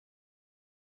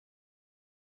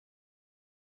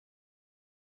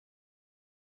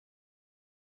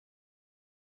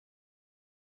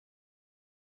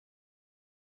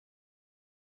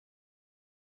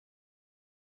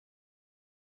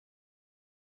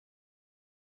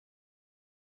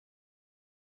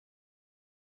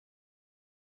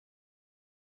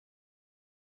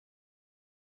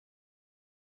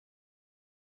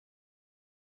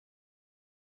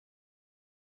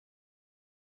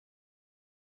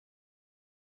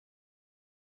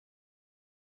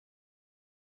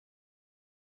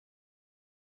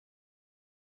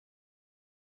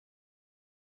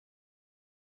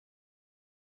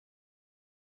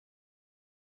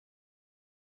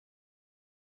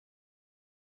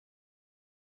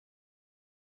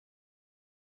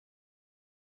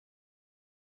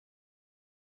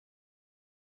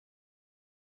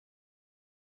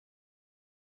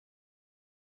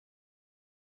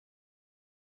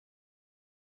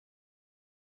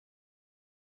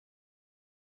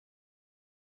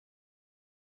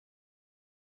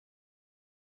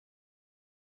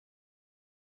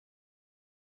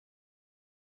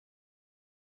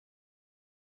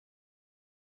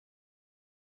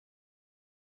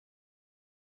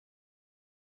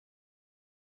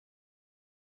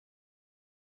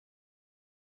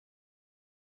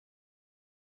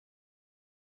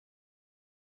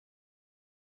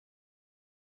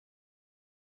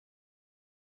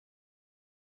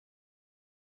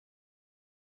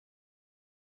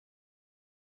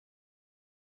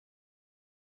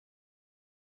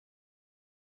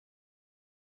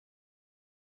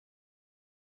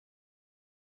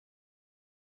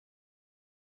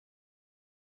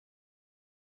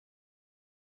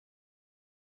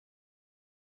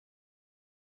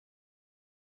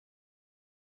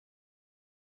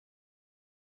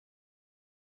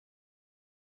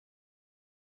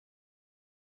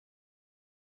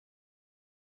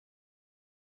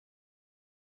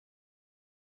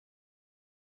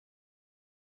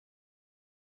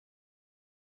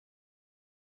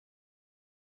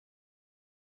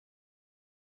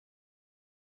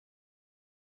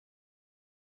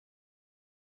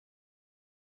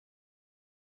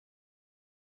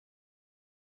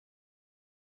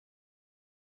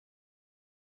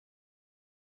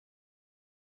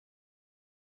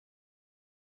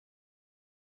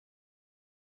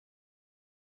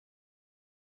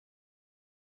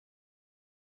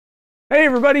Hey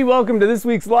everybody, welcome to this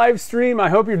week's live stream. I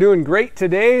hope you're doing great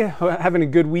today, having a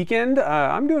good weekend.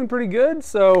 I'm doing pretty good,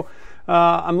 so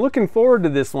I'm looking forward to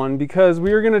this one because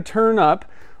we are going to turn up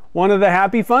one of the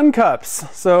Happy Fun Cups.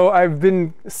 So I've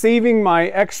been saving my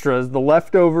extras, the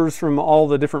leftovers from all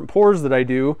the different pours that I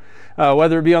do,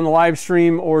 whether it be on the live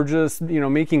stream or just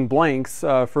making blanks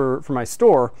for my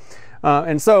store.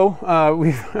 And so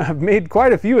I've made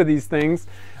quite a few of these things,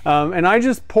 and I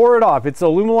just pour it off. It's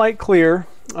Alumilite clear.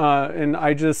 And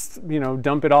I just,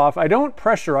 dump it off. I don't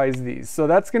pressurize these. So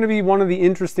that's going to be one of the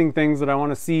interesting things that I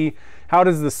want to see. How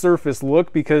does the surface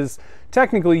look? Because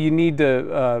technically you need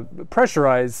to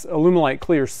pressurize Alumilite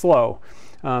clear slow.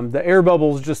 The air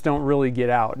bubbles just don't really get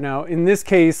out. Now, in this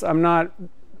case, I'm not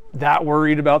that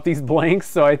worried about these blanks,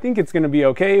 so I think it's going to be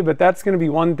okay, but that's going to be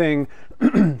one thing,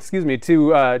 excuse me,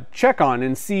 to check on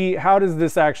and see how does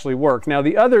this actually work. Now,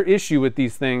 the other issue with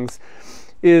these things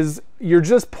is you're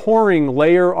just pouring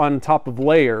layer on top of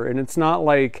layer, and it's not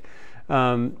like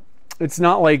they're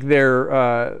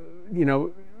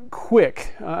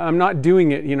quick. I'm not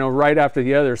doing it right after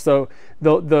the other. So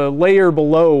the layer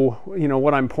below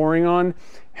what I'm pouring on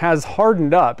has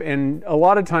hardened up, and a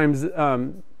lot of times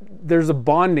there's a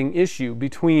bonding issue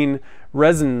between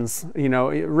resins.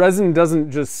 Resin doesn't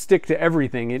just stick to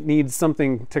everything. It needs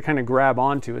something to kind of grab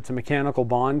onto. It's a mechanical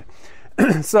bond.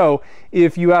 So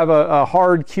if you have a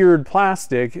hard cured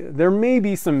plastic, there may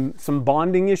be some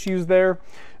bonding issues there.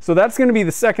 So that's going to be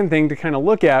the second thing to kind of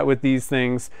look at with these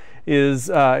things is,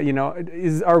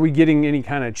 are we getting any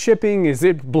kind of chipping? Does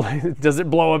it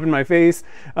blow up in my face?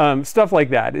 Stuff like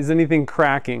that. Is anything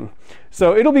cracking?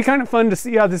 So it'll be kind of fun to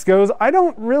see how this goes. I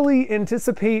don't really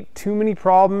anticipate too many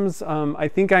problems. I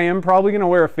think I am probably going to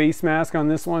wear a face mask on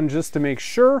this one just to make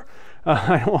sure.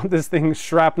 I don't want this thing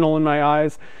shrapnel in my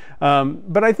eyes.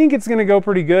 But I think it's going to go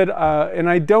pretty good. And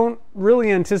I don't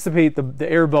really anticipate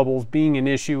the air bubbles being an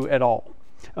issue at all.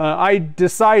 I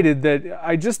decided that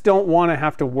I just don't want to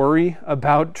have to worry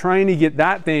about trying to get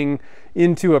that thing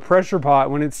into a pressure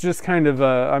pot when it's just kind of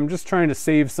I'm just trying to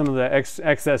save some of the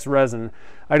excess resin.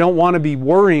 I don't want to be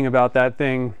worrying about that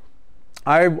thing.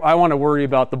 I want to worry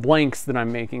about the blanks that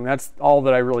I'm making. That's all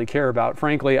that I really care about.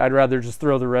 Frankly, I'd rather just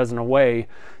throw the resin away,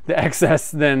 the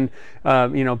excess, than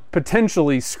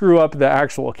potentially screw up the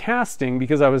actual casting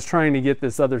because I was trying to get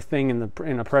this other thing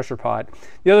in a pressure pot.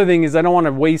 The other thing is I don't want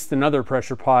to waste another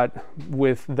pressure pot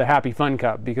with the Happy Fun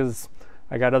Cup because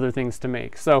I got other things to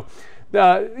make. So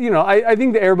I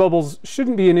think the air bubbles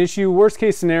shouldn't be an issue. Worst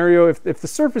case scenario, if the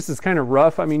surface is kind of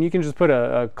rough, I mean, you can just put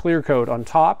a clear coat on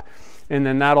top, and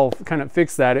then that'll kind of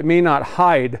fix that. It may not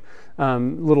hide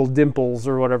little dimples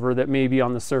or whatever that may be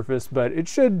on the surface, but it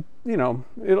should,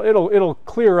 it'll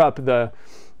clear up the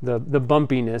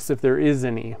bumpiness if there is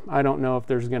any. I don't know if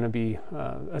there's going to be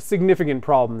a significant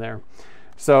problem there.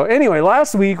 So anyway,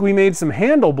 last week we made some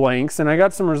handle blanks, and I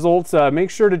got some results. Make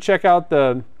sure to check out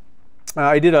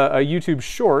I did a YouTube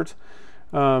short,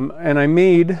 and I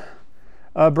made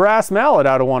a brass mallet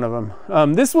out of one of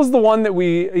them. This was the one that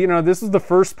this was the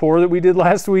first pour that we did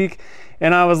last week,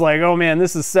 and I was like, oh man,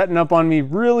 this is setting up on me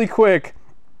really quick,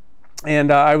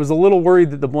 and I was a little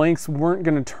worried that the blanks weren't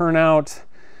going to turn out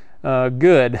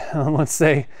good, let's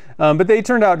say, but they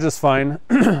turned out just fine.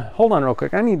 Hold on real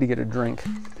quick, I need to get a drink.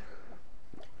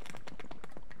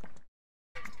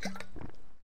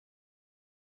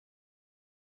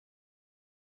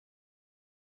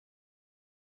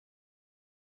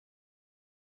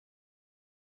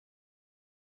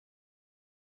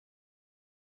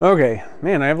 Okay,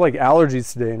 man, I have like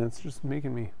allergies today and it's just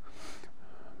making me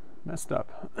messed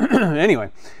up. Anyway,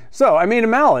 so I made a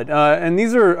mallet, and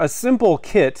these are a simple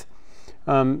kit.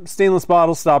 Stainless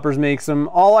Bottle Stoppers makes them.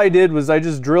 All I did was I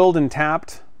just drilled and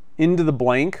tapped into the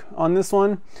blank on this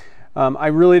one. I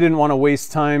really didn't want to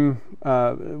waste time,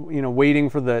 waiting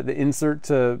for the insert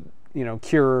to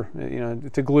cure,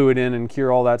 to glue it in and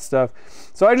cure all that stuff.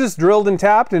 So I just drilled and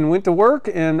tapped and went to work,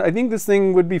 and I think this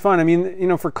thing would be fine. I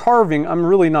mean, for carving, I'm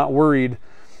really not worried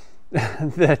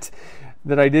that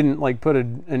I didn't like put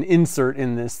an insert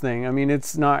in this thing. I mean,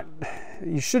 it's not,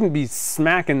 you shouldn't be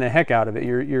smacking the heck out of it.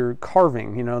 You're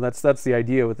carving, that's the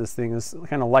idea with this thing, is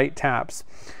kind of light taps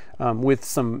with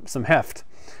some heft.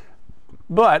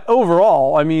 But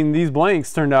overall, I mean, these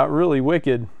blanks turned out really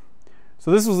wicked. So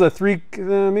this was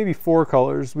a maybe 4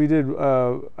 colors. We did,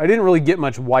 I didn't really get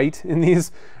much white in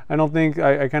these. I don't think,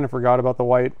 I kind of forgot about the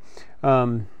white.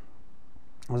 Was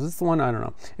this the one? I don't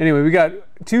know. Anyway, we got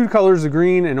 2 colors of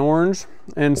green and orange.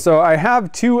 And so I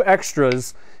have 2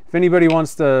 extras. If anybody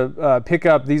wants to pick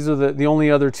up, these are the only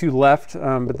other 2 left,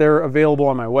 but they're available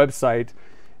on my website.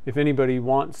 If anybody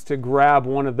wants to grab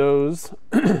one of those.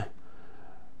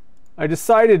 I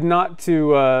decided not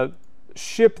to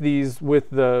ship these with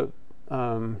the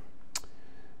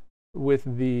what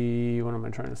am I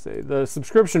trying to say? The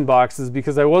subscription boxes,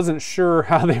 because I wasn't sure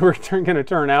how they were going to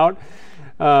turn out.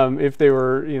 If they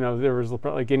were, you know, there was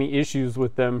like any issues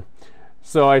with them.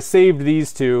 So I saved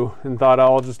these two and thought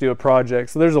I'll just do a project.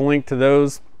 So there's a link to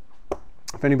those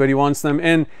if anybody wants them.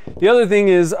 And the other thing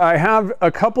is I have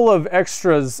a couple of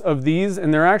extras of these,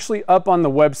 and they're actually up on the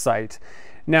website.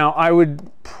 Now, I would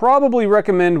probably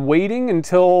recommend waiting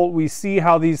until we see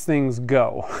how these things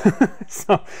go.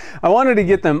 So I wanted to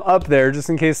get them up there just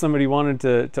in case somebody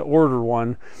wanted to order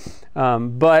one.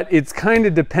 But it's kind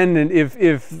of dependent if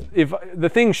the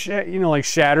thing you know, like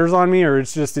shatters on me, or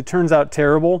it turns out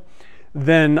terrible,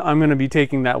 then I'm going to be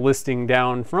taking that listing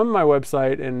down from my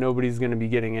website and nobody's going to be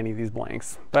getting any of these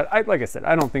blanks. But like I said,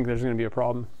 I don't think there's going to be a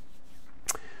problem.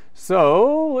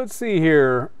 So let's see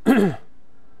here.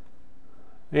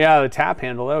 Yeah, the tap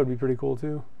handle, that would be pretty cool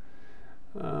too.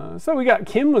 So we got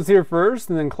Kim was here first,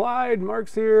 and then Clyde,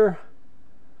 Mark's here,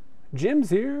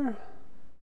 Jim's here,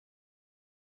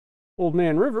 Old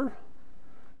Man River.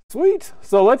 Sweet.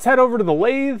 So let's head over to the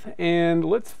lathe and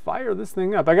let's fire this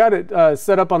thing up. I got it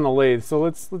set up on the lathe, so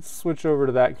let's switch over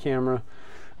to that camera.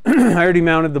 I already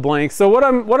mounted the blanks. So what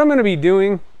I'm going to be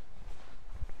doing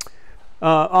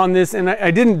on this, and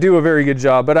I didn't do a very good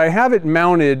job, but I have it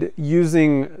mounted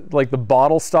using like the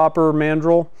bottle stopper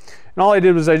mandrel. And all I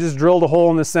did was I just drilled a hole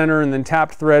in the center and then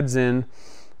tapped threads in,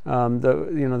 the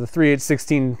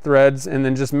 3/8/16 threads, and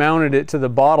then just mounted it to the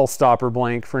bottle stopper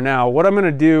blank for now. What I'm going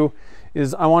to do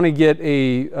is I want to get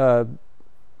a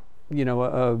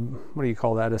what do you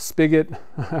call that? A spigot?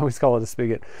 I always call it a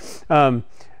spigot.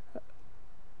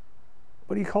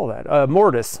 What do you call that? A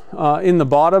mortise in the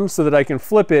bottom, so that I can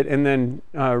flip it and then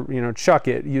chuck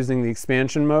it using the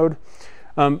expansion mode.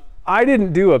 I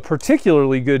didn't do a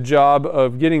particularly good job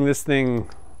of getting this thing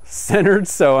centered,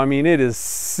 so I mean it is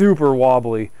super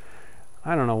wobbly.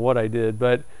 I don't know what I did,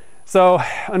 but so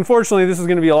unfortunately this is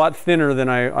going to be a lot thinner than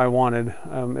I wanted.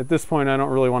 At this point I don't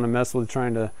really want to mess with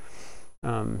trying to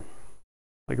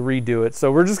like redo it, so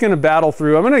we're just going to battle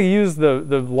through. I'm going to use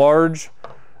the large,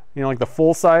 like the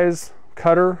full size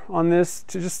cutter on this,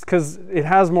 to just because it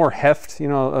has more heft,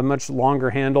 a much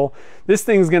longer handle. This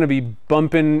thing's going to be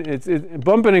bumping, it's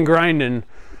bumping and grinding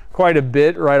quite a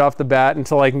bit right off the bat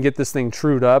until I can get this thing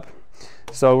trued up.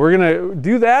 So we're going to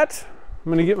do that.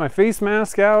 I'm going to get my face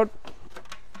mask out,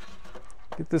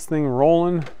 get this thing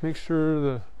rolling, make sure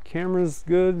the camera's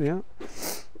good. Yeah,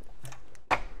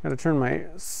 got to turn my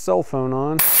cell phone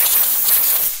on.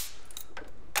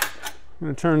 I'm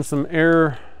going to turn some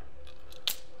air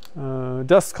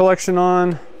dust collection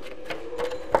on,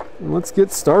 and let's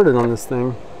get started on this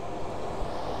thing.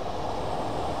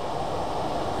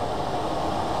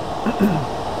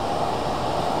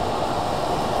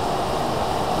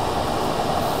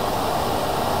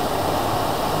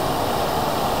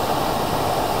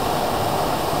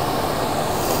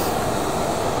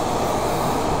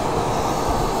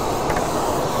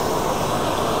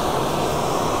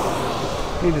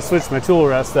 Need to switch my tool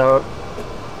rest out.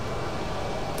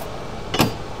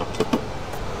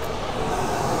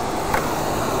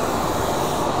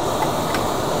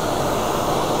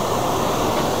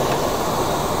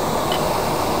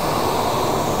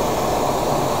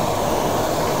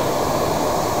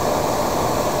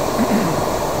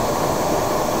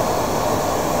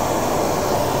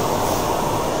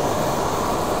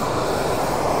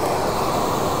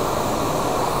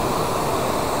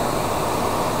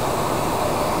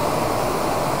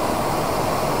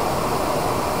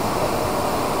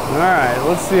 Alright,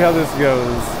 let's see how this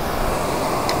goes.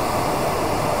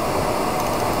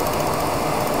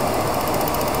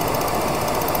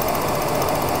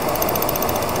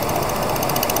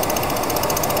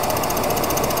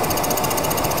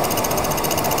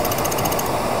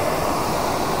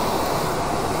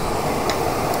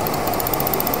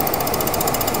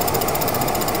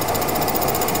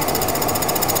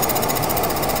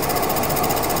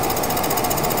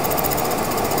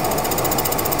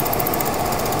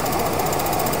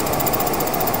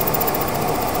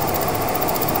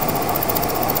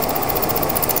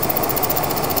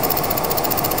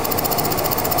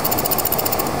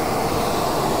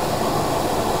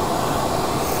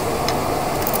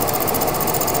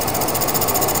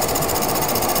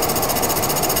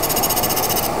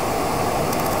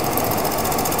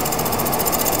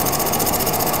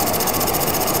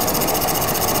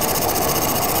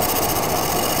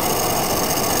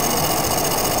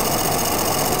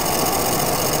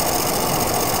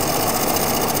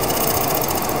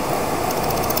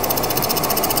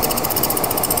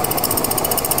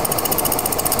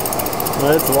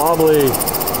 It's wobbly.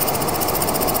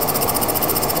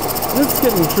 It's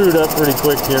getting trued up pretty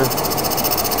quick here.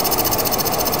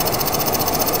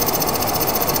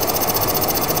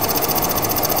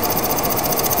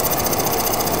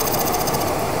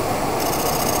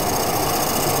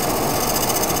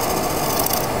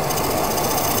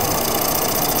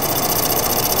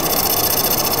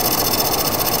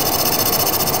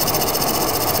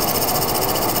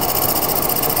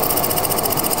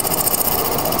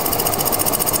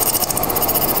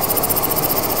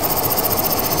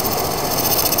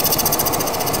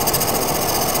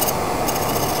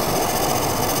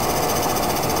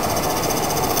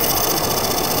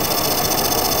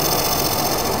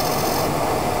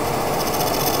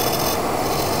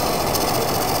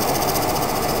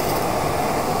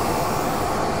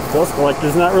 Dust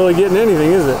collector's not really getting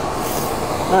anything, is it?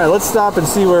 All right, let's stop and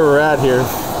see where we're at here.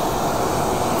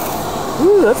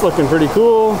 Ooh, that's looking pretty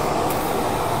cool.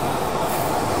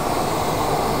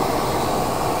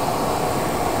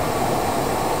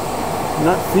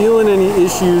 Not feeling any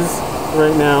issues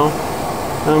right now.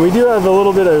 We do have a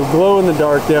little bit of glow in the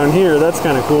dark down here. That's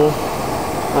kind of cool.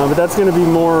 But that's going to be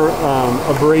more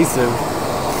abrasive.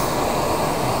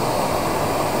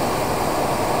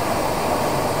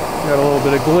 Got a little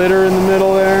bit of glitter in the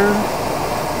middle there.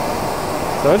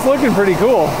 So it's looking pretty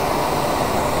cool.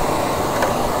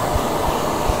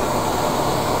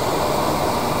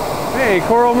 Hey,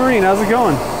 Coral Marine, how's it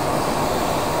going?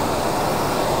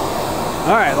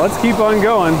 All right, let's keep on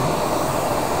going.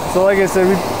 So like I said,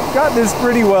 we've got this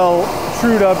pretty well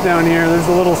trued up down here. There's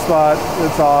a little spot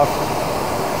that's off.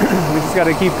 We just got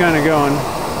to keep kind of going.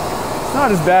 It's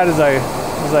not as bad as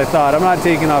I thought. I'm not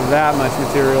taking off that much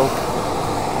material.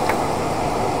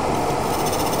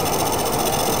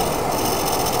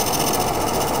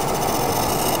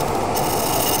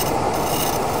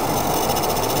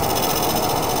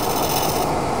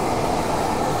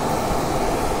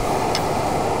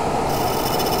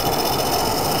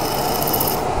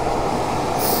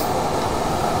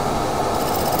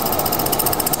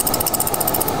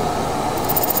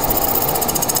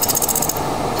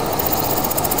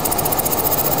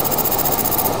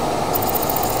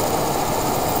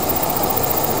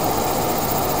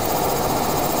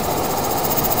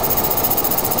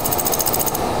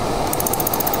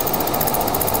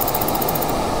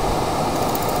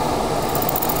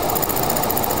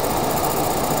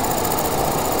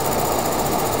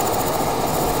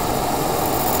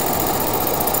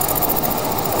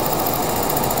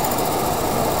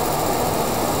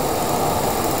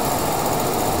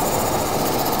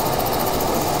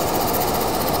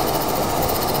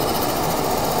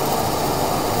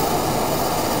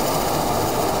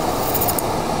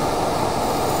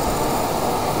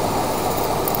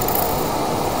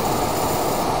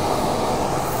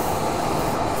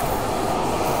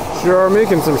 Sure are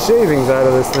making some shavings out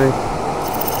of this thing.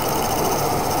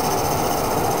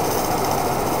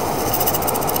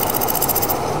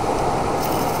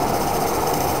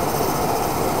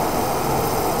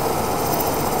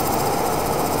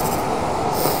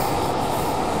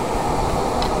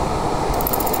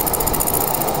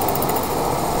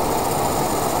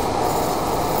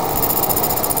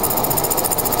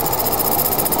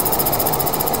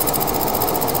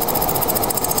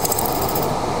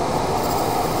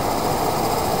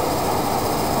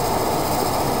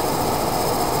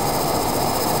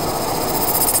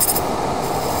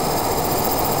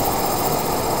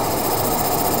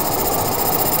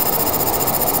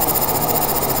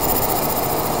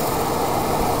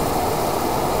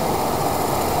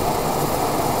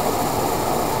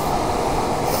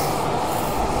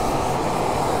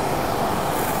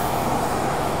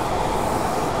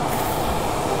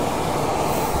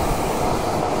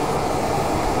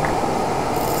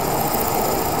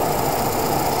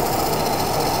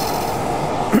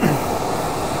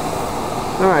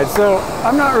 Alright, so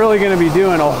I'm not really going to be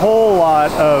doing a whole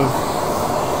lot of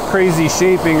crazy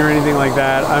shaping or anything like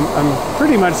that. I'm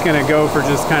pretty much going to go for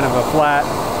just kind of a flat,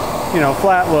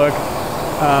 flat look.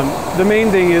 The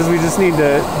main thing is we just need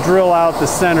to drill out the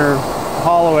center,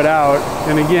 hollow it out,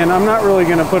 and again, I'm not really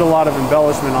going to put a lot of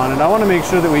embellishment on it. I want to make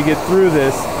sure that we get through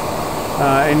this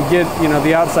and get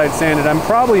the outside sanded. I'm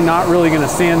probably not really going to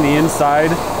sand the inside.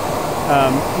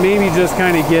 Maybe just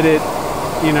kind of get it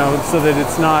so that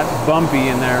it's not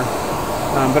bumpy in there.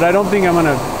 But I don't think I'm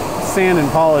gonna sand and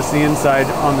polish the inside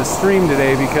on the stream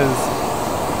today because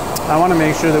I want to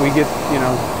make sure that we get,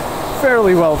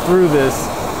 fairly well through this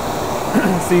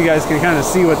so you guys can kind of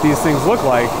see what these things look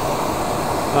like.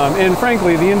 And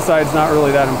frankly, the inside's not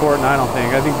really that important, I don't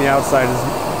think. I think the outside is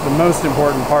the most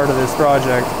important part of this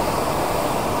project.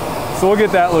 So we'll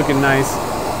get that looking nice.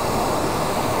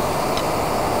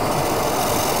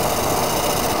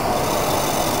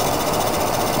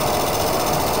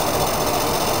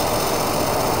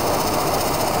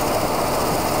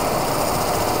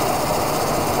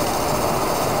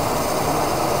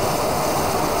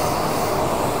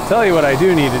 Tell you what I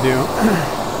do need to do.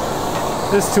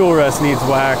 This tool rest needs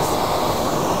wax.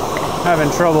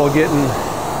 Having trouble getting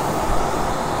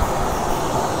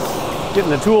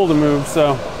the tool to move,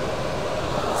 so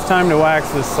it's time to wax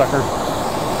this sucker.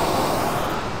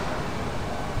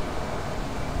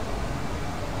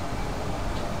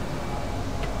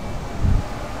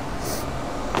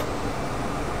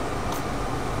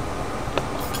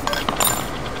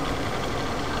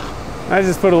 I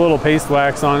just put a little paste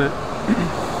wax on it.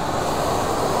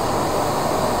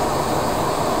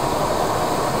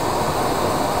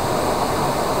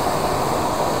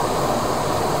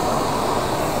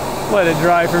 Let it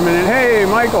dry for a minute. Hey,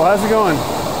 Michael, how's it going?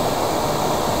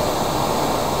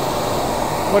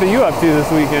 What are you up to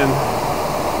this weekend?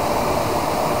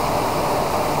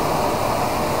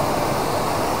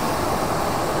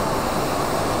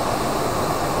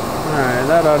 All right,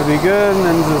 that ought to be good, and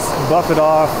then just buff it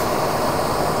off.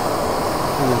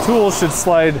 And the tool should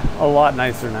slide a lot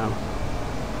nicer now.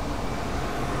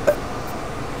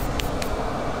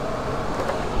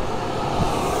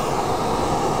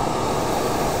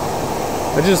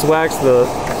 I just waxed the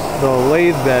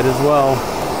lathe bed as well,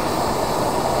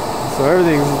 so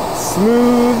everything's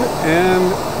smooth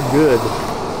and good.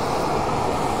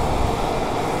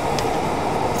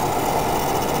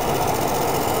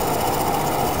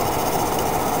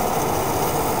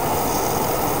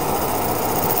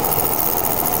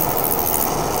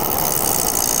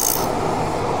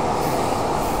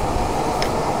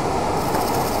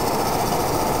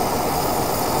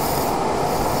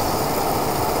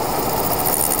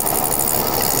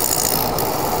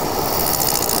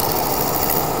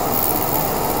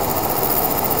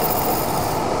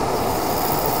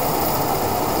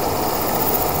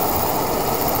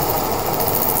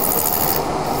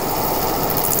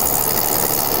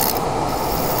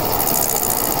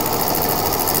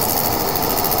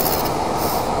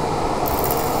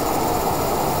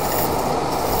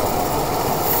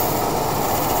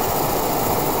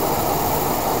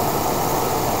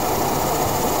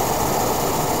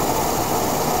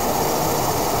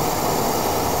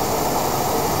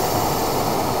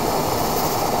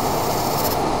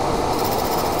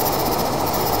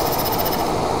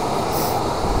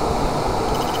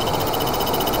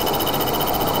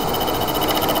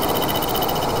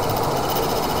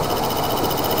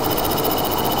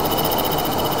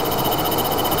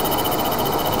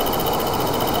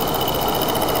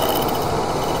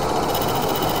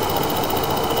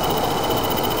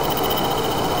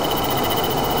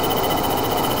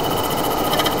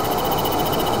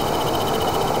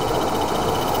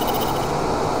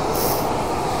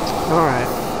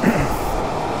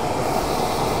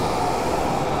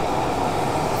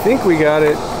 I think we got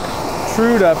it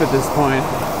trued up at this point.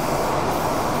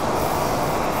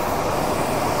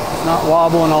 It's not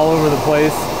wobbling all over the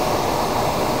place.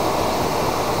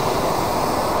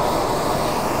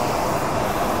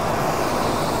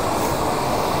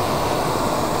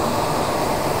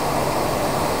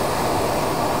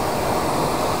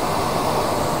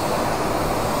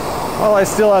 While I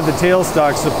still have the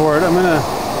tailstock support, I'm gonna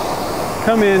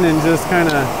come in and just kind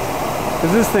of,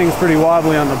 because this thing's pretty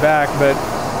wobbly on the back, but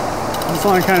I just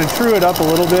want to kind of true it up a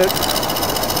little bit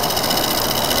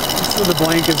so the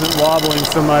blank isn't wobbling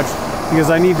so much, because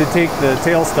I need to take the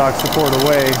tailstock support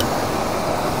away.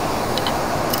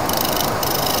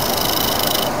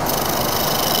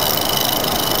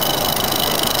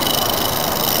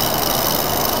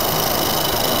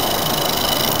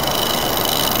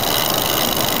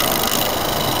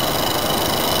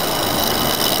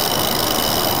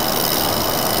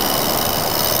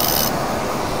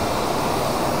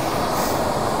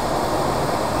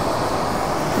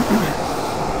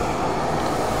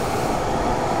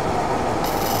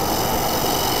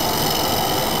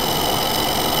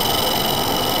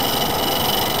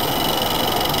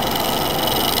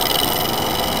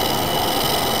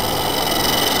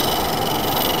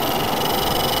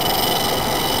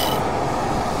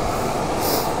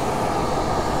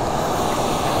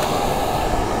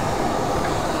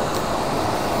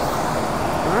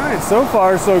 So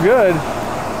far, so good.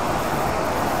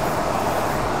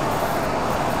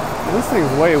 This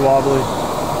thing's way wobbly.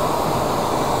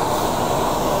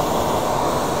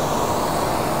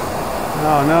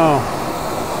 Oh no.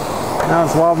 Now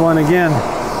it's wobbling again.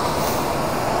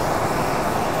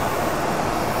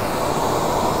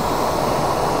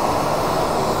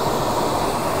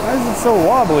 Why is it so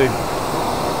wobbly?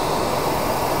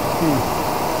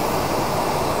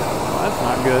 Well, that's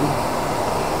not good.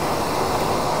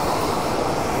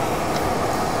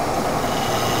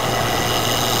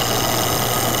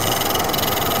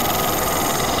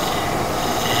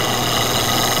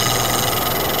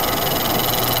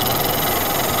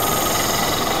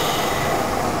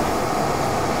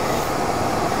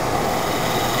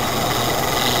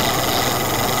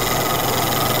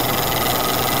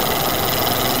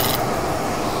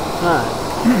 Alright.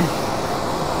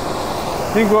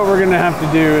 I think what we're going to have to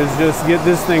do is just get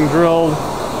this thing drilled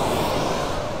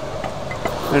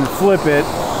and flip it,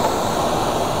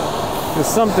 because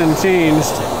something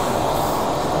changed.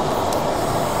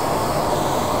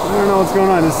 I don't know what's going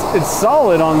on. It's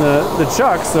solid on the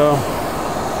chuck, so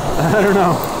I don't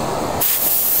know.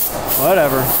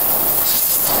 Whatever.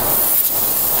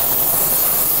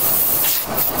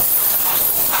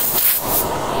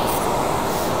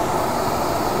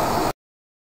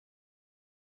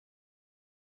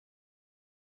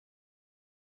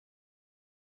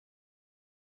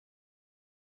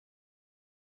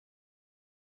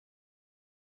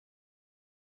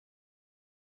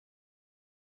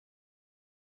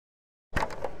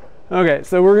 Okay,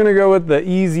 so we're gonna go with the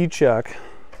easy chuck.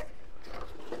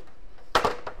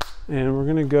 And we're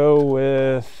gonna go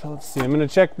with, let's see, I'm gonna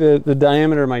check the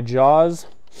diameter of my jaws.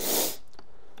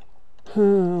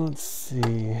 Let's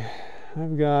see,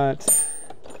 I've got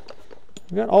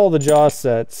all the jaw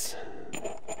sets.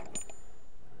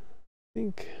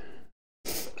 I think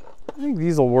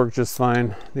these will work just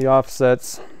fine. The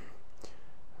offsets, I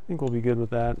think we'll be good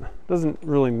with that. Doesn't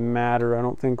really matter, I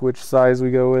don't think, which size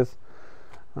we go with.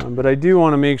 But I do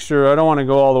want to make sure, I don't want to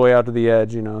go all the way out to the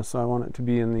edge, you know, so I want it to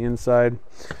be in the inside.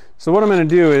 So what I'm going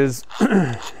to do is,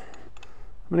 I'm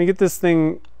going to get this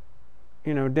thing,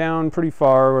 you know, down pretty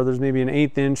far, where there's maybe an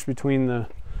 1/8 inch between the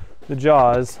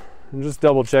jaws, and just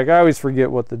double check. I always forget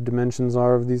what the dimensions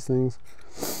are of these things.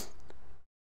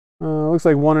 Looks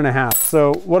like 1.5.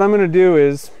 So what I'm going to do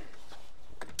is,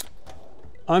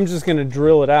 I'm just going to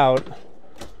drill it out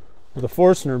with a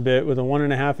Forstner bit, with a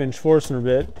 1.5 inch Forstner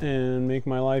bit, and make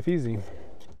my life easy.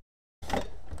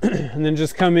 And then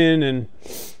just come in and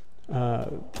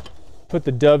put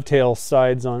the dovetail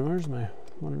sides on. Where's my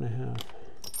 1.5? Is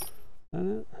that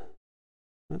it?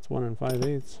 That's 1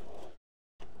 5/8.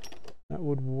 That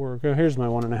would work. Oh, here's my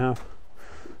 1.5.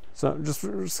 So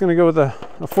we're just gonna go with a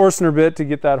Forstner bit to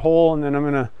get that hole, and then I'm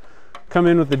gonna come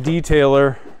in with the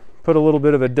detailer, put a little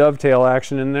bit of a dovetail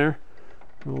action in there,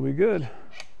 and we'll be good.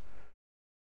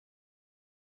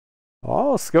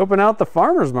 Oh, scoping out the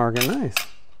farmer's market. Nice.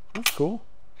 That's cool.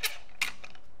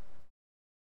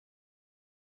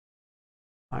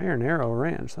 Iron Arrow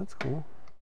Ranch. That's cool.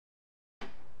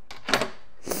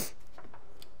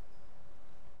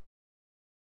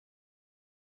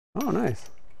 Oh,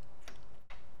 nice.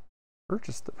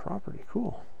 Purchased the property.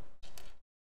 Cool.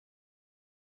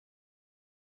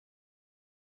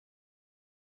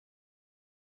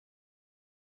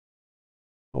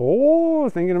 Oh,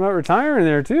 thinking about retiring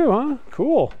there too, huh?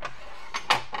 Cool.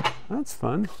 That's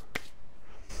fun.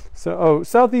 So, oh,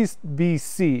 Southeast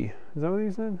BC. Is that what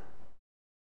you said?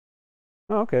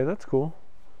 Oh, okay, that's cool.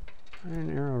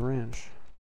 Iron Arrow Ranch.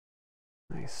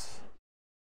 Nice.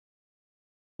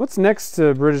 What's next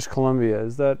to British Columbia?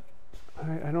 Is that,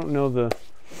 I don't know the, do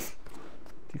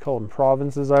you call them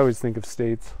provinces? I always think of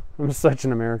states. I'm such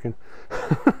an American.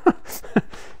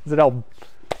 Is it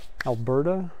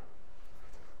Alberta?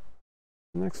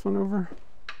 Next one over?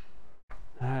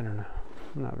 I don't know.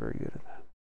 I'm not very good at that.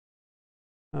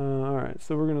 All right,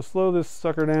 so we're gonna slow this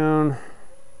sucker down.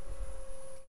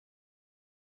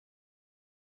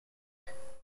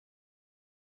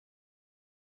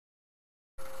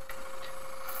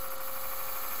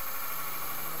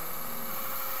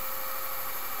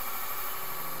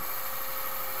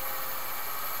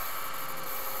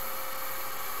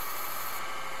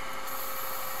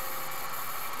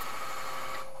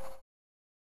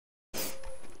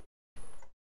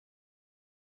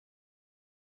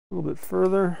 A little bit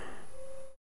further.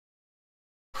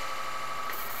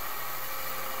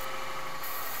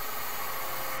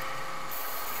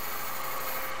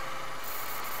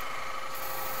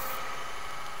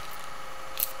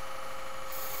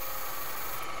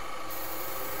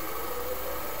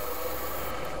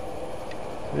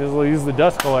 May as well use the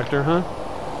dust collector, huh?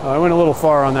 Oh, I went a little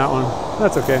far on that one.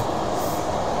 That's okay.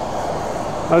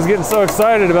 I was getting so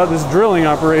excited about this drilling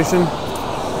operation,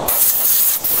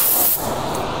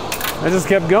 I just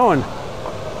kept going. I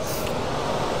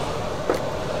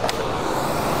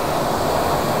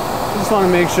just want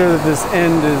to make sure that this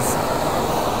end is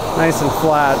nice and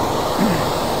flat.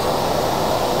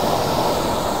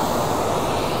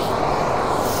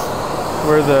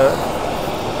 Where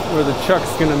the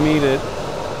chuck's gonna meet it.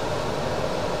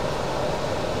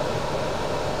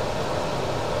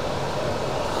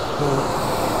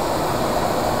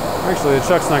 Actually, the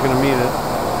chuck's not gonna meet it.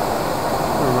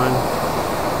 Never mind.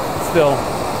 Still.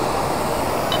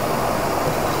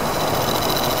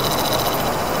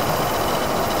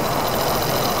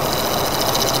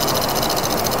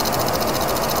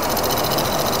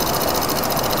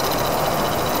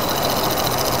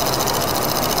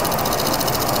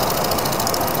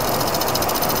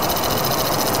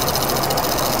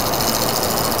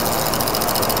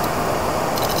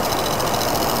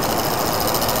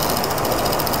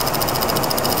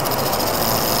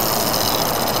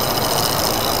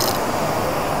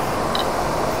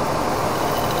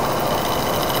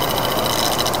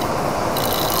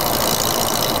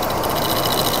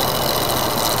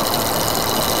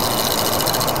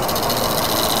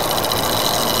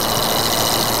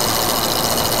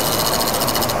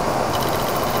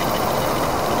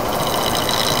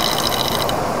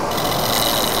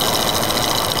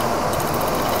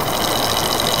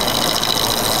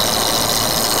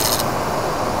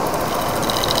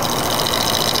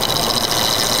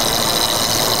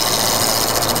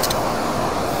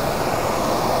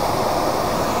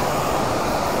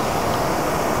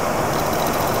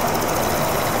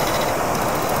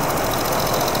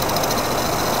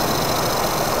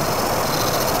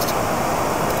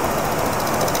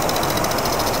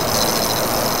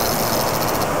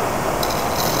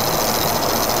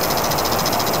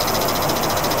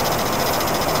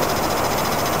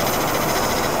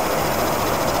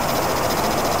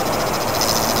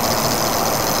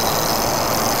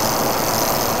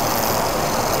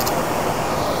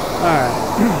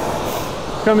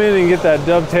 come in and get that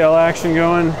dovetail action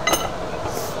going.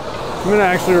 I'm going to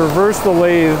actually reverse the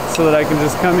lathe so that I can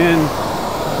just come in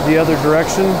the other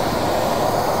direction,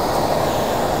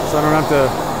 so I don't have to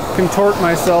contort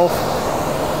myself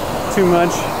too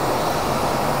much.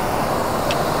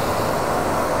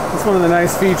 It's one of the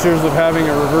nice features of having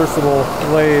a reversible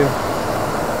lathe.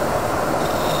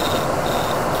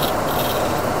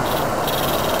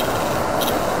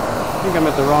 I think I'm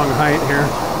at the wrong height here.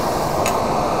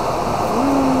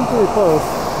 Pretty close.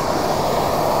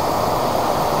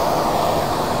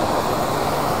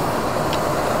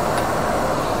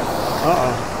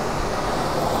 Uh-oh.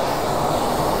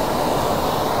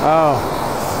 Oh.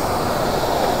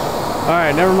 All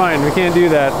right, never mind. We can't do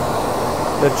that.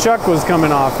 The chuck was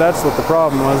coming off. That's what the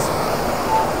problem was.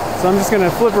 So I'm just going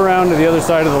to flip around to the other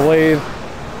side of the lathe.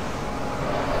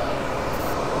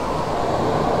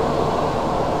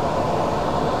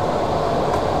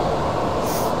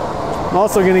 I'm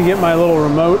also going to get my little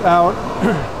remote out.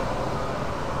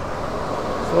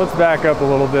 So let's back up a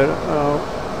little bit.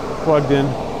 Plugged in.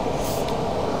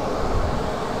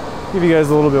 Give you guys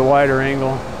a little bit wider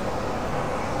angle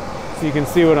so you can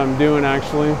see what I'm doing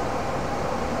actually.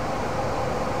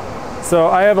 So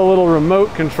I have a little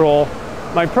remote control.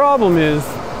 My problem is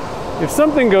if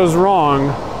something goes wrong,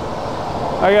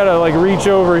 I gotta like reach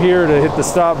over here to hit the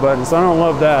stop button, so I don't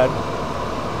love that.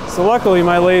 So luckily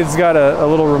my lathe's got a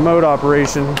little remote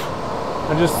operation.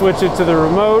 I just switch it to the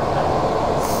remote,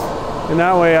 and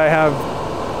that way I have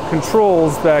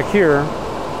controls back here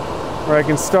where I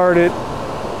can start it,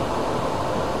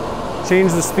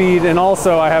 change the speed, and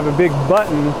also I have a big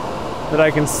button that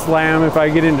I can slam if I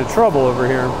get into trouble over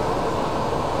here.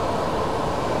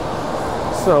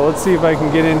 So let's see if I can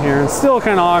get in here. It's still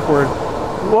kind of awkward.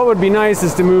 What would be nice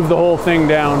is to move the whole thing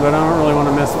down, but I don't really want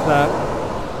to mess with that.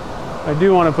 I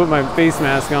do want to put my face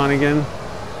mask on again.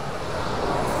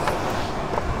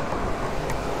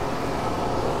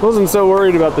 Wasn't so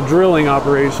worried about the drilling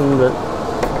operation, but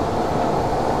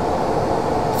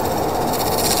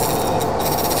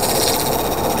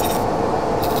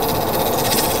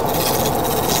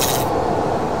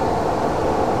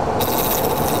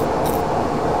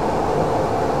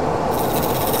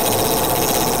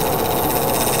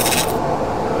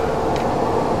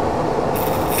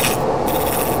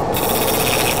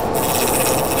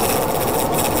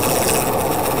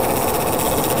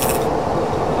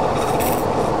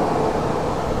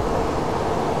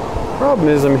problem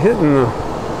is I'm hitting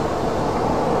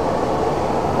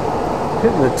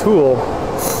the tool,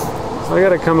 so I got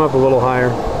to come up a little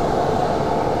higher.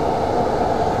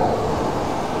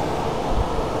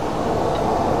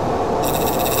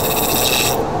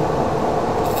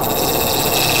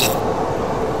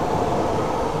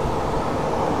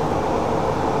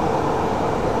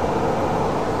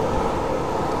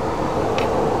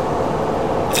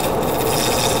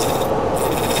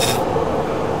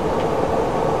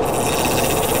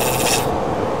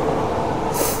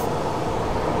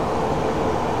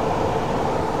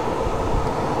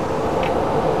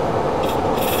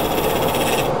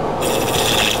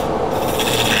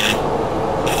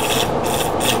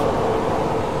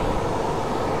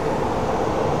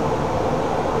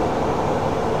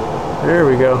 There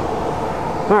we go.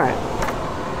 All right.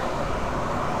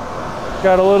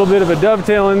 Got a little bit of a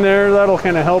dovetail in there. That'll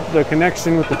kind of help the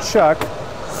connection with the chuck.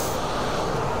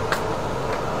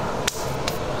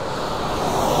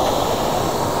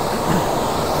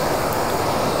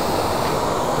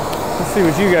 Let's see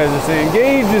what you guys are saying.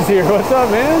 Gage is here. What's up,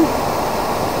 man?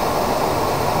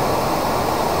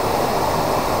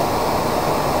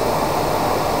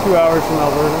 Two hours from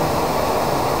Alberta.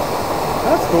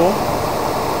 That's cool.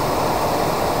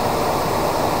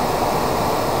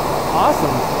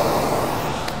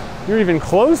 Awesome. You're even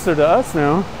closer to us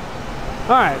now. All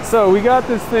right, so we got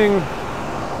this thing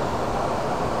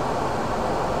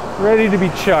ready to be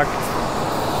chucked.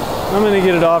 I'm gonna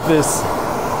get it off this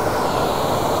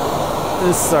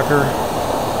sucker.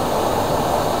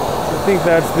 I think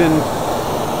that's been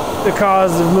the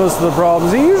cause of most of the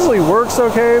problems. It usually works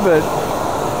okay, but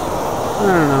I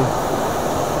don't know.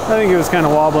 I think it was kind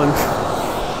of wobbling.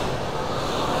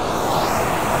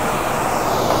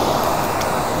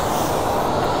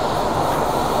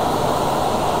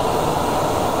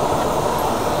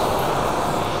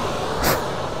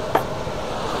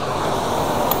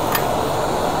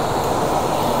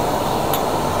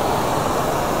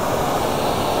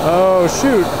 Oh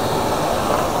shoot.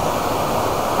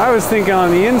 I was thinking on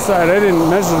the inside, I didn't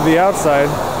measure the outside.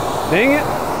 Dang it.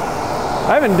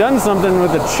 I haven't done something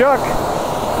with a chuck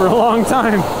for a long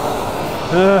time.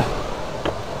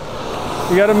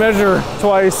 You gotta measure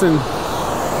twice and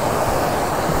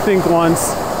think once.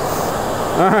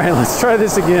 All right, let's try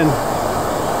this again.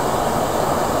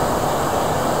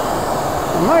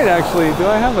 I might actually, do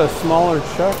I have a smaller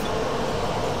chuck?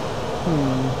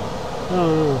 I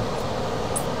don't know.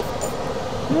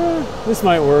 Yeah, this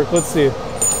might work. Let's see.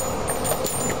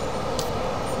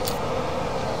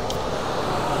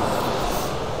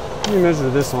 Let me measure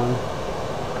this one.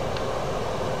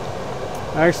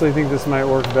 I actually think this might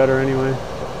work better anyway.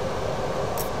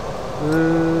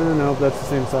 Nope, that's the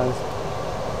same size.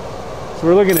 So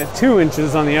we're looking at 2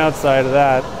 inches on the outside of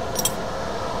that.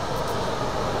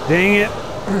 Dang it.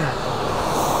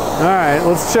 All right,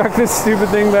 let's chuck this stupid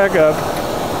thing back up.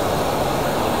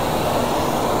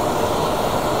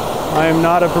 I am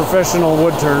not a professional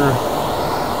wood turner.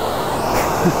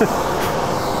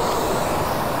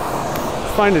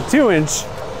 Find a 2-inch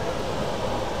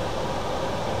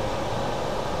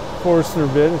Forstner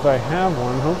bit if I have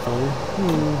one, hopefully.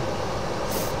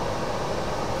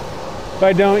 If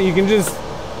I don't, you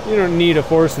don't need a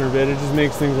Forstner bit. It just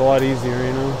makes things a lot easier,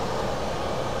 you know,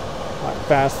 a lot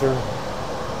faster.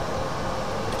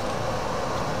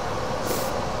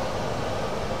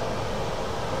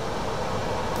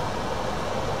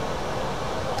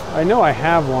 I know I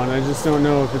have one, I just don't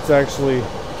know if it's actually,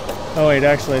 oh wait,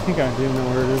 actually I think I do know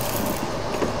where it is.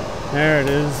 There it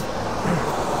is. Is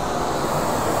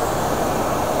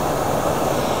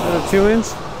that a 2-inch?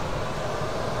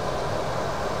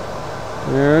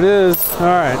 There it is. All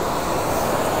right,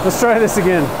 let's try this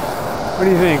again. What do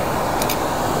you think?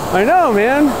 I know,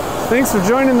 man. Thanks for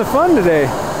joining the fun today.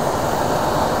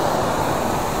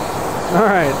 All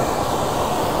right.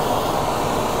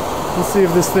 Let's see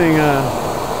if this thing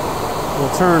will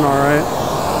turn all right.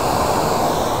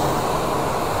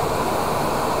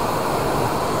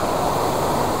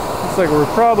 Looks like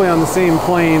we're probably on the same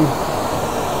plane.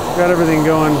 Got everything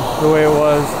going the way it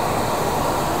was.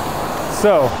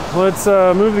 So let's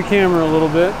move the camera a little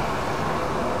bit.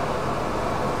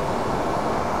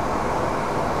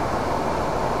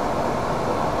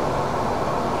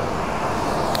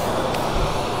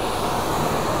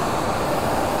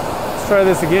 Let's try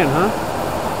this again, huh?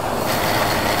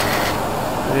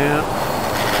 Yeah.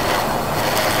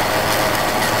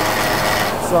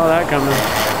 Saw that coming.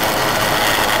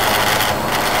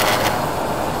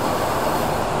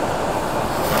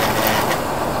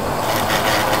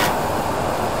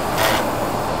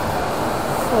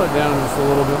 Slow it down just a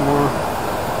little bit more.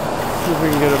 See if we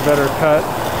can get a better cut.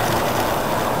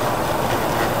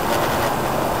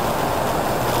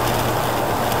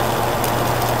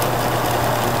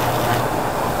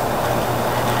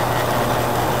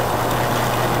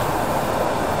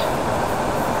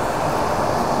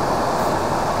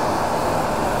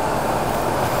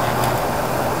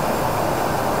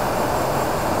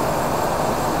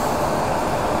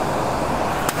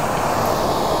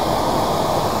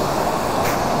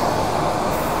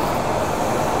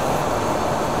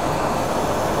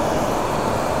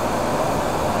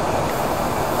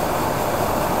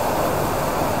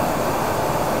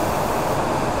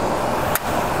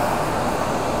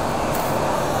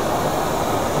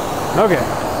 Okay.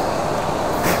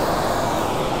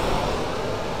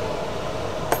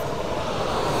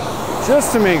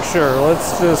 Just to make sure,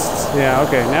 let's just, yeah,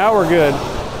 okay, now we're good.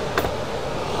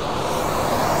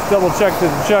 Let's double check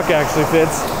that the chuck actually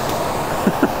fits.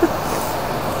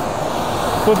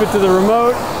 Flip it to the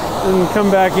remote and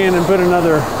come back in and put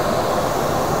another,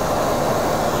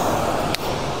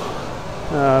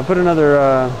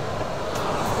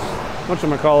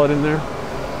 whatchamacallit in there.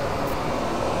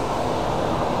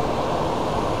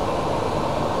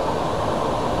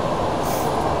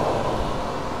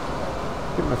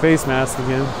 Get my face mask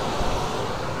again.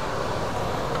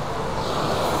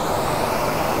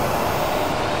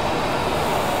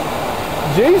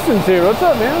 Jason's here. What's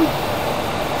up, man?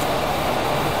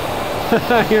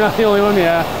 You're not the only one,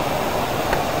 yeah.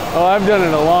 Oh, I've done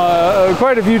it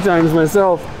quite a few times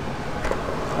myself.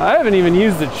 I haven't even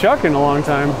used a chuck in a long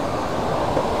time.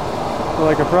 For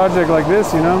like a project like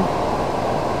this, you know.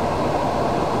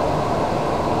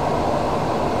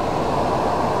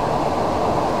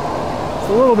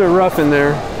 A little bit rough in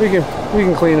there. We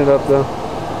can clean it up though.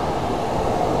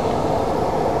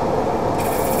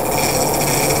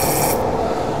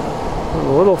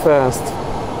 A little fast.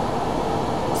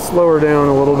 Slow her down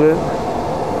a little bit.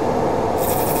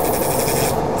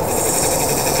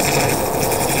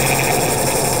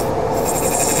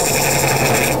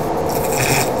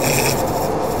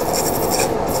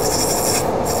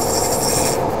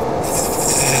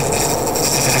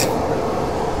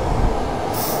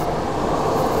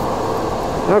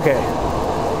 Okay.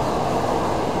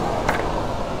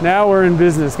 Now we're in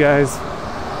business, guys.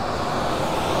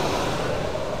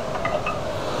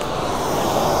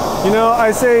 You know,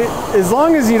 I say, as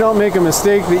long as you don't make a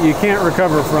mistake that you can't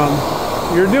recover from,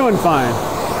 you're doing fine.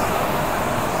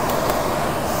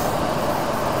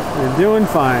 You're doing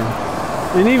fine.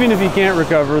 And even if you can't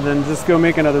recover, then just go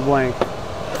make another blank.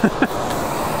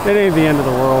 It ain't the end of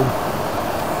the world.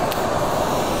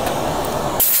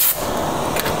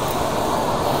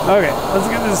 Okay, let's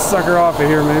get this sucker off of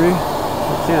here maybe. If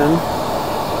I can.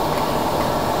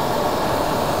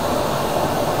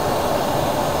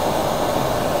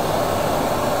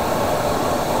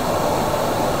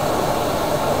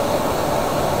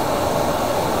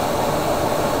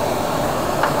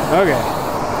 Okay.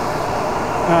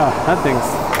 Ah, that thing's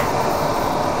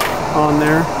on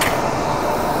there.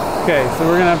 Okay, so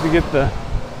we're gonna have to get the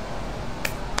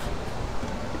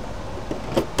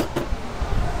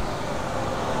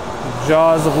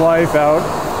jaws of life out.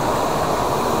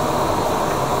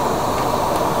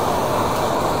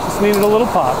 Just needed a little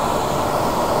pop.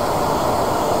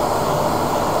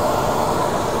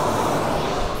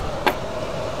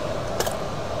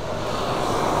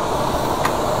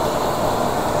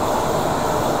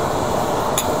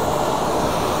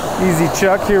 Easy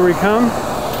chuck, here we come.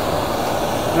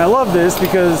 And I love this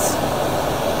because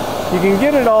you can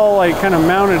get it all like kind of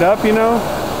mounted up, you know,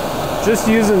 just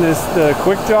using the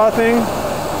quick jaw thing.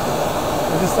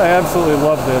 I absolutely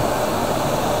love the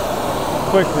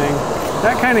quick thing.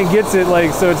 That kind of gets it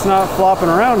like so it's not flopping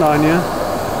around on you.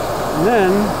 And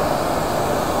then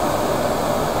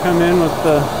come in with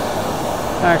the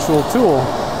actual tool.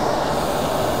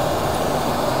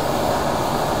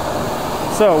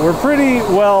 So we're pretty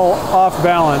well off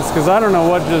balance because I don't know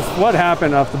what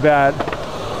happened off the bat.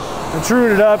 I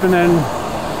trued it up and then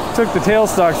took the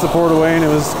tailstock support away and it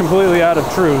was completely out of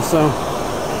true, so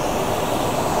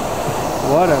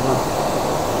whatever.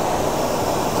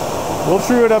 We'll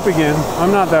true it up again. I'm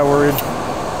not that worried.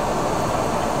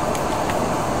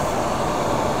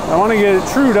 I want to get it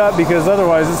trued up because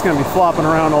otherwise it's going to be flopping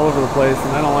around all over the place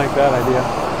and I don't like that idea.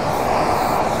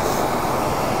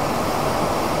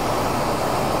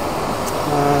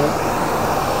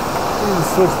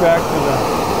 Switch back to the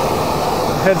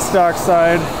headstock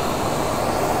side.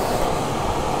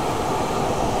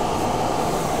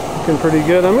 Looking pretty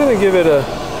good. I'm going to give it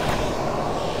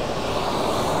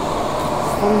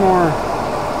one more.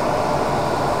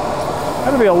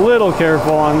 Got to be a little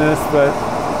careful on this, but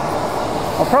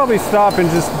I'll probably stop and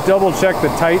just double check the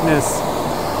tightness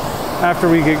after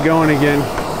we get going again.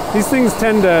 These things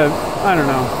tend to, I don't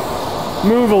know,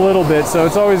 move a little bit, so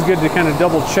it's always good to kind of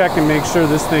double check and make sure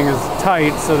this thing is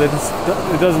tight so that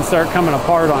it doesn't start coming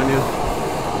apart on you.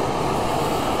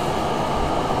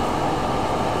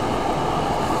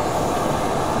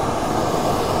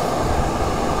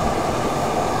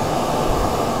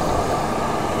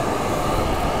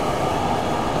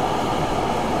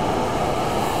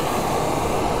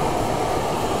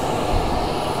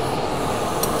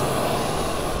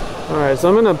 Alright, so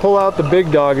I'm going to pull out the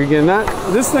big dog again.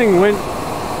 This thing went...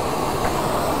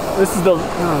 This is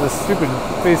the stupid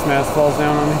face mask falls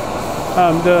down on me.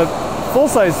 The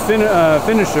full-size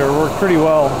finisher worked pretty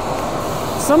well.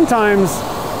 Sometimes,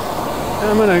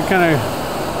 I'm going to kind of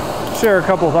share a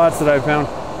couple thoughts that I found.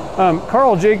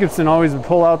 Carl Jacobson always would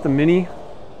pull out the mini,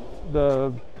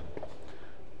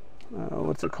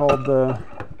 what's it called?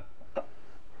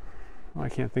 I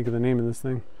can't think of the name of this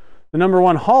thing. The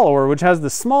 #1 hollower, which has the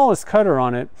smallest cutter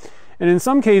on it. And in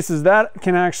some cases, that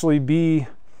can actually be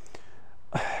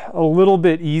a little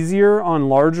bit easier on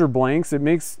larger blanks. It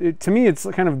makes it, to me, it's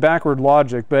kind of backward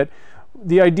logic, but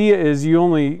the idea is you're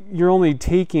only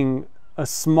taking a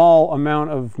small amount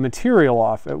of material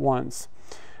off at once.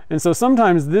 And so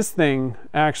sometimes this thing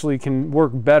actually can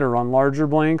work better on larger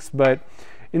blanks, but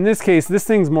in this case, this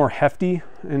thing's more hefty,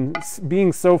 and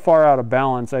being so far out of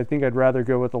balance, I think I'd rather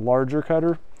go with a larger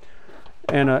cutter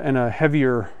and a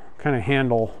heavier kind of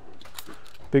handle,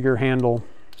 bigger handle.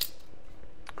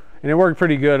 And it worked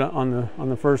pretty good on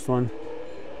the first one.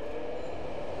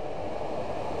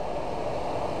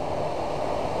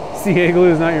 CA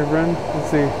glue is not your friend? Let's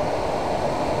see.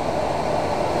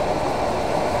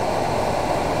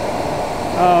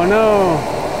 Oh no.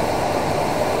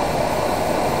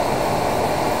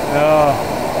 Oh.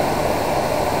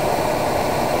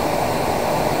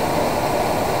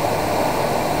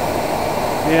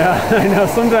 Yeah, I know.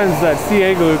 Sometimes that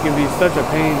CA glue can be such a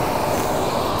pain.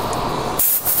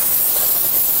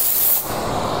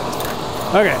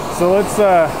 Okay, so let's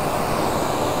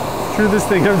true this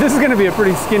thing up. This is going to be a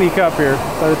pretty skinny cup here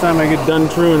by the time I get done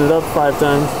truing it up 5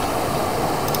 times.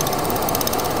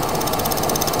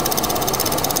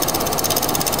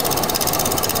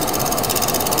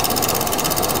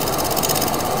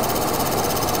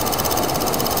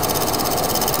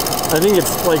 I think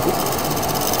it's like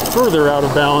further out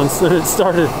of balance than it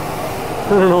started. I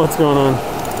don't know what's going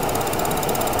on.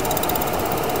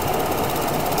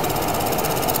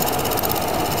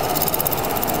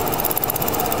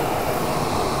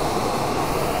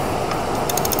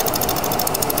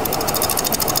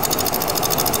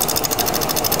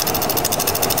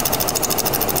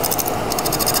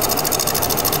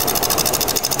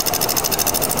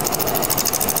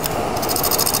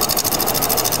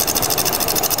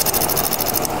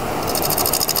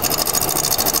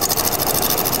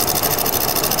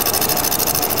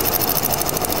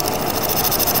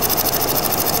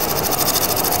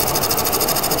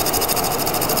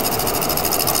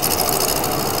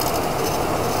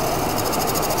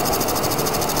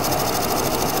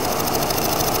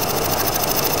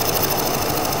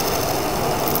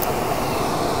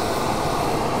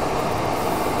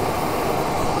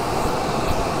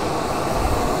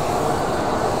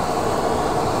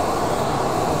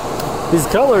 These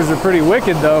colors are pretty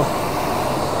wicked though.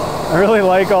 I really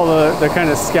like all the kind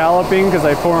of scalloping because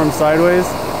I pour them sideways.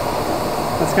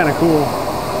 That's kind of cool.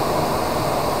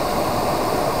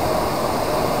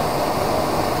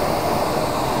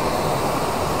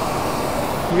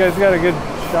 You guys got a good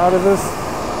shot of this?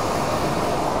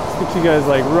 Let's get you guys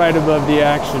like right above the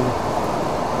action.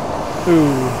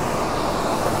 Ooh.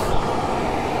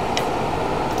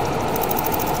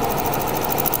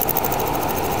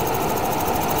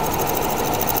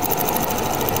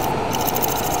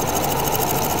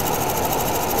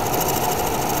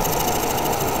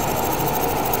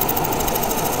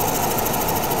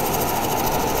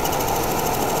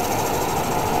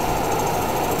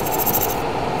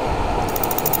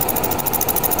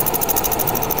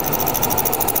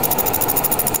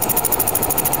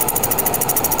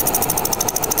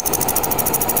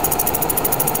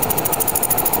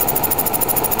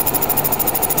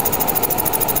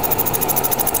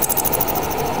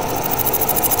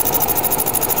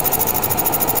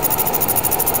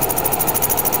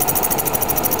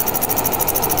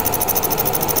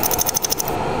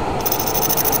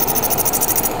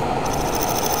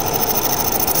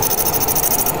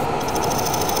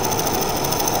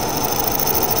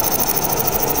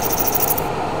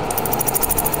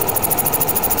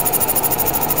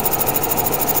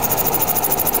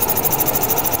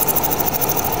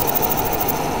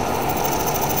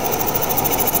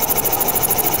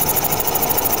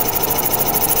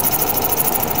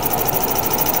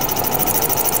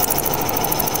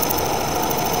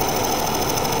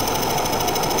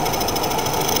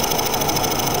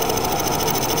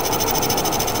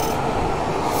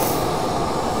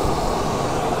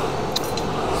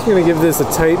 I'm gonna give this a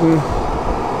tighten.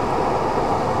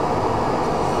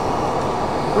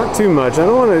 Not too much. I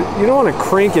don't want to. You don't want to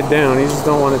crank it down. You just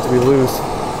don't want it to be loose.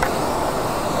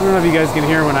 I don't know if you guys can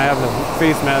hear when I have the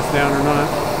face mask down or not.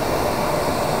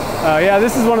 Yeah,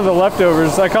 this is one of the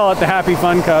leftovers. I call it the Happy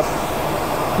Fun Cup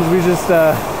because we just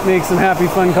make some happy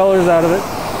fun colors out of it.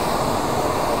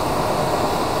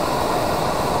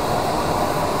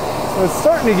 So it's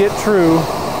starting to get true.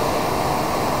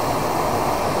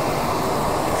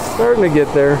 Starting to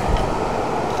get there.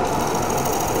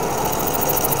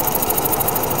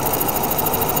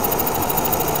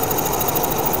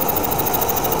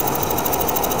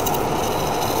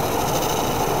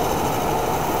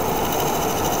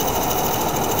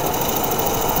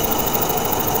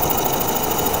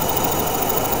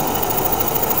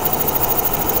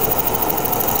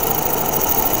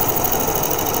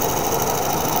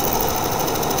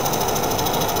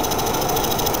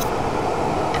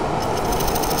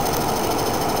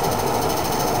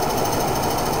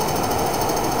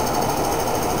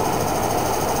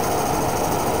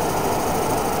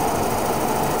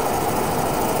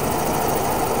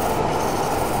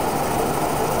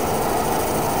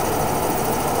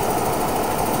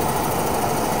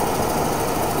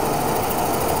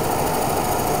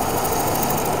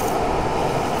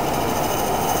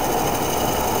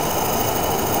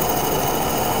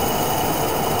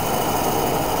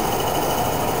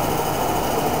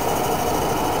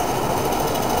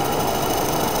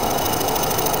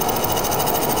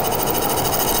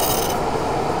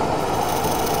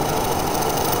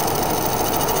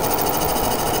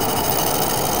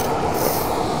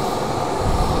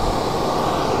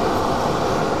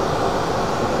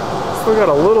 Still got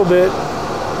a little bit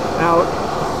out.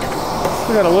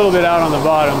 Still got a little bit out on the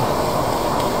bottom.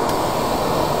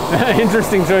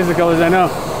 Interesting choice of colors, I know.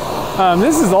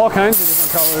 This is all kinds of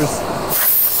different colors.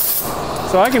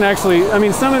 So I can actually, I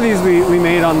mean, some of these we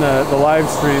made on the live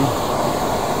stream.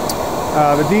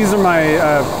 But these are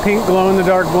my pink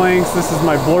glow-in-the-dark blanks. This is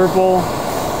my blurple.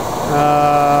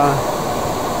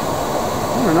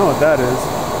 I don't know what that is.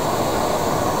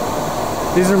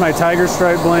 These are my tiger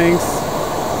stripe blanks.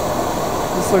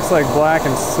 This looks like black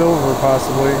and silver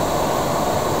possibly.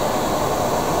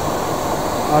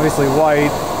 Obviously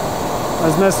white. I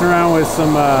was messing around with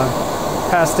some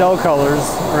pastel colors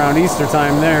around Easter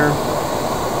time there.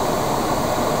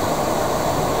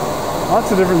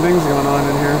 Lots of different things going on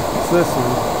in here. What's this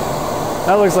one?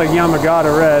 That looks like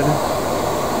Yamagata red.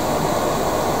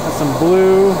 That's some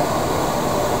blue.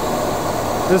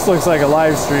 This looks like a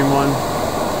live stream one.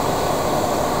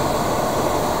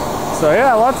 So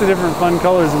yeah, lots of different fun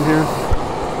colors in here.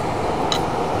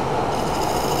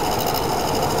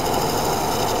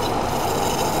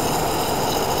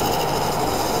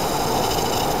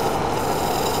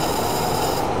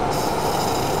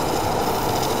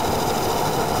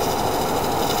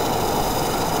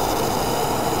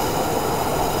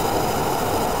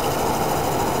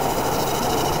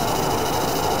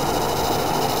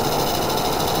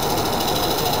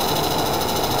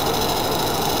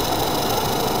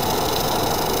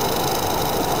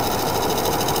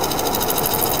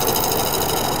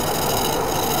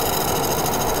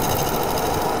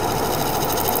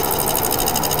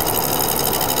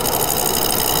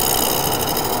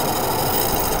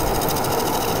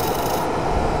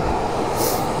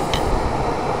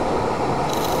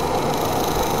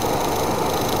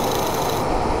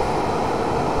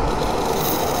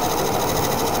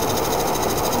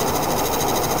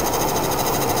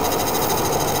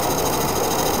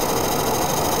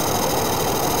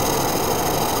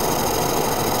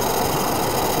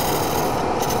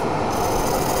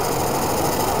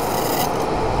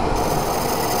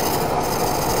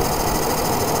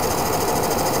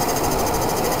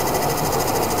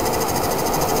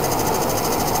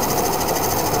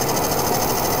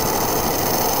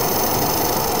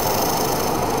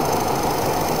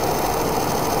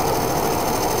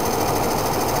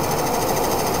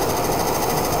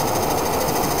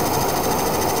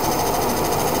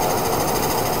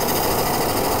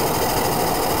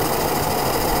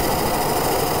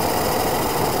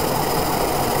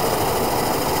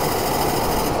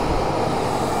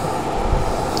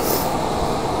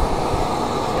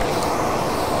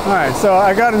 All right, so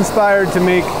I got inspired to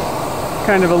make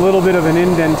kind of a little bit of an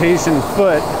indentation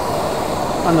foot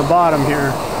on the bottom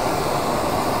here.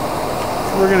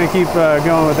 So we're gonna keep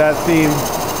going with that theme.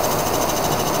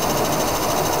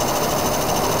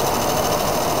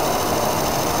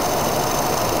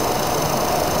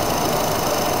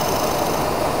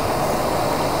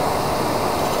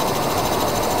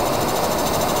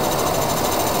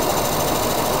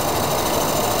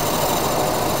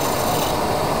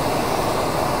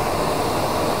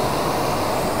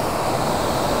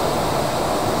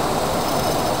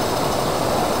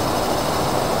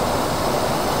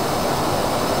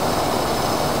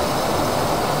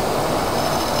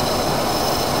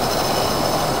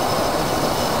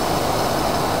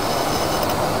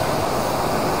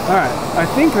 All right, I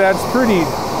think that's pretty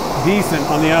decent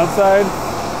on the outside.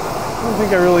 I don't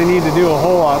think I really need to do a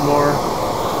whole lot more.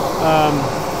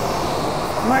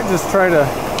 I might just try to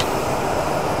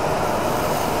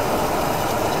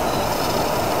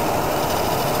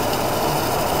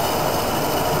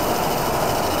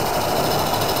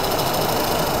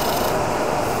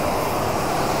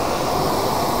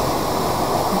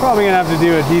I'm probably gonna have to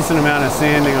do a decent amount of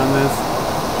sanding on this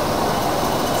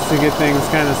just to get things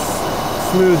kind of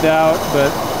smoothed out, but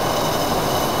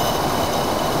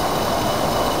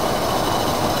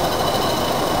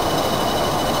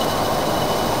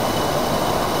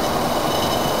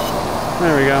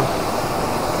there we go.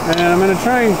 And I'm going to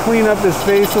try and clean up this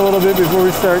face a little bit before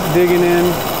we start digging in.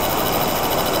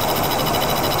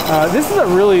 This is a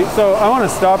really, so I want to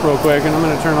stop real quick and I'm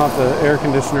going to turn off the air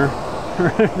conditioner,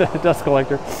 the dust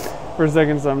collector for a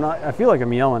second, so I feel like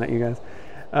I'm yelling at you guys.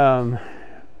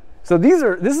 So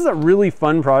this is a really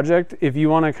fun project if you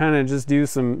want to kind of just do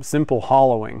some simple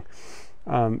hollowing.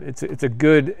 It's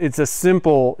a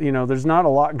simple, you know, there's not a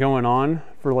lot going on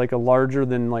for like a larger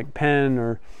than like pen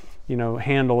or, you know,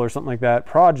 handle or something like that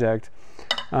project.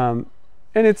 And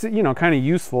it's, you know, kind of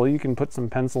useful. You can put some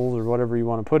pencils or whatever you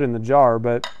want to put in the jar,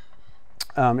 but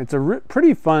it's a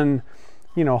pretty fun,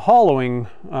 you know, hollowing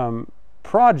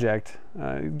project.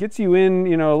 It gets you in,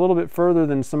 you know, a little bit further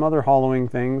than some other hollowing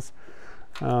things.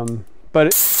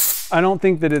 But I don't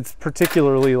think that it's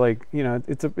particularly like, you know,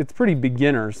 it's pretty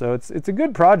beginner. So it's a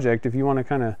good project if you want to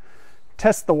kind of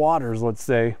test the waters, let's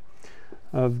say,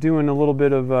 of doing a little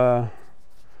bit of,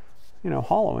 you know,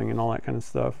 hollowing and all that kind of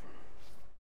stuff.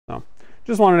 So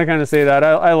just wanted to kind of say that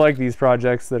I like these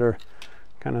projects that are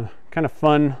kind of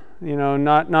fun, you know,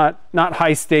 not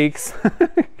high stakes,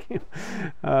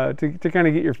 to kind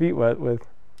of get your feet wet with.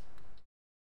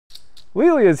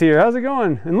 Lelia's here. How's it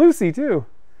going? And Lucy too.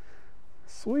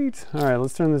 Sweet. All right,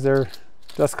 let's turn this air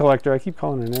dust collector. I keep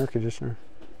calling it an air conditioner.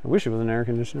 I wish it was an air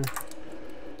conditioner.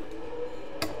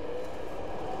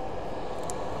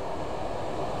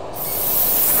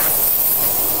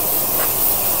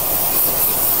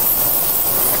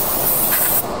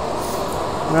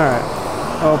 All right.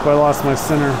 Oh, I lost my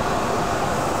center.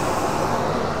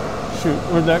 Shoot,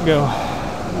 where'd that go?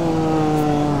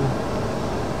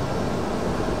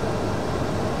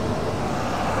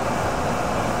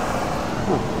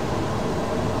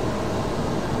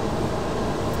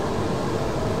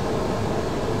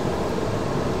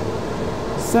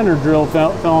 Center drill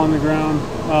fell on the ground.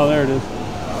 Oh, there it is.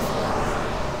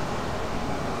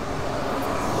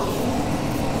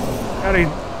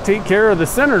 Gotta take care of the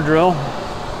center drill.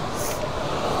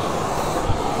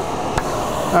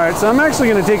 All right, so I'm actually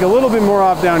going to take a little bit more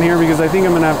off down here because I think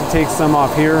I'm going to have to take some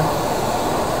off here.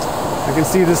 I can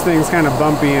see this thing's kind of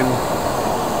bumpy and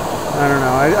I don't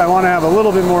know. I want to have a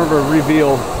little bit more of a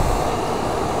reveal.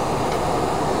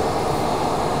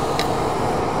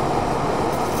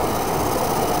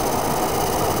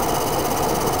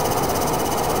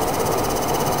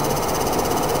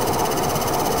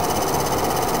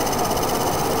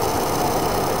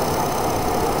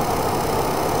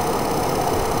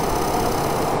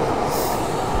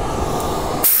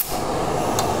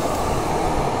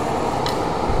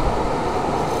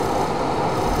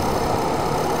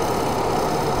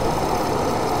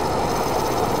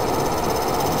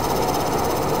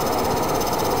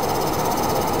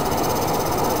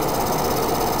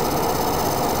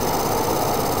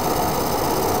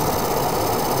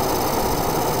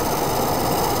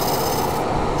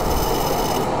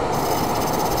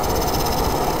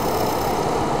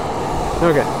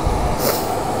 Okay,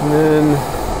 and then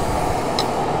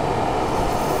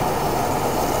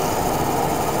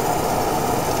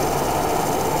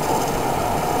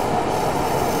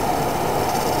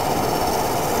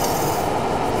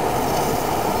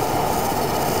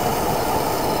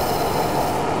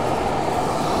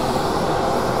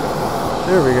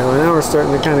there we go. Now we're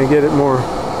starting to kind of get it more.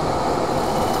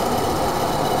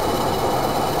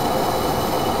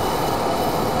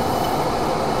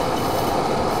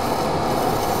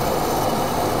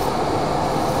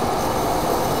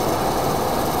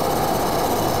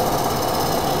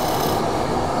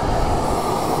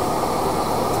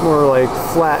 More like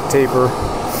flat taper.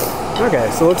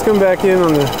 Okay, so let's come back in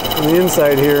on the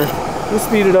inside here. We'll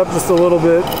speed it up just a little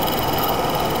bit.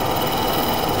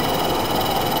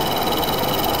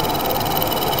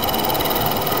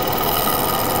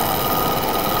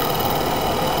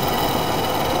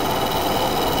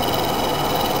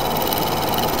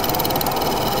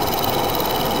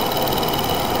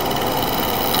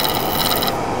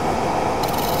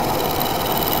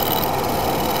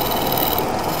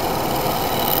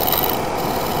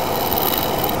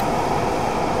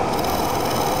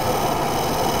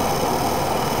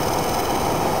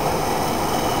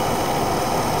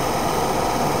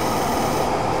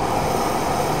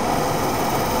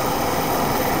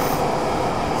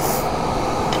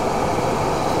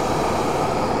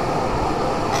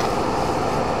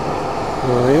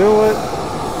 Well, you know what?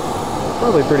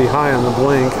 Probably pretty high on the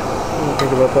blank. I didn't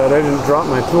think about that. I didn't drop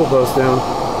my tool post down.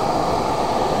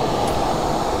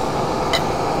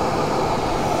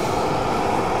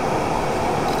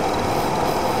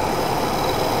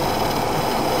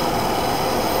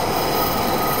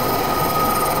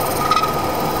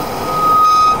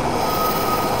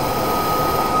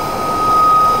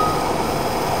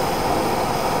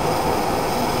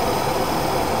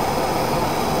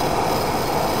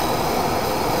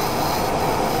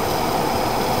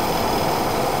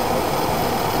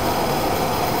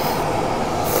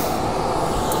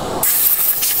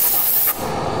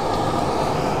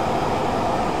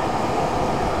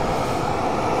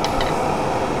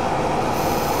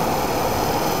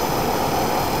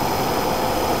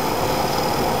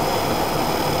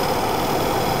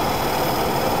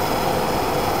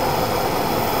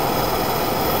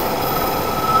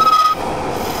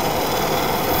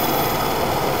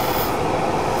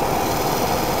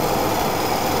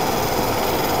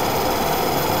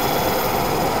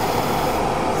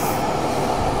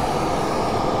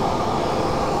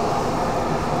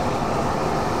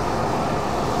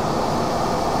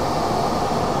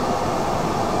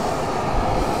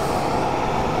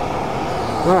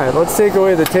 Alright, let's take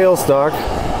away the tailstock.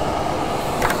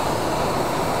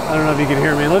 I don't know if you can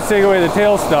hear me. Let's take away the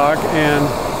tailstock and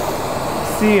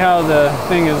see how the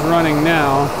thing is running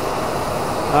now.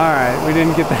 Alright, we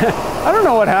didn't get that. I don't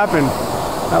know what happened.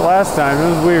 that last time. It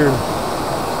was weird.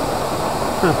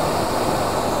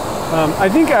 I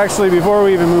think actually before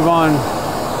we even move on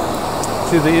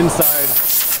to the inside,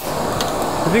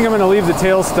 I think I'm going to leave the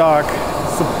tailstock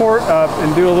support up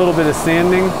and do a little bit of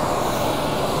sanding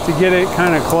to get it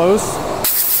kind of close.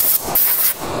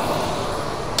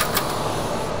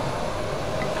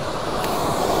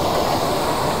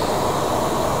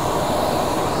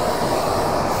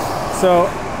 So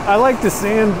I like to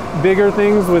sand bigger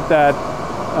things with that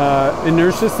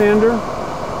inertia sander.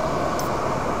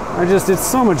 It's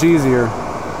so much easier.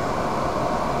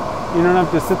 You don't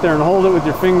have to sit there and hold it with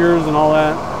your fingers and all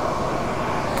that.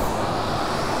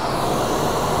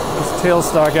 This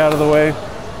tailstock out of the way.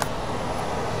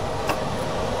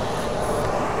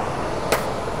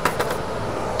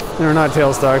 Or not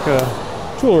tailstock,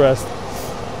 tool rest.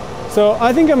 So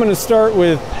I think I'm going to start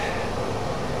with,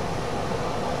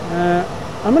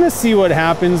 I'm going to see what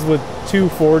happens with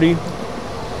 240.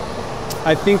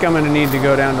 I think I'm going to need to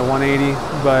go down to 180,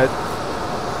 but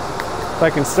if I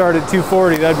can start at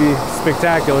 240, that'd be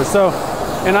spectacular. So,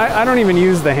 and I don't even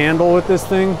use the handle with this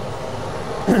thing.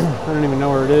 I don't even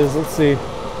know where it is. Let's see.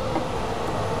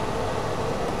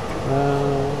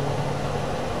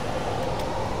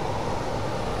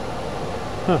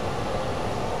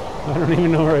 I don't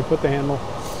even know where I put the handle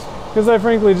because I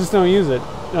frankly just don't use it.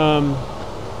 It's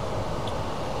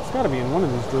got to be in one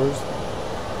of these drawers.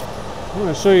 I'm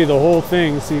going to show you the whole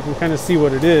thing so you can kind of see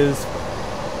what it is.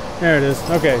 There it is.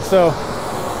 Okay, so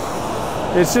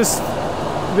it's just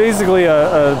basically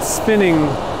a spinning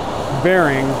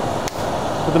bearing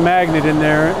with a magnet in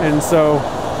there, and so,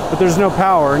 but there's no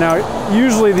power. Now,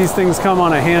 usually these things come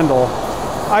on a handle.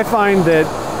 I find that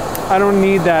I don't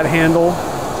need that handle.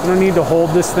 I don't need to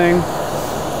hold this thing.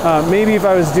 Maybe if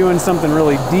I was doing something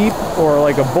really deep or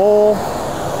like a bowl,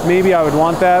 maybe I would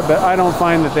want that, but I don't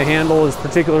find that the handle is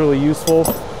particularly useful.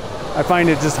 I find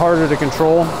it just harder to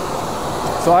control.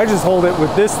 So I just hold it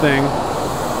with this thing,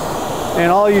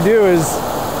 and all you do is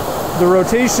the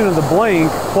rotation of the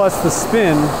blank plus the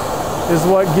spin is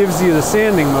what gives you the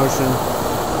sanding motion.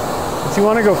 But you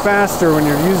want to go faster when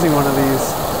you're using one of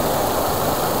these.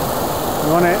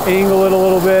 You want to angle it a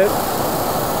little bit.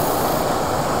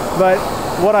 But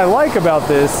what I like about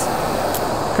this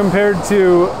compared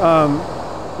to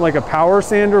like a power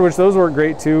sander, which those work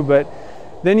great too, but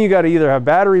then you got to either have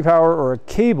battery power or a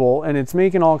cable, and it's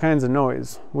making all kinds of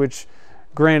noise, which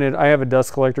granted, I have a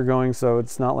dust collector going, so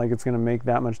it's not like it's going to make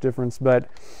that much difference, but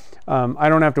I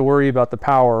don't have to worry about the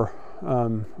power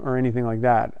or anything like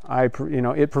that.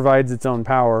 It provides its own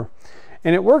power,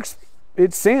 and it works.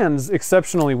 It sands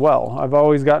exceptionally well. I've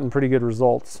always gotten pretty good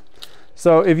results.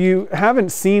 So if you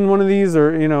haven't seen one of these,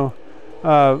 or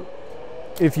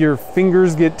if your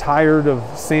fingers get tired of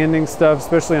sanding stuff,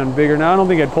 especially on bigger, now I don't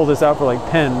think I'd pull this out for like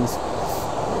pens.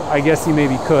 I guess you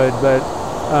maybe could, but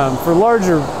for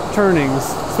larger turnings,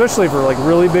 especially for like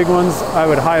really big ones, I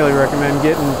would highly recommend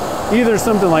getting either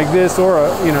something like this or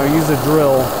use a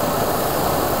drill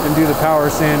and do the power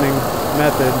sanding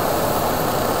method.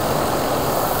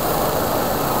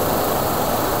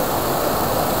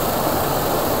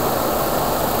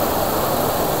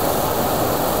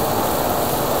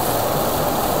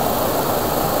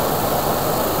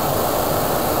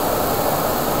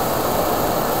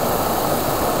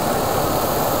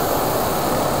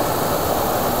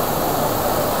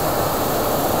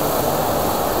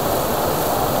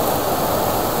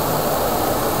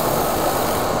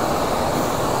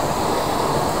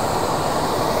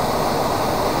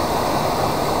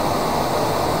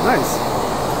 Nice.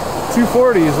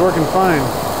 240 is working fine.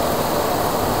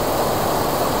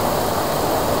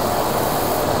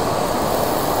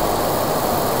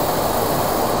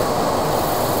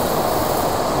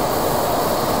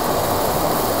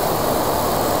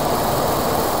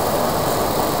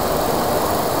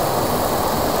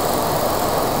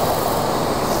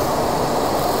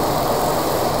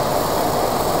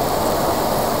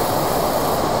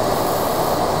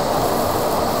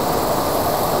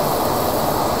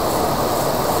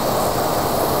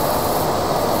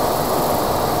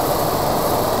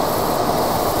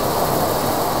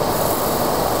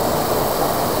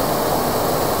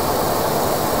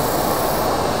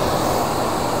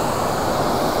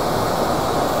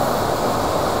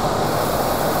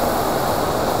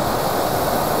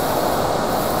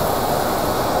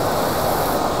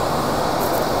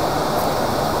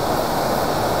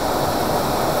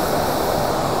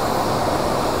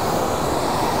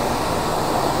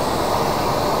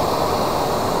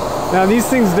 Now these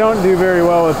things don't do very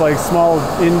well with like small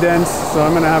indents, so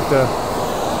I'm gonna have to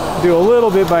do a little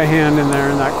bit by hand in there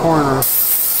in that corner.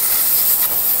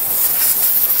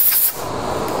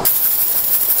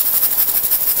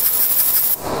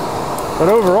 But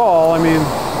overall, I mean,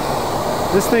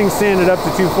 this thing's sanded up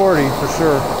to 240 for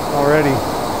sure already.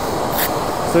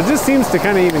 So it just seems to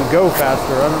kind of even go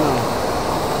faster. I don't know.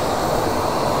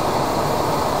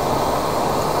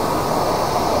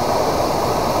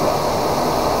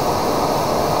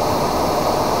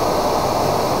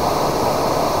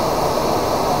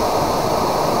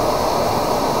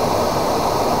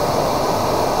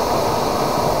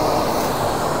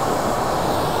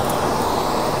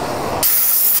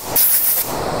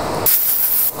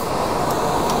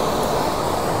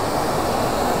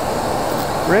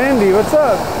 Randy, what's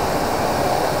up?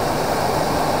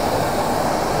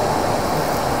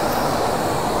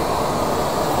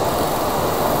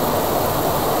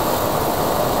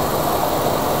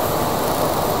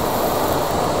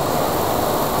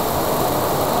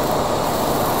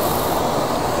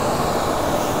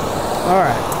 All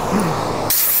right.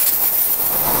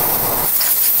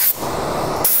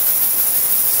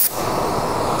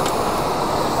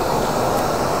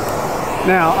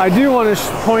 Now, I do want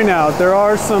to point out there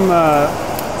are some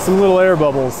little air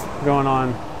bubbles going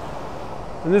on,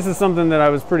 and this is something that I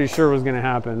was pretty sure was going to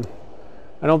happen.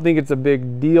 I don't think it's a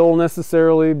big deal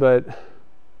necessarily, but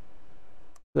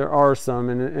there are some,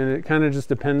 and it kind of just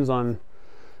depends on,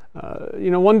 you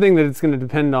know, one thing that it's going to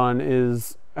depend on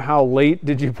is how late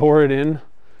did you pour it in,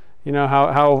 you know,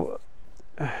 how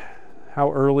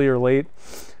early or late.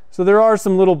 So there are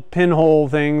some little pinhole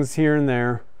things here and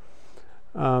there.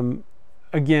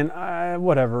 Again,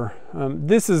 whatever.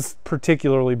 This is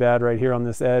particularly bad right here on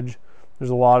this edge. There's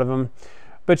a lot of them.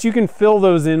 But you can fill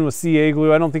those in with CA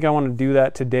glue. I don't think I want to do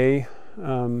that today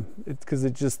because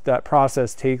that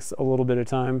process takes a little bit of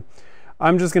time.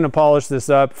 I'm just going to polish this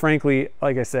up. Frankly,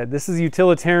 like I said, this is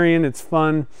utilitarian. It's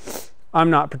fun. I'm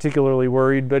not particularly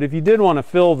worried. But if you did want to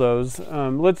fill those,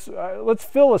 let's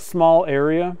fill a small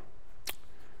area.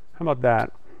 How about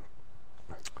that?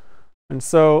 And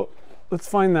so let's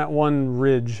find that one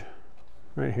ridge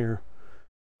right here.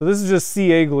 So this is just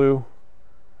CA glue.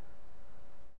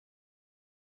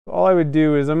 All I would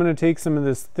do is I'm going to take some of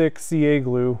this thick CA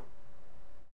glue,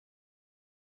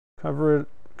 cover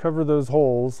those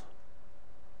holes.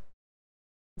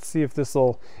 Let's see if this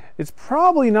will, it's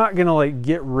probably not going to like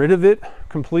get rid of it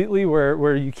completely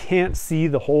where you can't see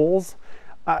the holes.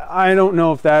 I don't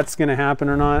know if that's going to happen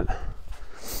or not,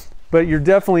 but you're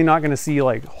definitely not going to see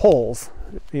like holes.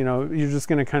 You know, you're just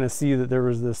going to kind of see that there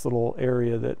was this little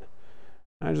area that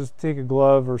I just take a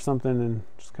glove or something and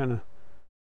just kind of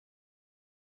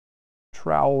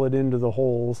trowel it into the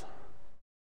holes.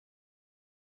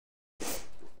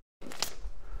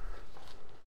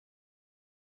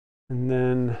 And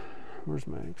then, where's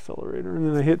my accelerator? And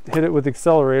then I hit it with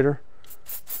accelerator.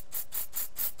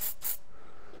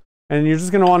 And you're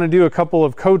just going to want to do a couple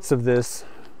of coats of this.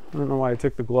 I don't know why I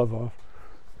took the glove off.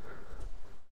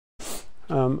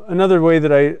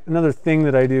 Another thing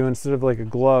that I do instead of like a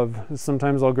glove is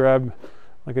sometimes I'll grab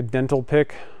like a dental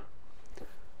pick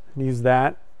and use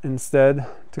that instead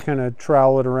to kind of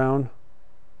trowel it around.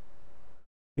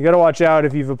 You got to watch out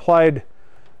if you've applied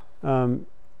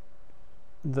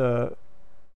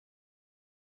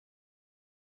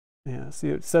see,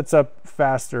 it sets up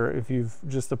faster if you've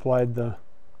just applied the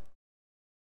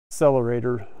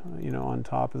accelerator, you know, on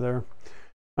top of there.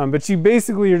 But you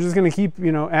basically, you're just going to keep,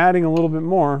 you know, adding a little bit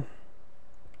more.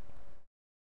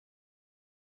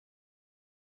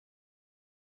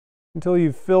 Until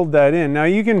you've filled that in. Now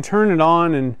you can turn it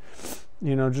on and,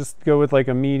 you know, just go with like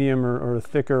a medium or a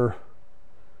thicker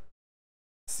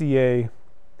CA.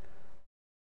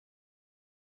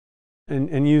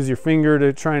 And use your finger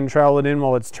to try and trowel it in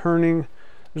while it's turning.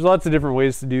 There's lots of different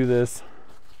ways to do this.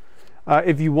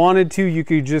 If you wanted to, you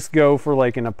could just go for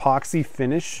like an epoxy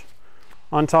finish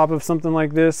on top of something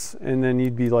like this, and then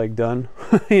you'd be like done.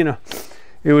 You know,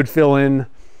 it would fill in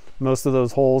most of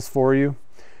those holes for you.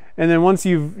 And then once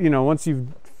you've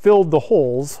filled the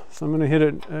holes, so I'm going to hit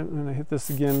it. I'm going to hit this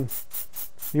again.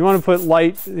 You want to put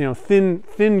light, you know,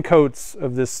 thin coats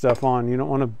of this stuff on. You don't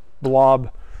want to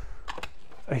blob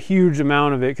a huge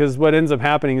amount of it, because what ends up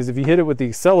happening is if you hit it with the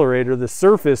accelerator, the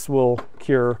surface will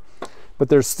cure, but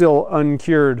there's still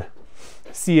uncured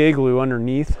CA glue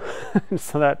underneath.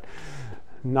 So that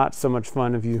not so much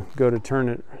fun if you go to turn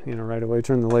it, you know, right away,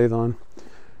 turn the lathe on.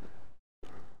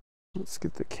 Let's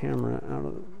get the camera out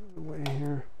of the way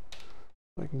here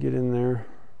so I can get in there,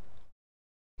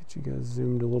 get you guys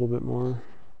zoomed a little bit more.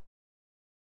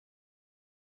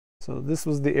 So this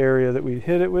was the area that we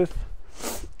hit it with.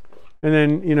 And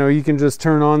then, you know, you can just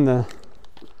turn on the,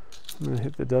 I'm going to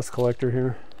hit the dust collector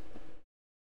here.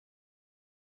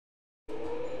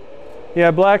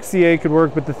 Yeah, black CA could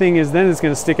work, but the thing is then it's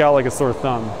going to stick out like a sore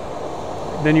thumb.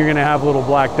 then you're gonna have little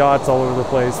black dots all over the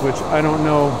place, which I don't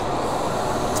know.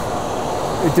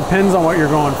 It depends on what you're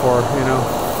going for, you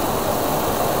know.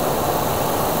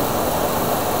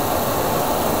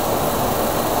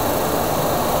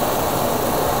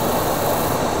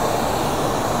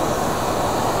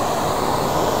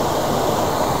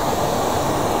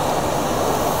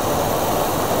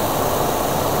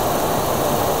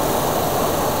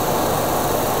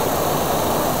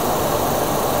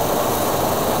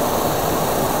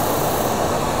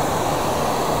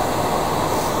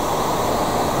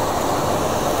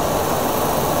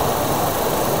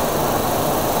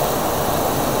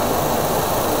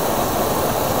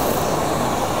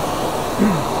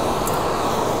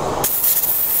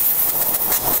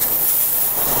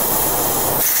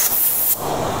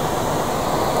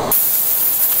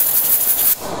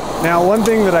 Now, one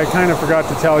thing that I kind of forgot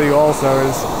to tell you also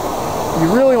is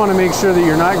you really want to make sure that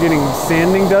you're not getting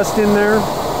sanding dust in there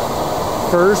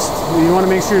first. You want to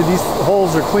make sure these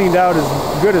holes are cleaned out as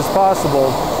good as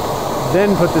possible,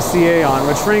 then put the CA on,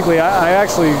 which frankly, I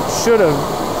actually should have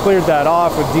cleared that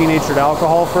off with denatured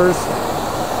alcohol first.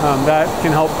 That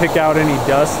can help pick out any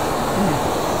dust.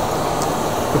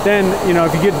 But then, you know,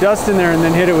 if you get dust in there and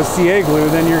then hit it with CA glue,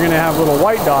 then you're going to have little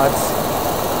white dots.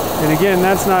 And again,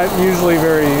 that's not usually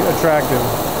very attractive.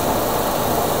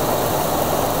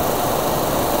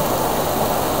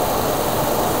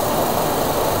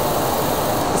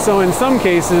 So in some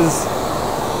cases,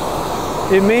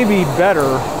 it may be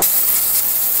better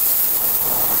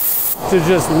to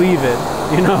just leave it,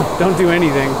 you know, don't do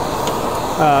anything.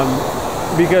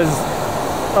 Because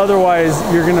otherwise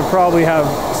you're gonna probably have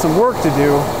some work to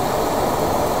do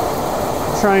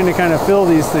trying to kind of fill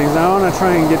these things. I want to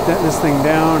try and get this thing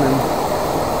down, and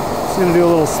just going to do a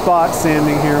little spot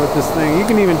sanding here with this thing. You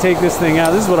can even take this thing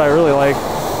out. This is what I really like.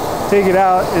 Take it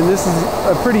out, and this is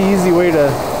a pretty easy way to,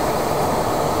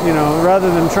 you know,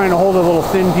 rather than trying to hold a little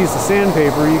thin piece of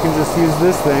sandpaper, you can just use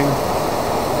this thing.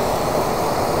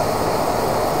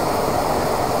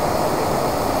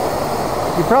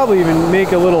 You probably even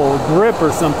make a little grip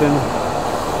or something.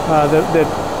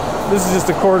 This is just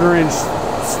a 1/4 inch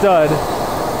stud.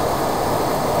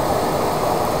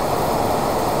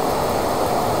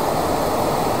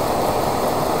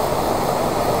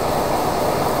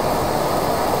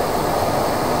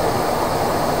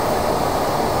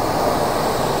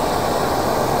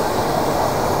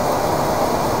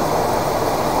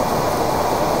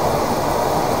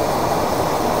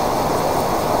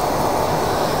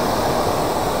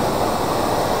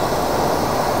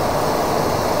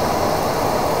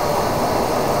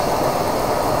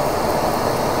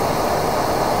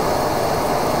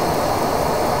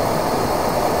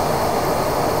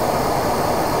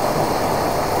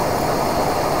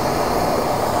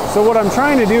 So what I'm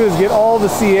trying to do is get all the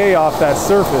CA off that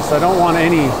surface. I don't want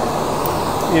any,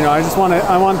 you know,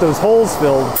 I want those holes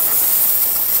filled.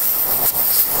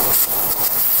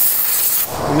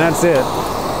 And that's it.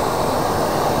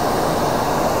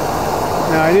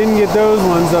 Now I didn't get those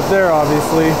ones up there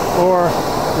obviously, or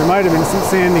there might have been some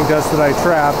sanding dust that I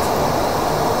trapped.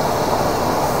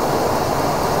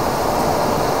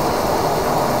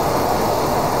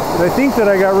 But I think that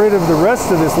I got rid of the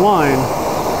rest of this line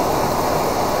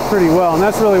pretty well, and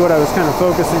that's really what I was kind of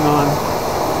focusing on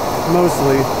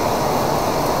mostly.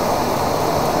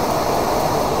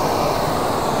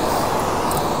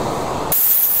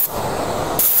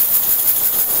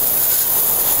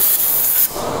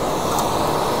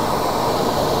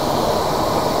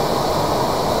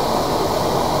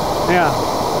 Yeah.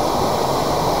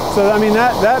 So I mean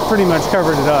that pretty much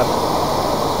covered it up.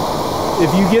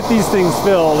 If you get these things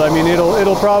filled, I mean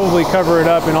it'll probably cover it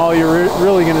up, and all you're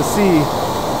really going to see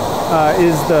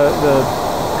is the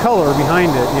color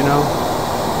behind it, you know.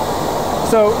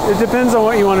 So it depends on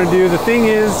what you want to do. The thing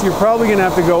is, you're probably going to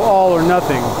have to go all or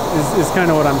nothing, is kind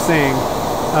of what I'm saying.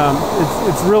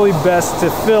 It's really best to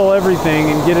fill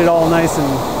everything and get it all nice and,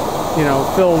 you know,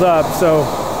 filled up. So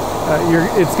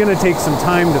it's going to take some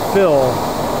time to fill,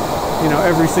 you know,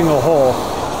 every single hole.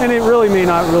 And it really may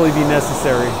not really be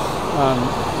necessary,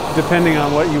 depending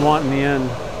on what you want in the end.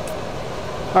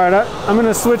 All right, I'm going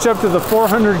to switch up to the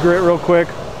 400 grit real quick.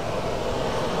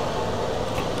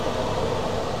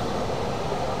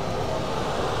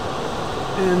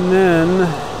 And then,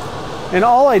 and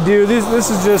all I do, this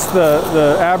is just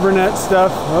the Abranet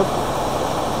stuff.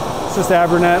 Oh, it's just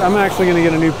Abranet. I'm actually going to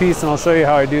get a new piece and I'll show you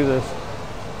how I do this.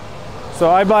 So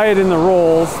I buy it in the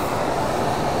rolls.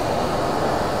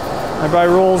 I buy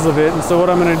rolls of it, and so what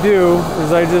I'm going to do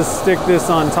is I just stick this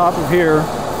on top of here.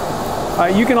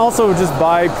 You can also just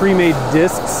buy pre-made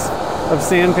discs of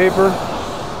sandpaper,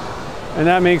 and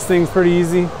that makes things pretty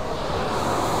easy.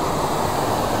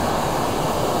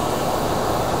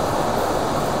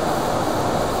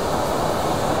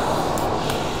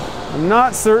 I'm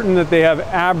not certain that they have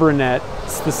Abranet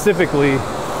specifically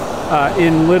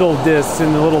in little discs,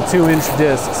 in the little 2-inch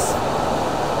discs.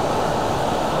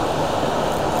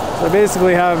 So I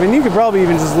basically have, and you could probably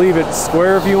even just leave it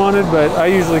square if you wanted, but I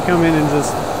usually come in and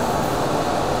just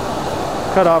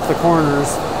cut off the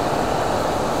corners.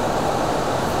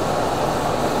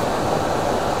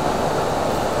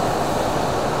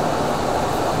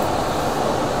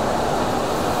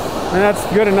 And that's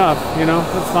good enough, you know,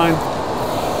 that's fine.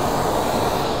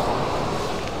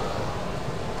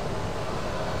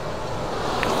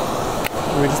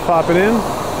 We just pop it in,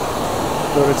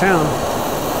 go to town.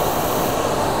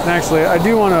 And actually, I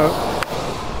do want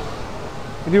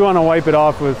to wipe it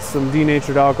off with some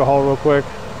denatured alcohol real quick,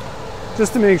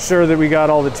 just to make sure that we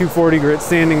got all the 240 grit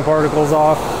sanding particles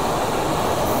off.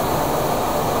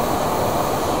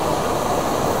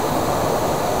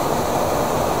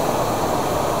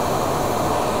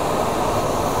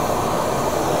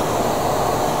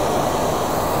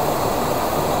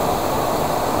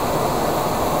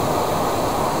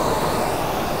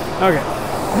 Okay.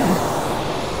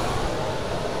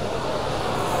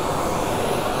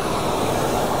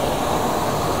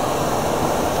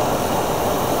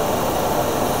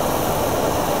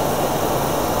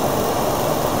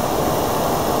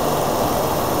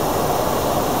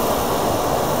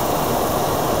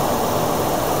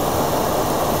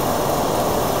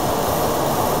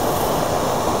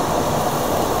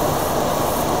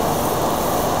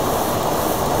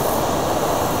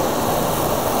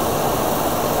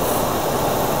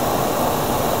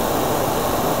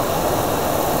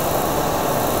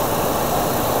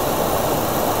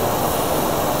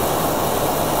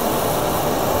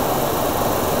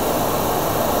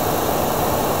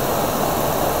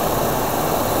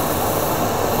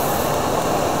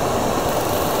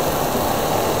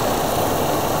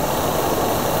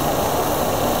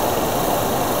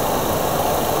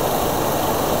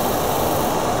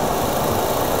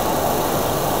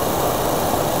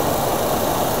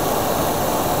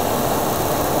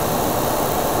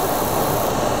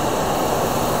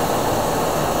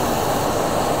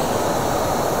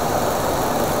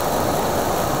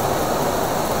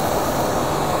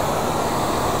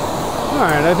 All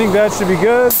right, I think that should be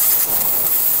good.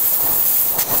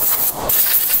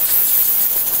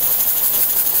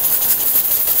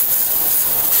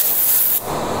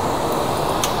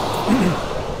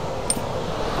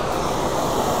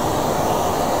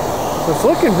 So it's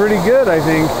looking pretty good, I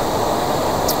think.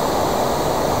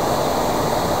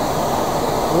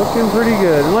 Looking pretty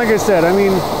good. And like I said, I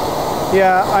mean,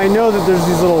 yeah, I know that there's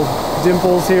these little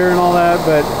dimples here and all that,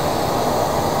 but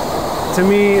to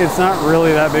me, it's not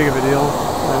really that big of a deal.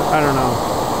 I don't know.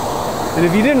 And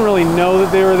if you didn't really know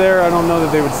that they were there, I don't know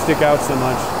that they would stick out so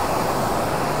much.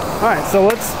 All right, so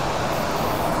let's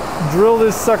drill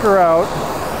this sucker out.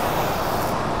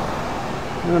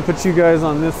 I'm gonna put you guys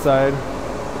on this side.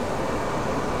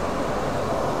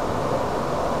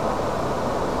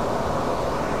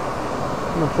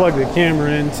 I'm gonna plug the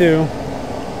camera in too.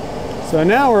 So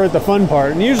now we're at the fun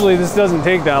part, and usually this doesn't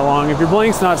take that long. If your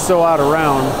blank's not so out of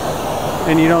round,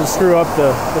 and you don't screw up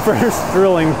the first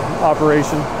drilling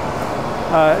operation,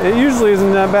 it usually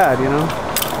isn't that bad, you know?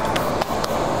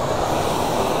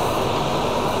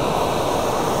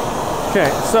 Okay,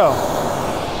 so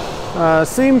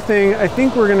same thing. I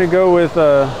think we're gonna go with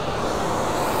a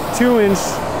 2-inch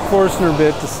Forstner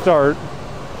bit to start.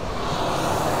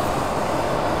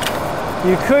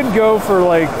 You could go for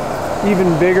like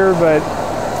even bigger, but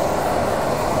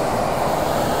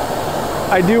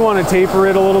I do want to taper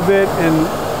it a little bit, and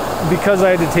because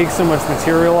I had to take so much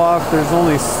material off, there's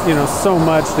only, you know, so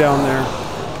much down there.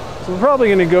 So we're probably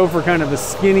going to go for kind of a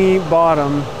skinny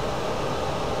bottom.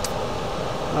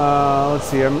 Let's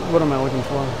see, what am I looking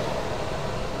for?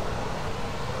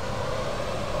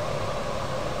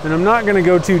 And I'm not going to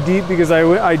go too deep because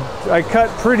I cut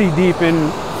pretty deep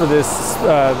in for this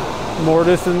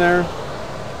mortise in there.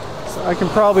 So I can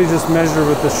probably just measure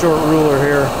with the short ruler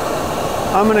here.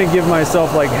 I'm gonna give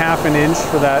myself like ½ an inch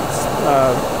for that.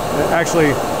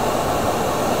 Actually,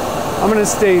 I'm gonna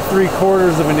stay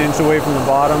 3/4 of an inch away from the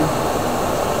bottom.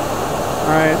 All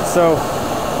right, so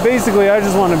basically I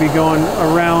just want to be going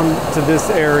around to this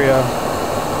area.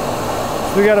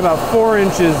 So we got about 4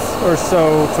 inches or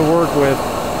so to work with,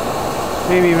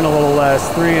 maybe even a little less,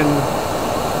 3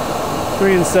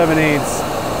 7/8.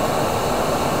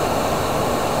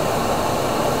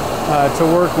 To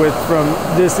work with from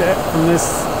this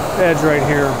edge right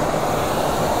here.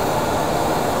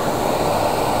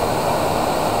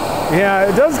 Yeah,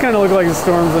 it does kind of look like the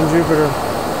storms on Jupiter.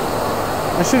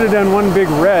 I should have done one big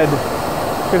red.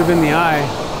 Could have been the eye.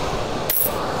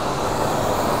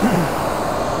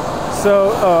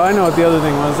 So, oh, I know what the other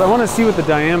thing was. I want to see what the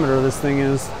diameter of this thing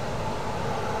is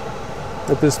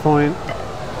at this point.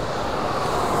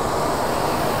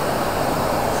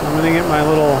 So I'm going to get my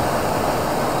little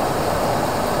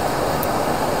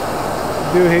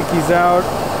doohickeys out,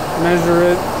 measure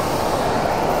it.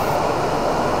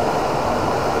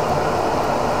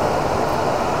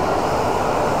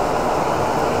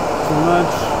 Too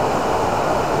much.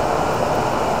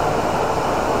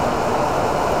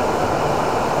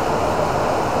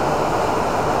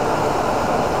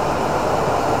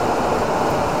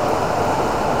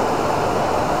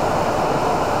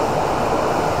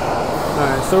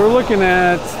 So we're looking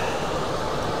at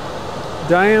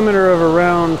diameter of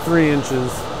around 3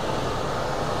 inches.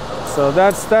 So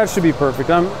that should be perfect.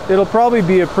 It'll probably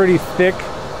be a pretty thick.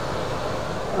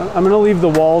 I'm going to leave the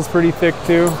walls pretty thick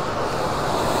too,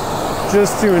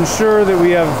 just to ensure that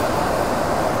we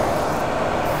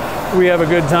have a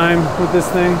good time with this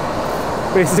thing,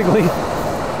 basically.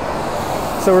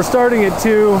 So we're starting at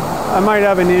 2. I might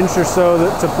have an inch or so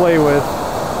to play with,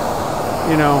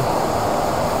 you know.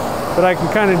 But I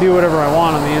can kind of do whatever I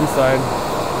want on the inside.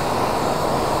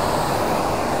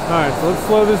 Alright, so let's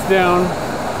slow this down.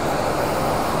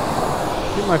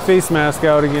 Get my face mask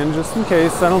out again, just in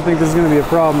case. I don't think there's going to be a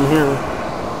problem here.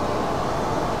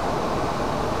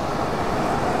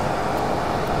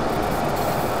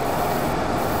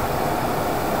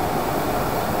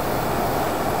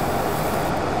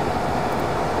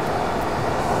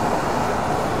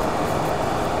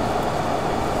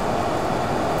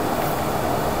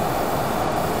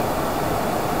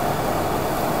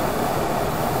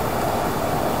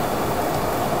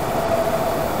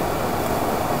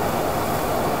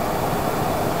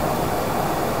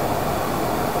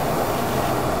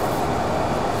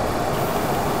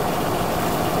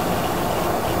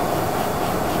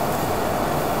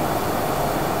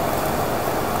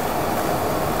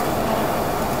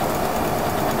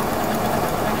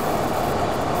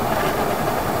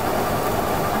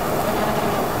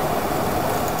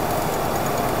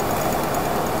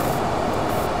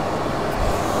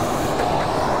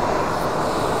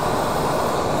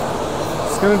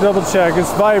 Going to double check.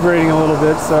 It's vibrating a little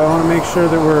bit, so I want to make sure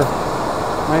that we're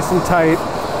nice and tight.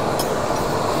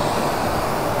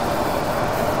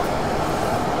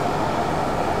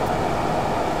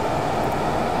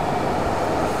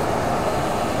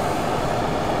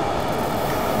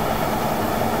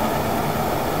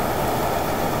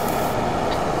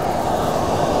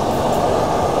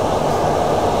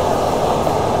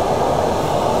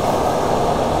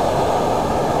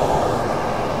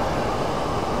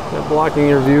 Blocking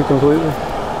your view completely.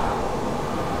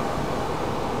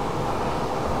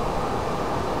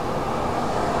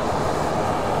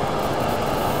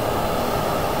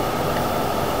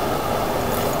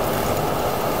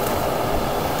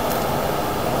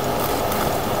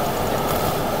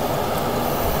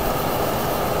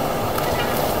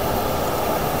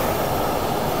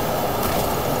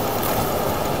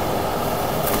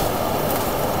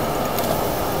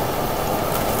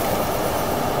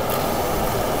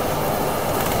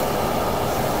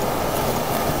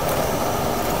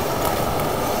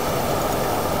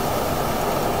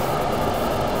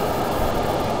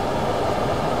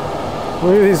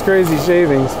 Look at these crazy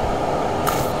shavings.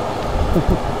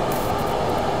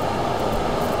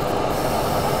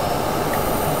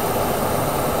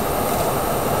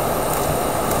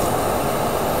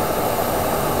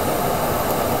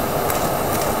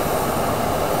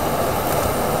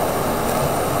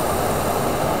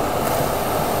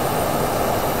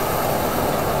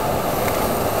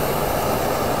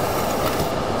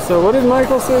 So what did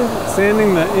Michael say?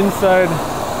 Sanding the inside.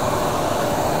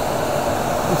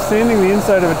 Sanding the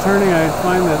inside of a turning, I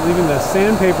find that leaving the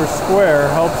sandpaper square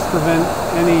helps prevent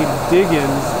any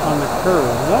dig-ins on the curves.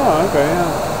 Oh, okay,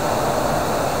 yeah.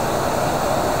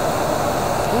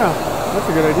 Yeah, that's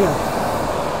a good idea.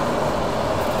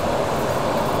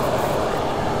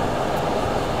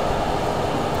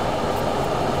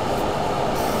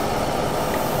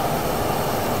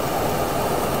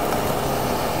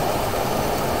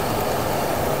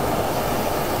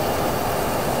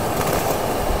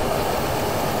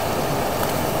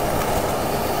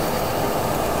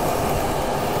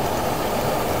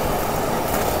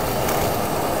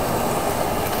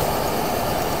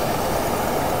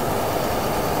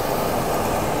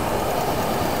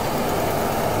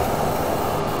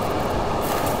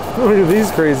 Look at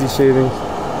these crazy shavings.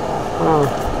 Wow.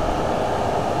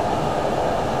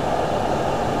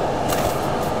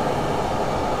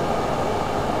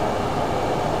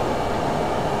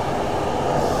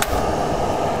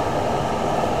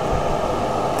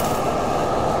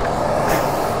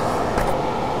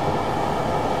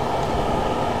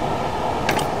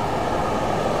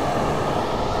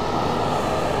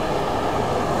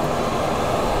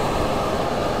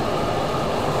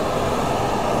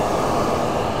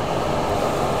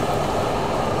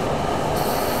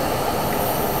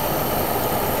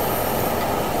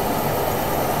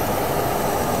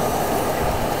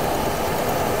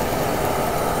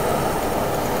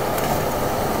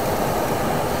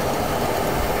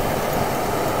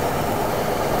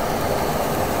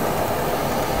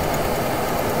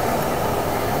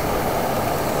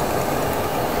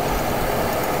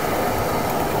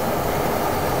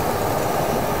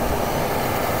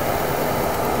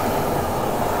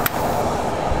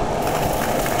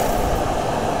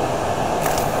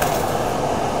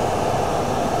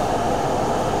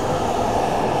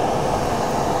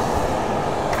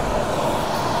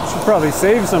 probably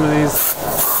save some of these.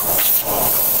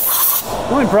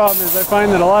 The only problem is I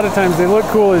find that a lot of times they look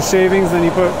cool as shavings, then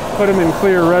you put them in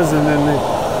clear resin and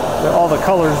all the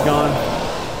color's gone.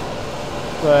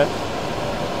 But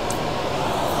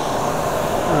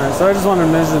all right, so I just want to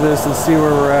measure this and see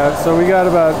where we're at. So we got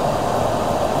about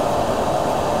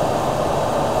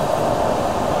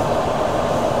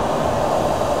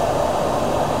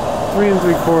 3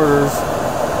 3/4.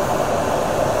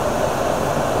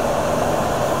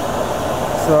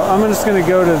 So I'm just going to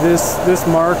go to this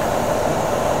mark,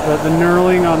 the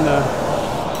knurling on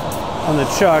the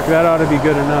chuck. That ought to be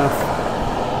good enough.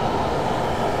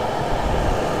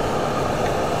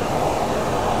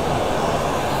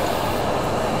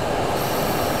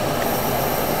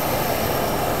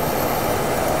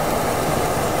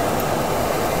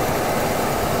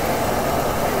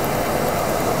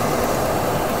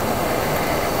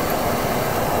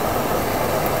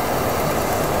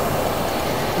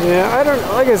 Yeah,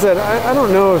 like I said, I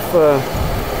don't know if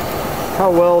how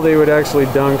well they would actually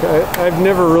dunk. I've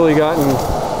never really gotten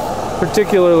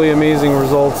particularly amazing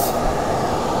results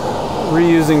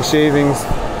reusing shavings.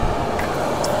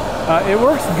 It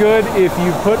works good if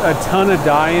you put a ton of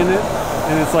dye in it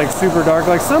and it's like super dark.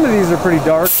 Like some of these are pretty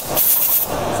dark,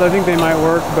 so I think they might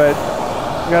work, but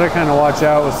you gotta kind of watch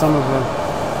out with some of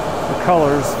the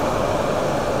colors.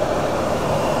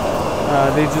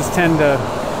 They just tend to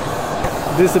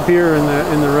disappear in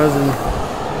the resin.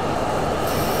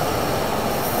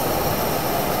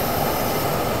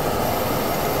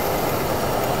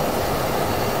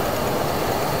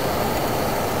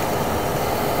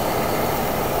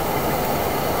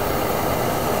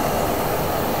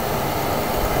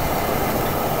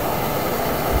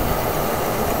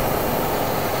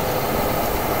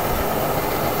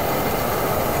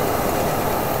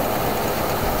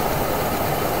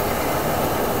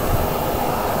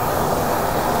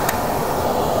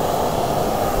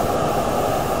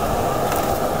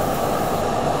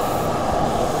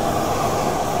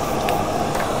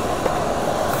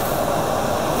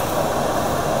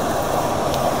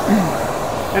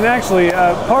 And actually,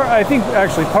 I think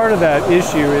part of that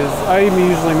issue is I'm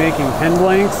usually making pen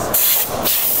blanks,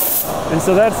 and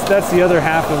so that's the other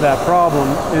half of that problem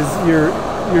is you're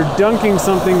dunking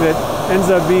something that ends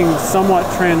up being somewhat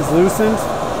translucent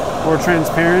or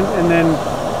transparent, and then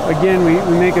again we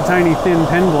make a tiny thin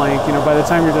pen blank. You know, by the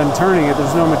time you're done turning it,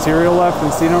 there's no material left,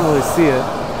 and so you don't really see it.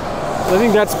 So I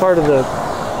think that's part of the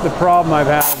problem I've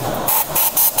had.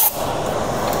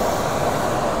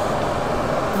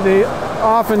 They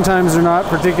oftentimes are not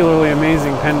particularly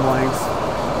amazing pen blanks.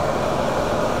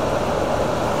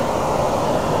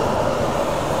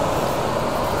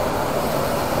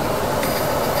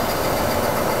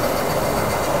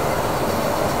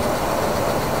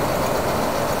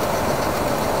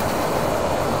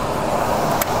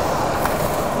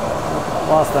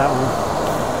 Lost that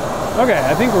one. Okay,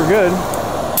 I think we're good.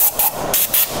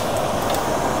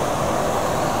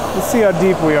 Let's see how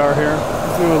deep we are here.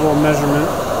 Let's do a little measurement.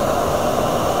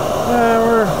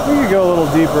 We could go a little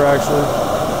deeper, actually.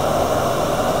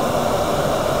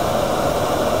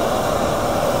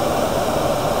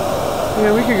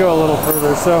 Yeah, we could go a little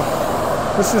further. So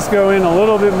let's just go in a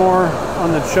little bit more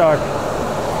on the chuck.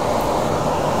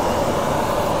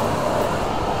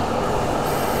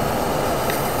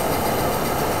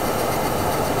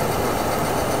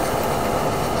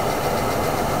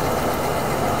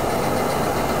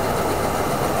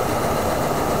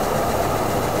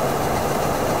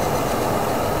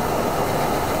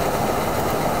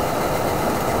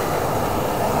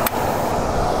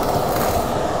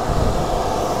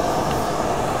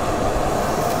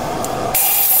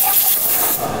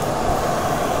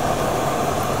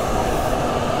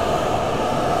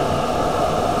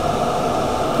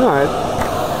 All right,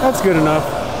 that's good enough.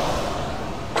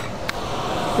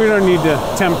 We don't need to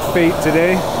tempt fate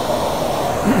today.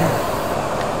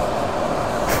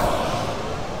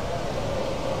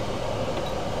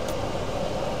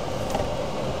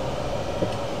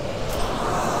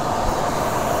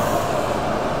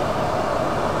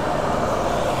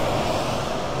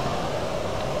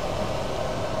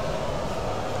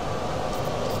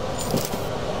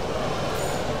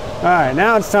 All right,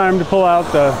 now it's time to pull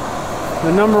out the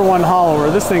 #1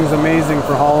 hollower. This thing's amazing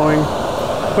for hollowing.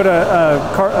 Put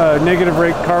a negative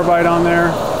rake carbide on there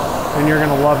and you're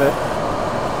gonna love it.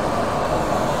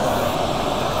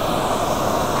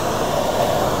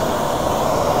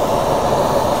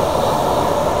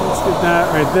 Let's get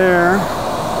that right there.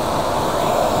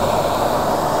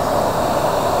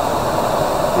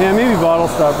 Yeah, maybe bottle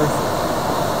stoppers.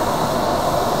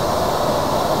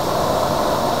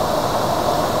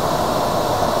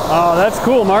 Oh, that's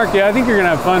cool, Mark. Yeah, I think you're gonna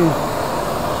have fun.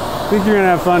 I think you're gonna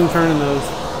have fun turning those.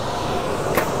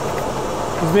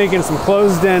 He's making some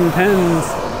closed-end pens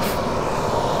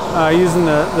using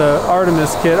the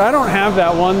Artemis kit. I don't have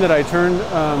that one that I turned.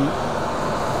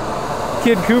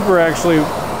 Kid Cooper actually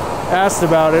asked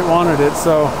about it, wanted it,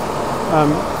 so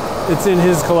it's in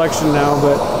his collection now.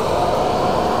 But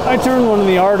I turned one of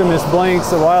the Artemis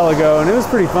blanks a while ago, and it was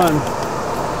pretty fun.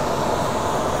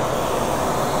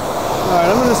 All right,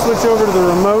 I'm going to switch over to the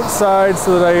remote side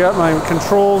so that I got my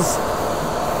controls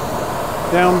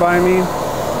down by me.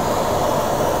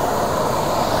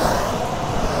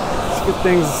 Let's get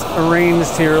things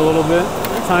arranged here a little bit.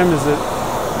 What time is it?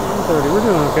 1:30. We're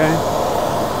doing okay.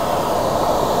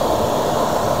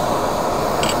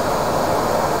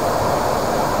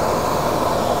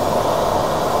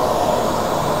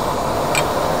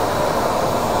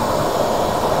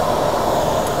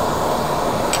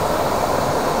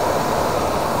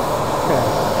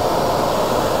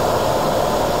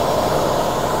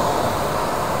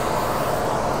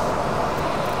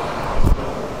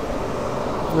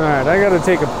 Alright, I gotta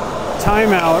take a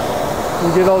time out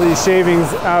and get all these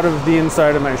shavings out of the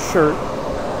inside of my shirt.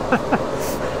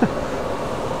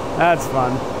 That's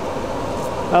fun.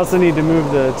 I also need to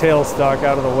move the tailstock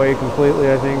out of the way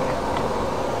completely, I think.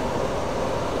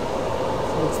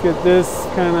 So let's get this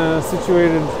kind of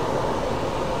situated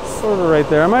sort of right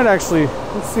there. I might actually,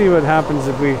 let's see what happens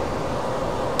if we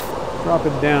drop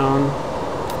it down.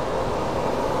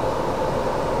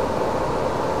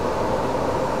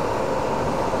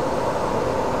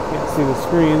 See the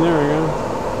screen, there we go.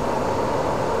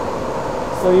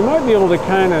 So you might be able to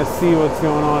kind of see what's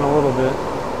going on a little bit.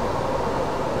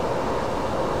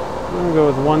 I'm going to go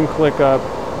with one click up.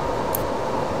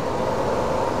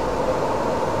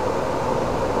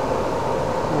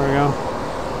 There we go.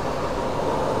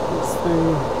 This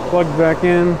thing plugged back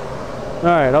in.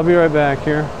 Alright, I'll be right back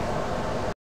here.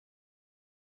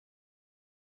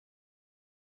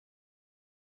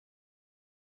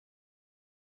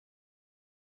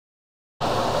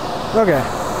 Okay.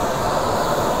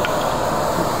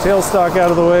 Tailstock out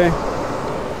of the way.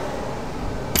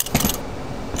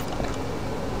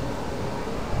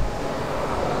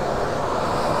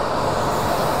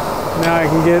 Now I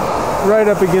can get right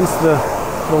up against the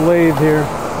lathe here.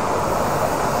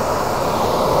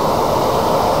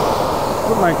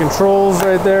 Put my controls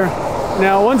right there.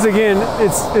 Now once again,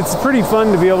 it's pretty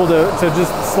fun to be able to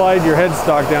just slide your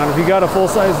headstock down. If you got a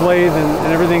full-size lathe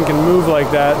and everything can move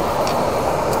like that,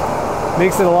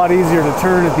 makes it a lot easier to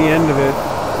turn at the end of it,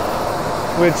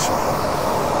 which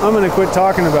I'm going to quit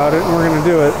talking about it and we're going to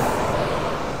do it.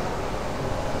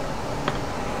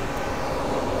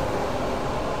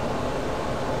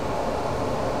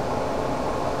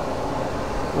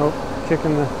 Oh,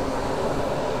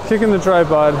 kicking the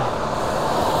tripod.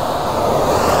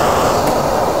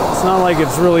 It's not like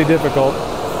it's really difficult.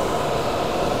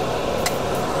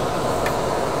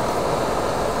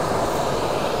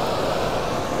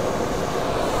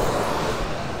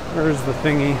 There's the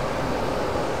thingy.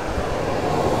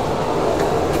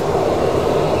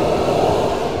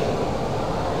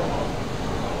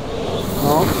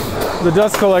 Oh, the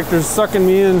dust collector's sucking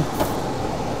me in.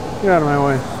 Get out of my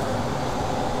way.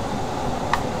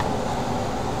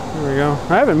 There we go.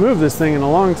 I haven't moved this thing in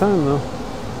a long time though.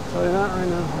 I'll tell you that right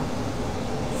now.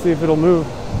 See if it'll move.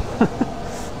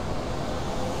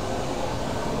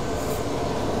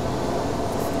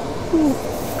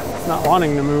 It's not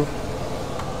wanting to move.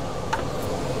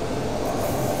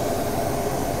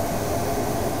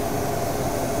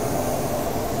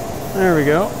 There we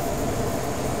go.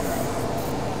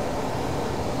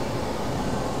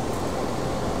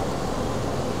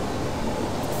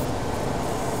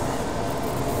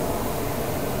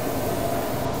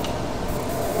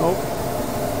 Oh.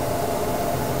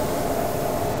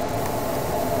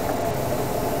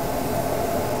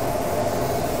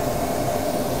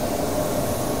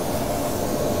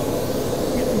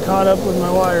 Getting caught up with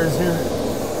my wires here.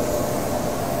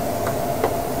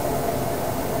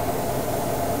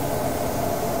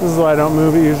 This is why I don't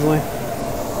move it usually.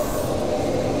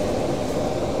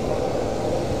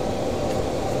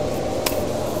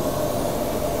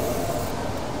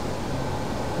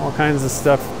 All kinds of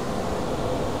stuff.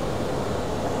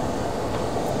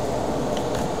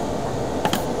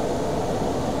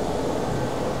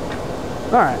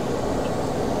 All right.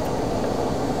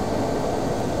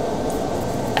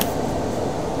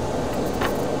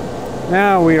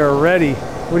 Now we are ready.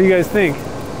 What do you guys think?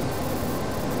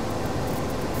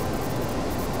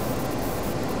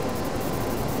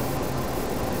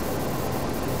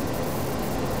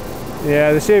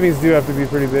 Yeah, the shavings do have to be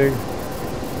pretty big.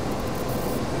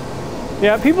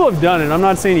 Yeah, people have done it. I'm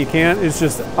not saying you can't. It's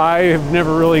just I have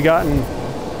never really gotten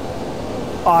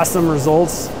awesome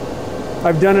results.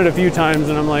 I've done it a few times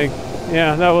and I'm like,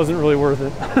 yeah, that wasn't really worth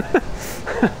it.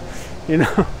 You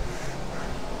know?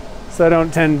 So I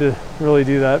don't tend to really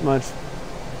do that much.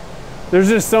 There's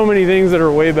just so many things that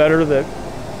are way better that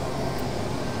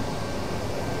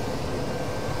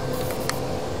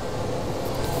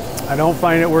I don't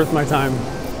find it worth my time.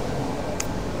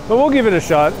 But we'll give it a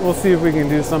shot. We'll see if we can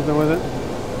do something with it.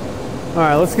 All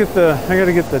right, let's get I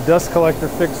gotta get the dust collector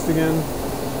fixed again.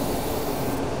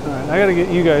 All right, I gotta get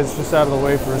you guys just out of the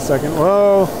way for a second.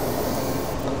 Whoa,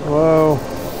 whoa.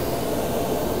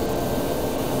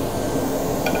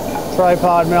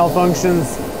 Tripod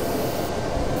malfunctions.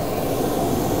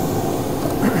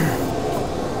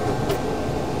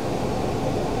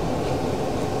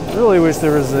 I really wish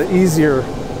there was an easier,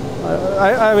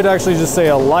 I would actually just say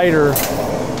a lighter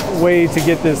way to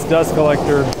get this dust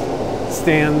collector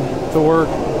stand to work.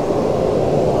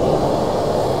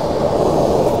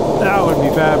 That would be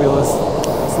fabulous.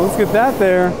 So let's get that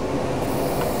there.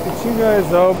 Get you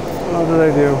guys, oh, what did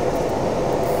I do?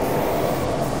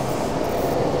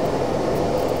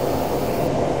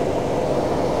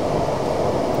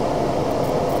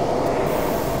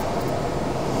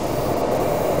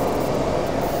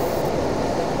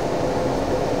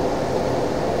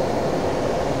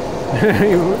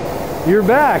 You're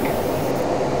back.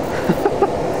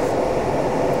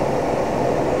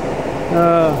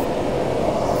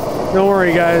 Don't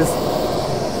worry, guys.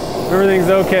 Everything's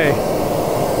okay.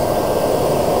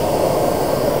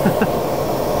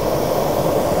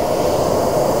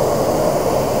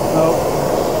 Oh.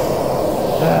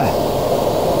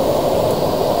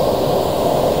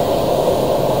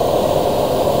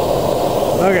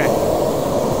 Okay.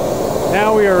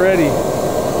 Now we are ready.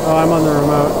 Oh, I'm on the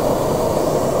remote.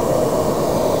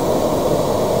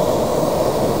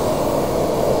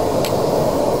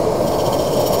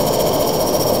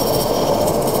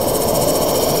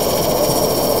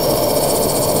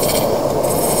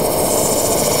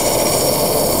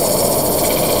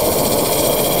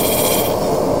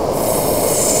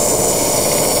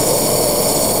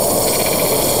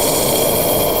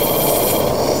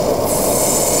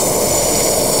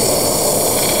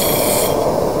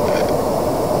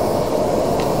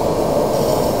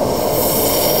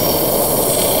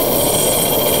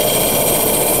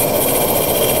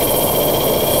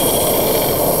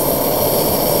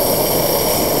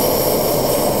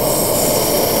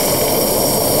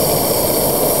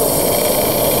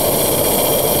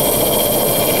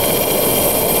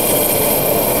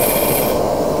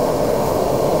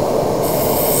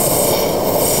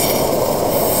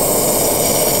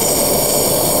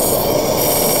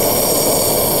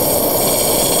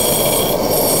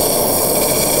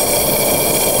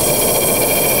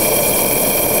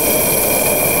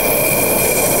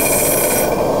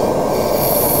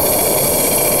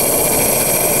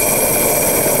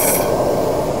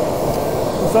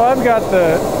 So I've got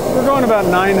we're going about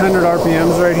 900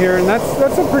 RPMs right here, and that's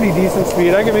a pretty decent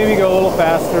speed. I could maybe go a little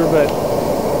faster, but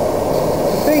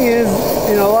the thing is,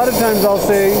 you know, a lot of times I'll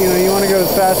say, you know, you want to go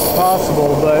as fast as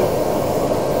possible, but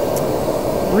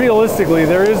realistically,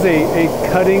 there is a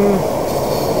cutting,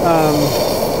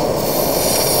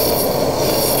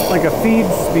 like a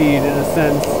feed speed in a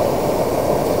sense.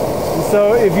 And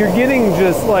so if you're getting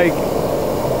just like,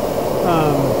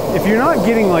 if you're not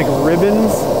getting like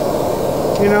ribbons,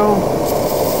 you know,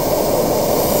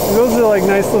 those are like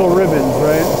nice little ribbons,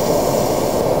 right?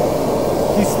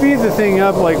 If you speed the thing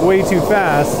up like way too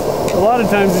fast, a lot of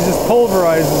times it just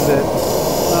pulverizes it.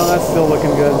 Oh, that's still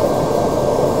looking good.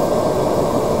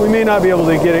 We may not be able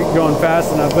to get it going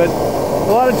fast enough, but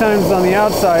a lot of times on the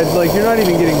outside, like you're not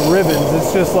even getting ribbons.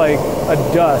 It's just like a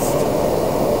dust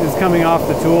is coming off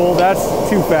the tool. That's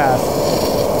too fast.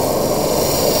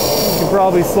 You can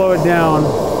probably slow it down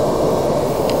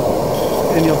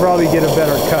and you'll probably get a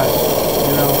better cut,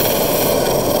 you know.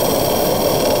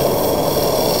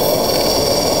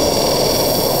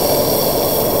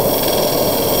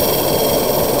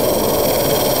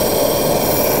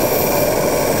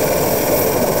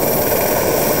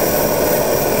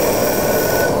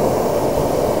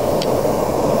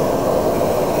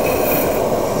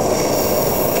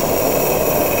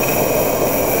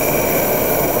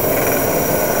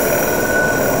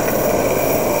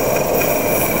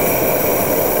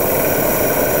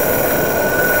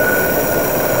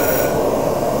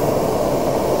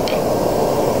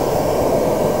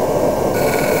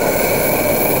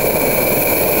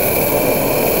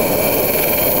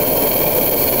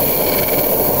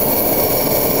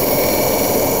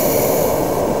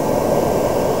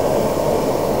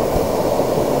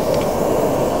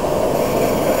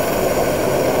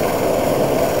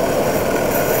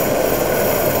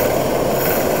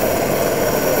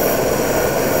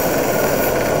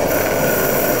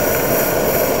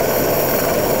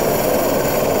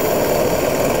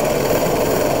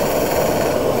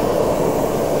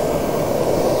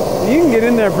 You can get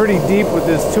in there pretty deep with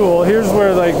this tool. Here's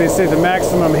where, like they say, the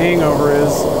maximum hangover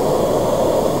is.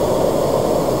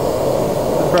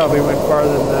 I probably went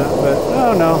farther than that, but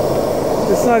oh no,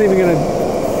 it's not even going to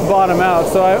bottom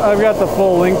out. So I've got the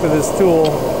full length of this tool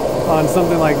on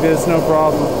something like this, no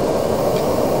problem.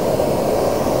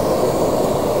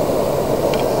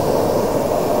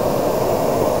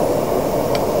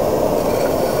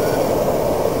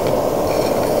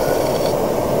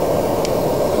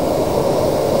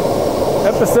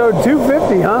 Episode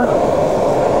 250, huh?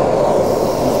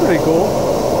 That's pretty cool.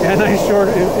 Yeah, nice short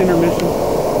intermission.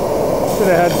 Should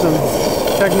have had some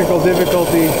technical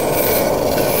difficulty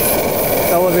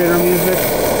elevator music.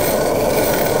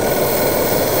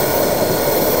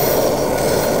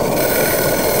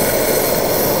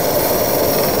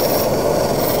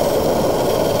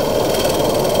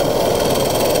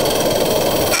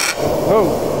 Oh,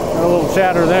 got a little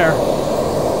chatter there.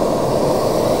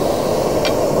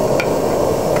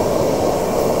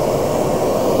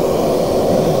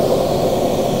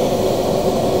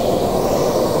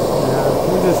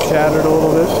 Chattered a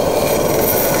little bit.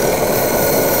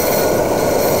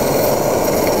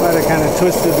 Might have kind of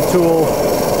twisted the tool.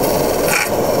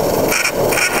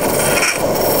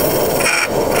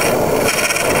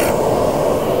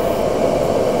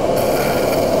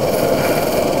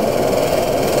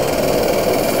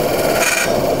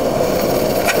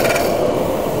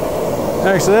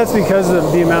 Actually, that's because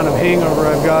of the amount of hangover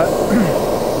I've got.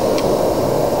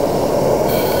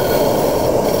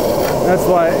 That's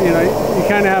why, you know, you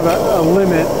kind of have a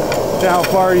limit to how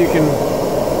far you can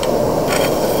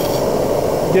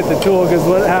get the tool, because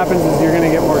what happens is you're going to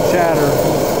get more chatter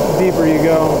the deeper you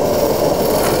go.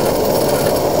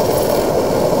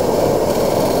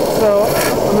 So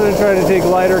I'm going to try to take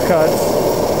lighter cuts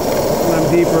when I'm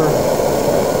deeper.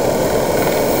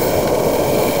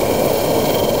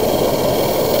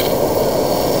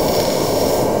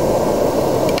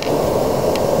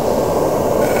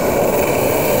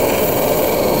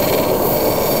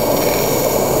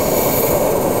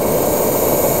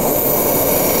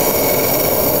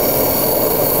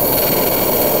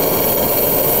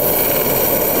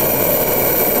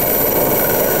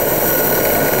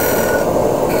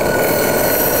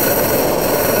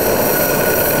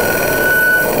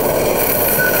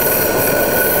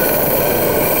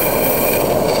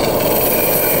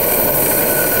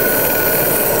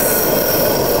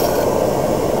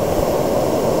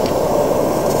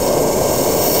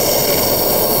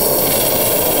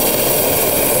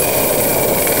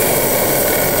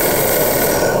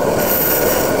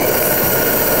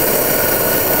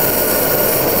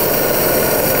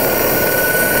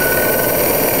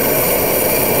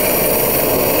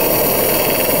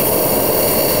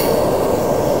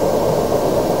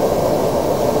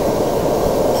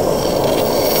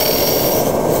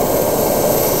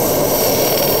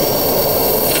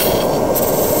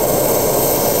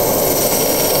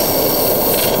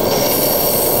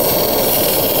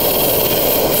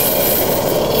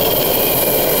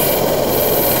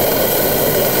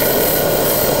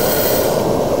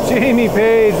 Jamie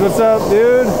Page, what's up,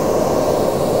 dude?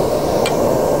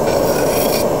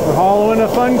 We're hollowing a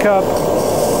fun cup.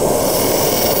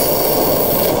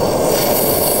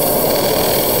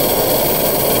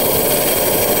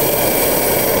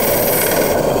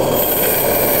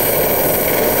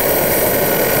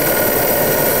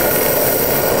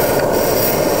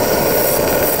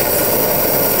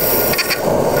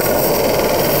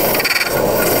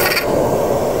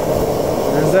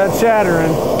 There's that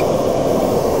chattering.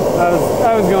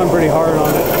 I was going pretty hard on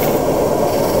it.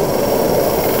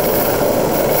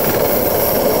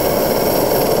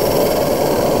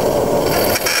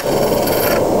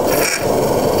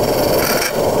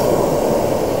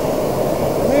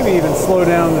 Maybe even slow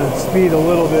down the speed a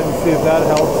little bit and see if that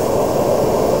helps.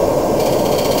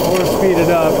 Or speed it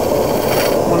up.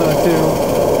 One of the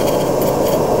two.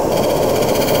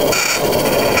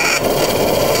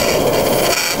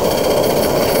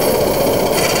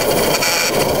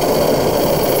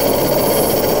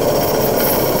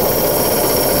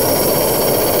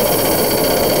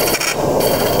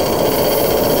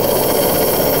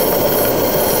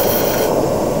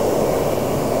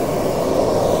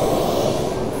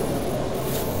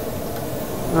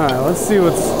 Alright, let's see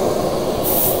what's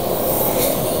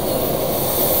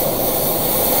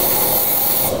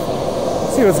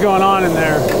going on in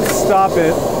there. Let's stop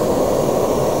it.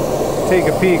 Take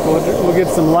a peek. We'll get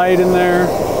some light in there.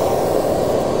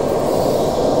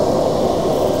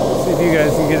 See if you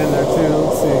guys can get in there too.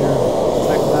 Let's see here.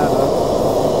 Check that out.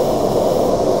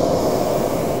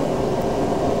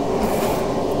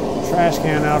 Trash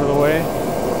can out of the way.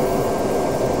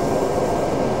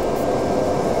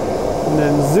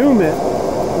 then zoom it.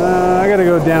 I gotta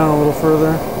go down a little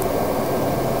further.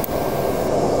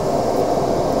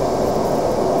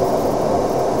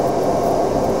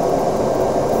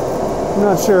 I'm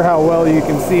not sure how well you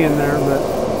can see in there,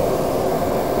 but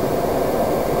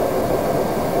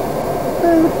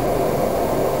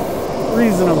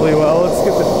reasonably well. Let's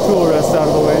get the tool rest out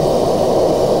of the way.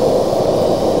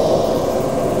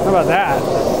 How about that?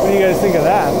 What do you guys think of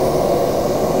that?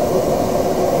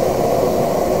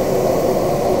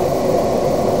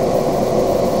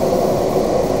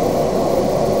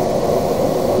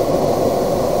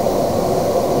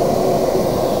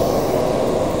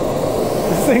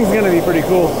 This thing's gonna be pretty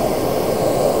cool.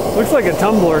 Looks like a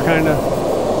tumbler, kind of.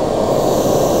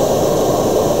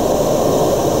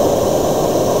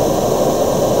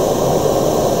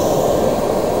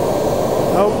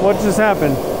 Oh, what just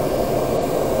happened?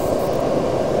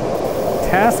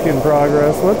 Task in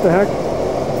progress. What the heck?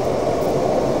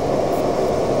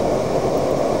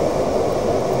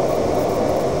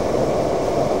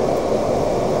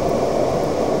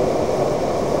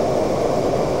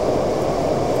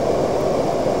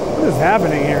 What is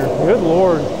happening here? Good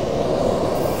Lord.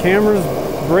 Camera's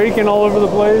breaking all over the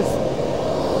place.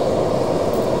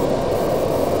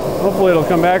 Hopefully it'll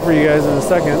come back for you guys in a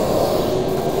second.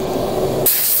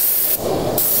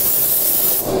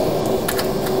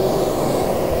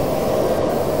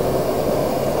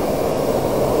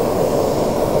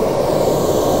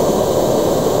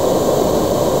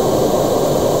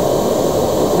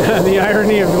 The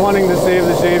irony of wanting to save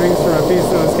the shavings from a piece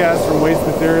that was cast from waste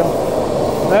material.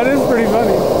 That is pretty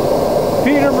funny.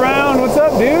 Peter Brown, what's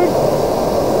up, dude?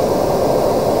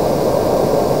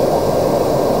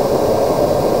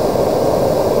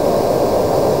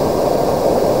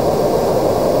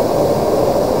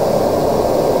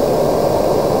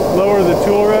 Lower the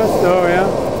tool rest? Oh, yeah.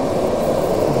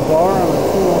 The bar on the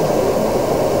tool.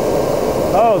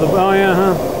 Oh, yeah,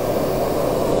 huh.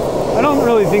 I don't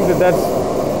really think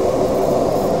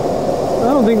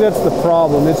that's the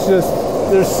problem. It's just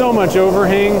there's so much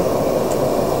overhang.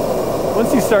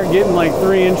 Once you start getting like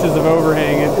 3 inches of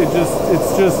overhang, it's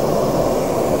just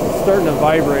starting to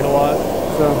vibrate a lot.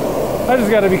 So I just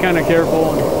got to be kind of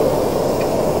careful and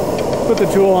put the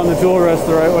tool on the tool rest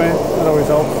the right way. That always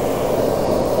helps.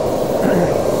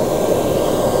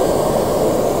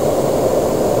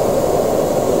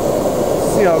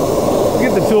 See how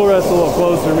get the tool rest a little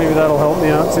closer. Maybe that'll help me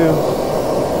out too.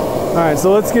 All right,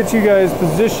 so let's get you guys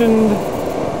positioned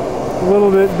a little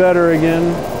bit better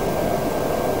again.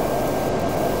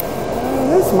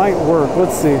 This might work.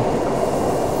 Let's see.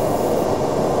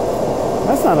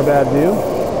 That's not a bad view.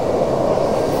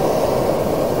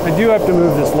 I do have to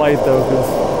move this light though, because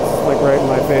it's like right in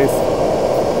my face.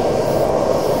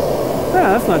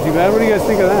 Yeah, that's not too bad. What do you guys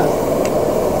think of that?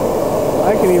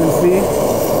 I can even see.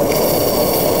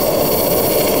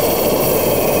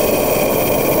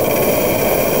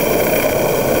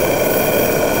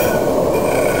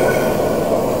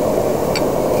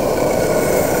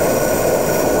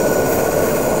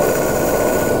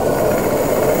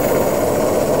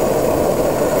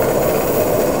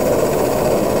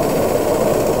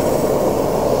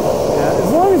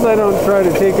 I don't try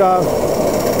to take off a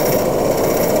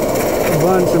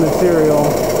bunch of material.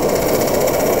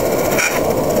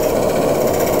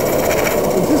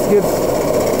 It just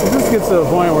gets to a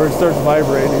point where it starts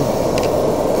vibrating.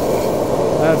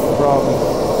 That's the problem.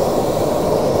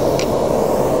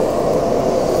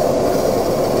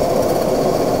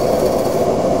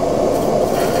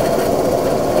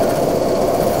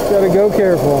 Gotta go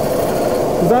careful.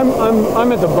 Because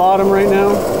I'm at the bottom right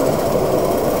now.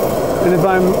 And if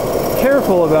I'm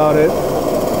careful about it,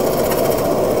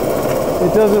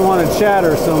 it doesn't want to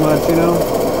chatter so much, you know?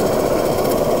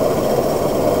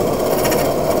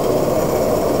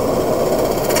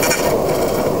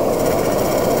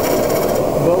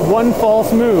 But one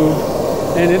false move,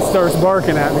 and it starts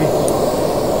barking at me.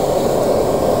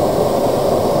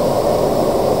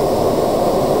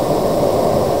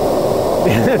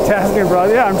 Tasking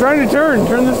process. Yeah, I'm trying to turn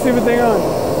this stupid thing on.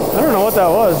 I don't know what that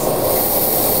was.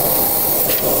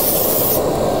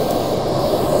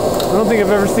 I don't think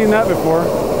I've ever seen that before.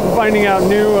 I'm finding out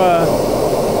new,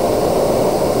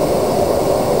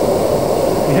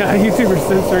 yeah, YouTubers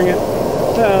censoring it.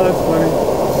 Oh, that's funny.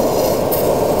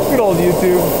 Good old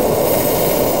YouTube.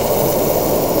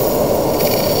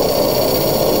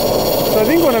 So I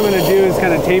think what I'm going to do is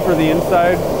kind of taper the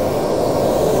inside.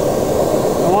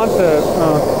 I want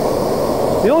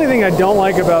the only thing I don't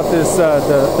like about this,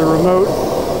 the remote,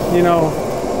 you know,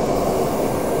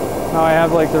 how I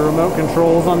have like the remote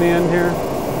controls on the end here,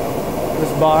 this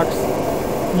box.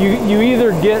 you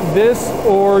either get this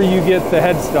or you get the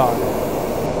headstock,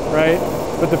 right?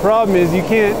 But the problem is you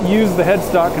can't use the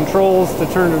headstock controls to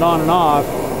turn it on and off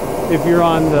if you're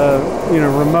on the, you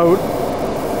know, remote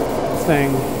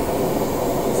thing.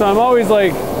 So I'm always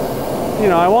like, you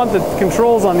know, I want the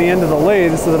controls on the end of the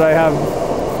lathe so that I have,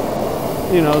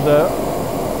 you know, the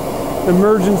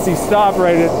emergency stop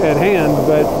right at hand,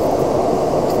 but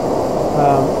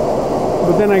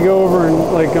then I go over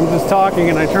and, like, I'm just talking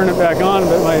and I turn it back on,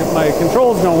 but my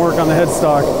controls don't work on the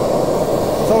headstock.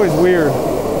 It's always weird.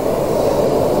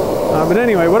 But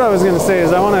anyway, what I was going to say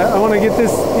is I want to get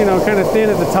this, you know, kind of thin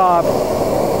at the top,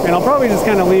 and I'll probably just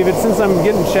kind of leave it since I'm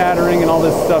getting shattering and all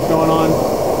this stuff going on.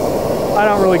 I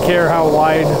don't really care how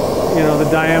wide, you know, the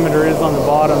diameter is on the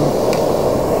bottom.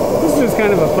 This is just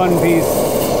kind of a fun piece.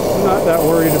 I'm not that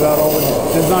worried about all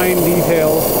the design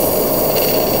details.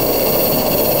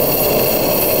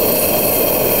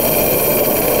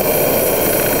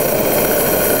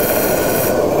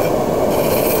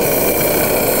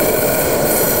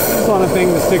 Just want a thing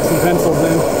to stick some pencils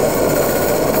in.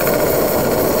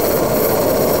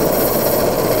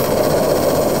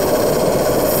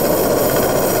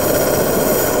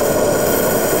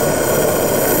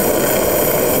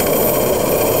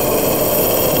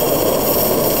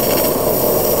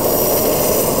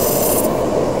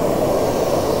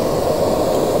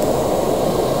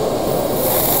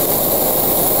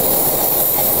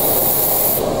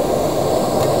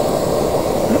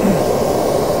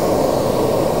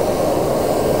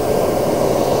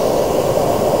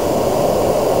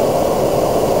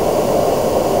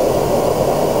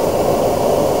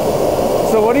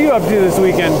 What are you up to this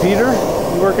weekend, Peter?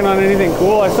 You working on anything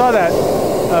cool? I saw that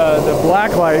the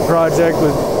blacklight project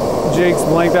with Jake's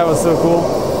blank. That was so cool.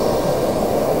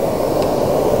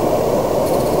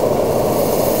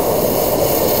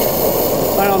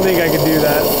 I don't think I could do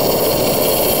that.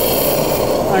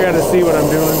 I got to see what I'm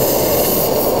doing.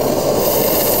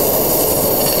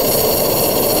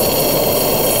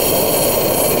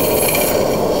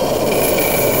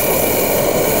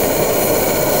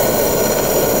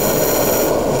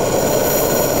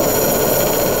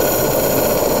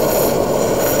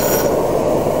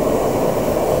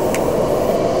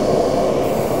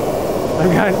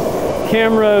 I've got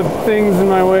camera things in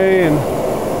my way, and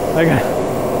I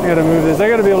got to move this. I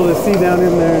got to be able to see down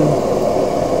in there and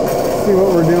see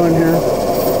what we're doing here.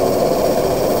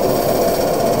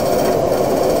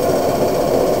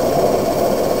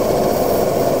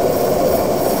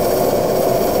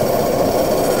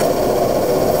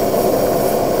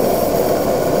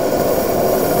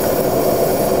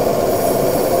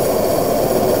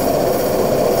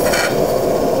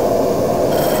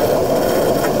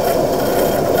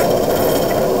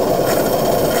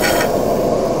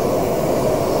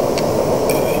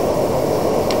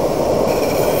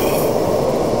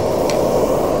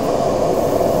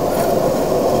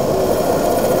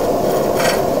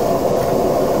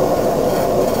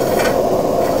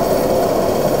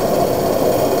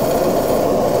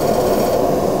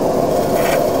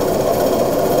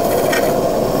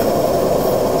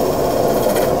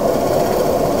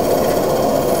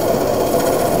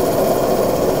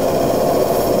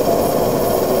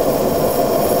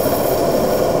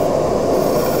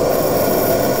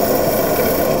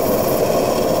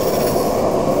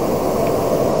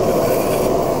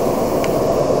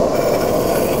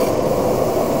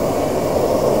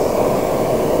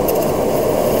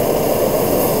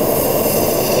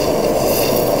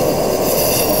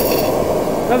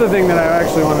 Another thing that I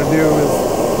actually want to do is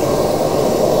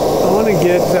I want to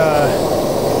get a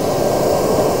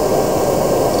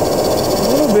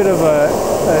little bit of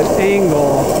an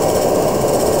angle.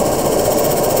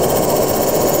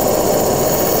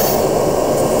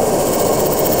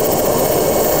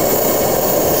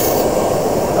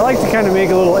 I like to kind of make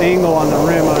a little angle on the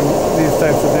rim on these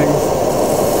types of things.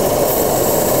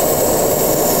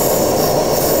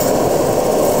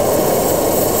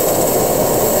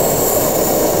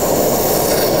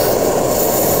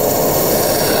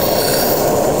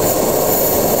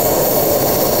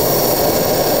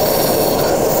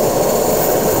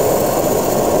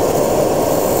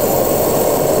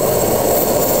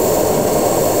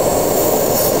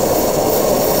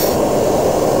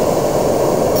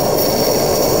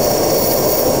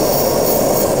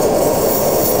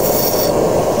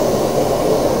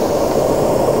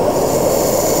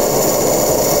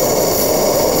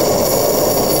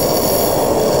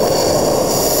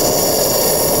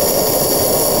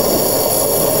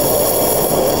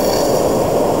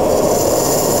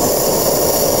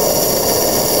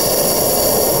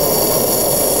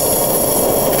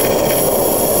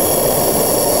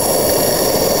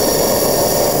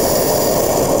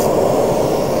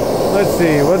 Let's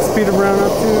see, what's Peter Brown up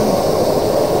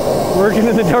to? Working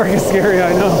in the dark is scary,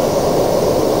 I know.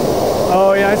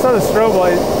 Oh yeah, I saw the strobe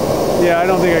light. Yeah, I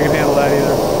don't think I can handle that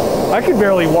either. I could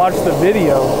barely watch the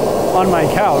video on my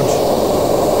couch.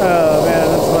 Oh man,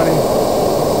 that's funny.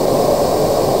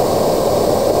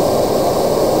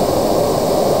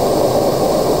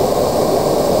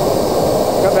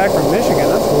 Got back from Michigan,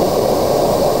 that's cool.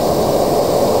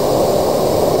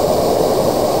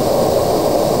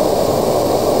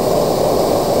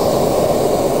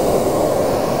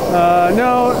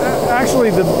 No, actually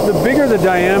the bigger the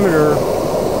diameter,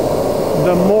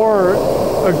 the more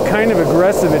kind of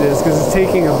aggressive it is because it's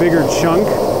taking a bigger chunk.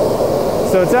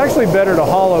 So it's actually better to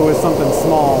hollow with something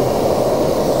small.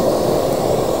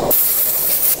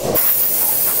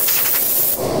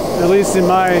 At least in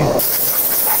my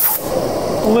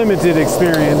limited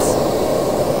experience.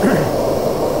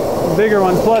 Bigger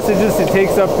ones, plus it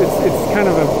takes up, it's kind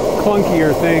of a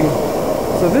clunkier thing.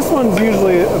 So this one's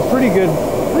usually pretty good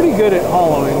at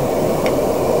hollowing.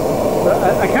 But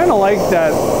I kind of like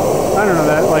that, I don't know,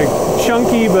 that like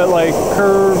chunky but like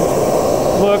curved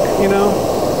look, you know?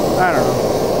 I don't know.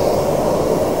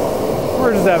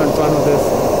 We're just having fun with this.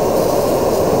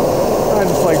 I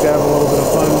just like to have a little bit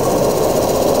of fun.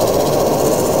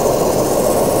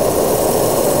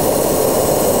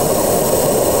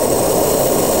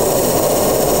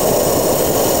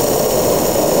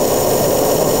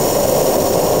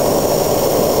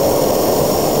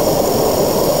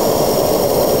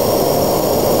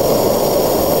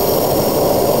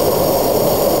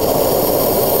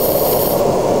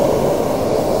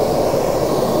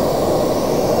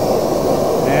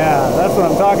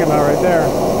 Talking about right there.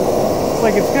 It's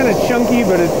like it's kind of chunky,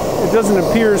 but it doesn't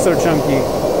appear so chunky.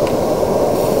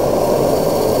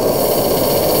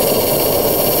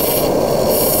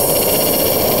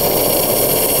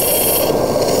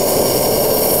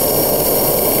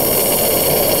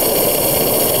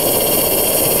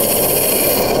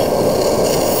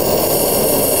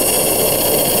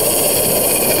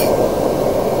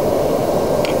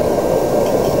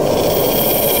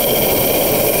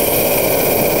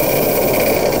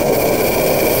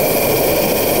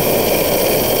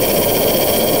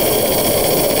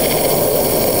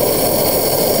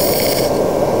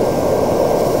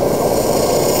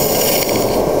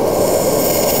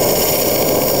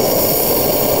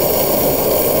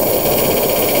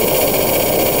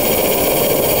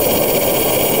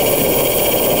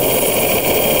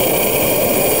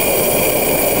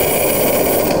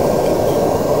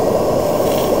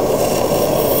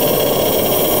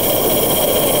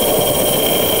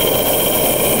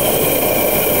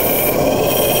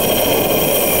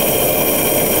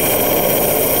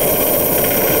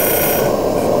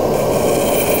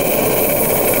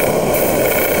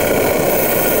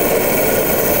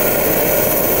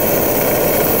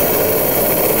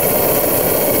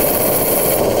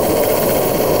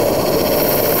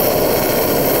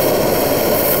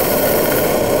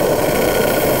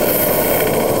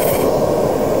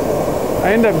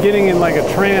 I end up getting in like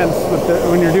a trance with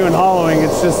when you're doing hollowing.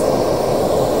 It's just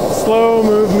slow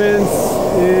movements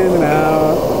in and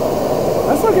out.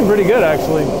 That's looking pretty good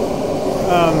actually. I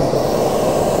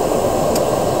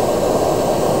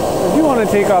do want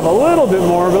to take off a little bit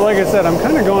more, but like I said, I'm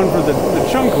kind of going for the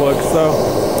chunk look, so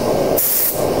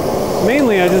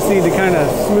mainly I just need to kind of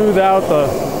smooth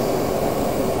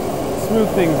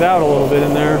things out a little bit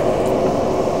in there.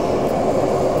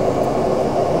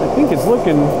 I think it's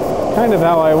looking kind of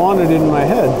how I wanted it in my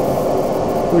head,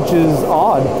 which is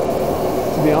odd,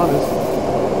 to be honest.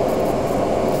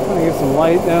 Trying to get some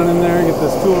light down in there, get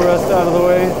this tool rest out of the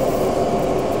way.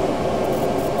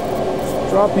 Just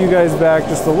drop you guys back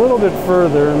just a little bit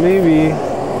further, maybe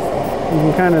you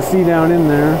can kind of see down in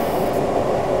there.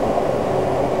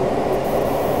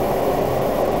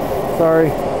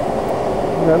 Sorry,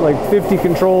 I've got like 50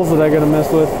 controls that I gotta mess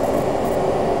with.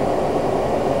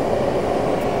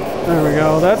 There we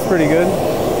go, that's pretty good.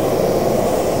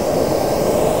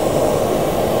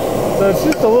 So it's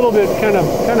just a little bit kind of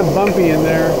bumpy in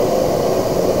there.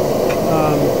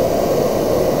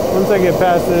 Once I get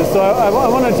past this, so I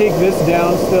want to take this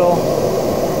down still.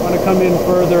 I want to come in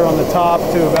further on the top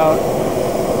to about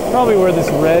probably where this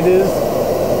red is.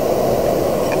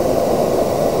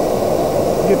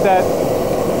 Get that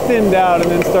thinned out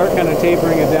and then start kind of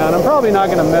tapering it down. I'm probably not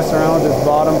going to mess around with this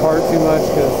bottom part too much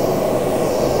because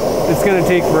it's going to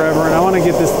take forever, and I want to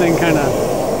get this thing kind of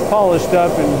polished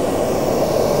up, and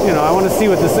you know, I want to see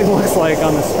what this thing looks like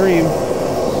on the stream.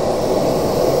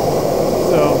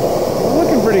 So,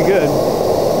 looking pretty good.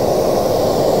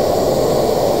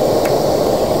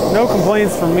 No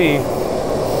complaints from me.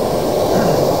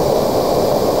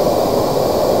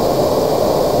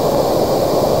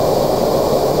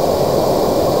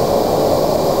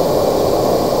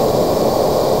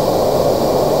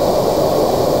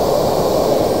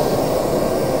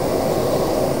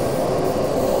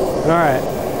 All right,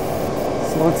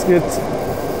 so let's get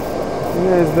you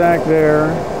guys back there.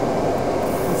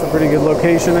 That's a pretty good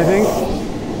location, I think.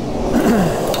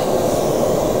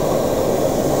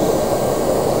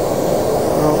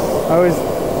 Well, I always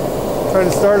try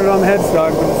to start it on the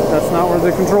headstock, but that's not where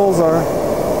the controls are.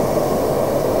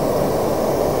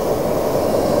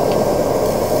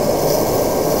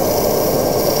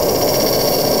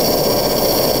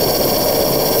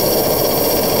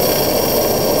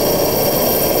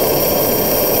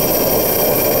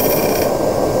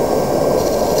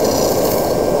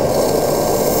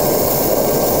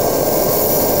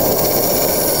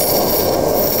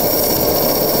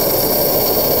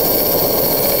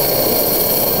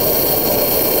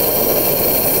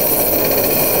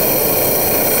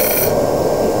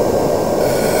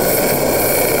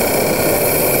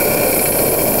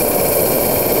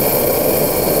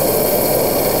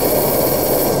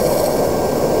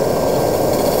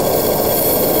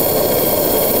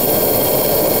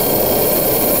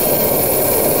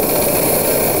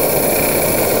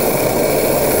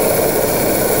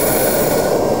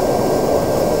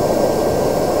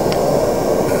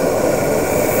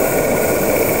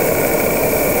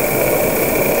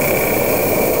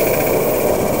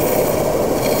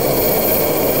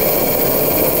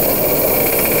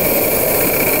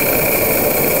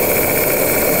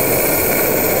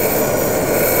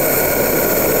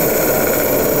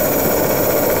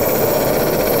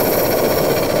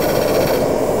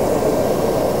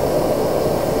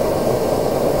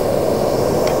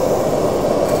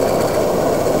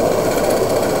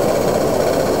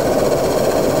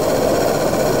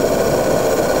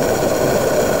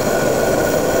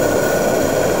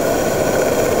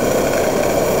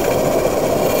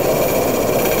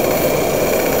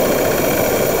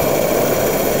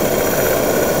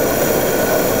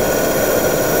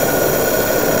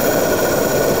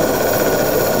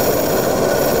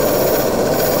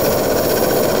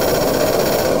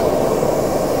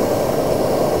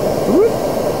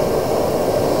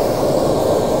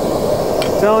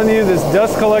 Telling you, this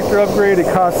dust collector upgrade, it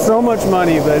costs so much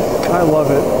money, but I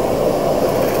love it.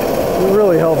 It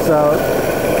really helps out.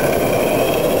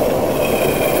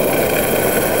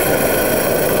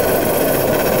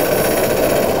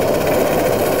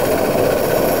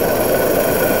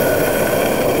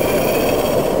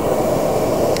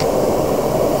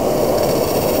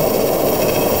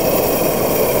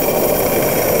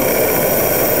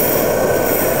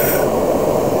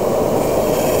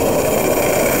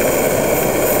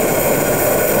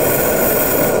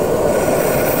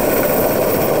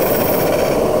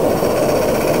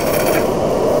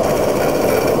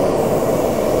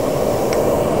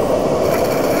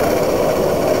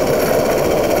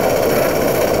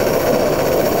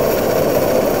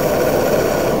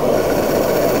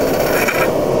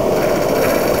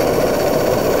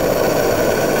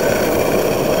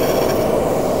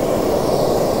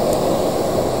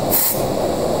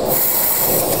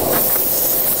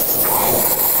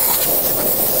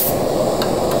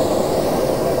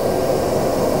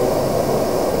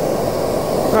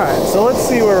 Alright, so let's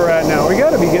see where we're at now. We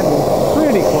gotta be getting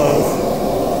pretty close.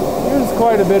 There's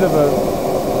quite a bit of a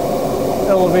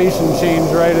elevation change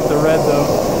right at the red though.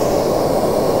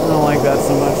 I don't like that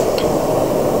so much.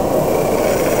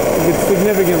 It gets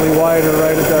significantly wider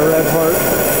right at that red part.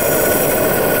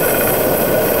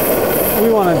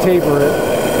 We want to taper it.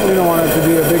 We don't want it to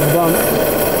be a big bump.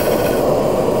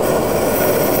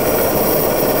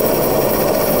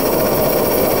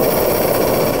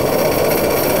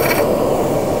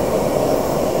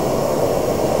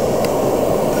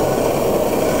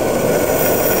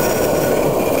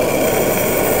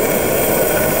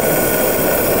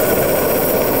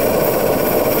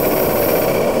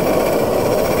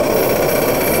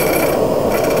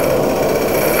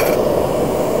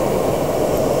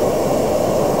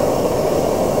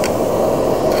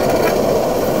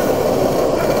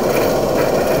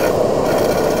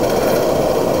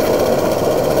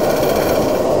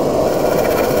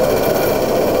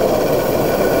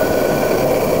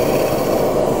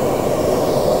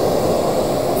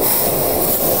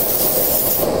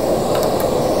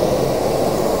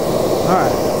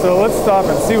 So let's stop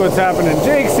and see what's happening.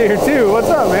 Jake's here too. What's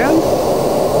up, man?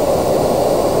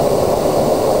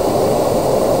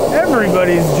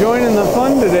 Everybody's joining the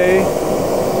fun today.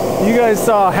 You guys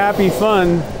saw Happy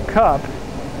Fun Cup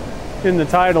in the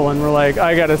title and we're like,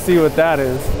 I gotta see what that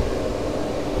is.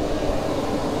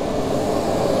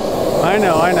 I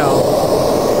know.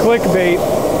 Clickbait.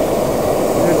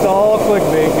 It's all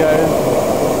clickbait, guys.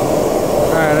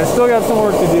 Alright, I still got some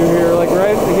work to do here. Like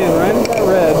right at that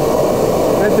red.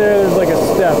 Right there's like a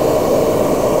step.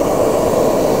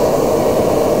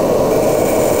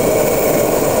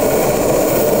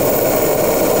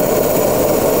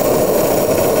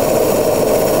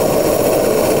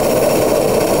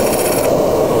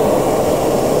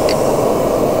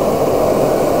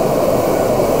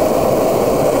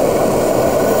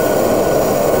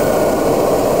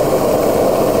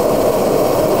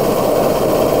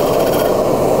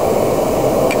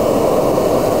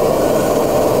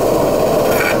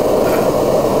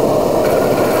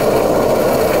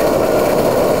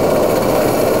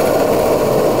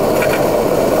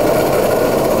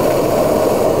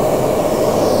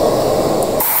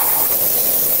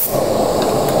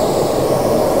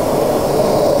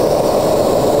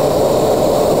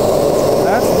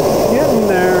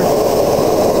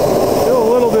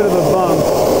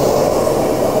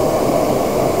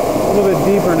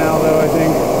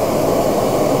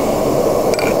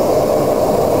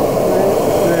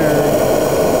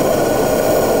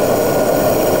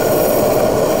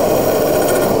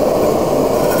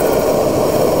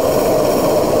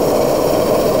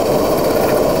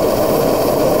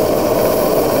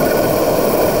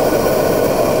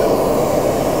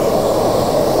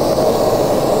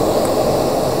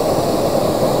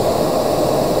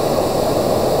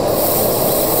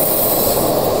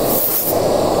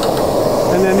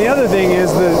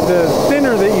 is the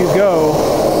thinner that you go,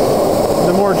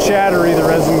 the more chattery the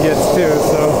resin gets too.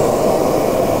 So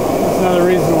that's another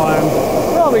reason why I'm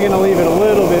probably going to leave it a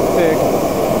little bit thick.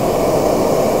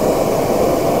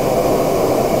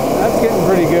 That's getting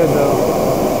pretty good though.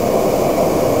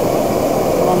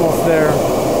 Almost there.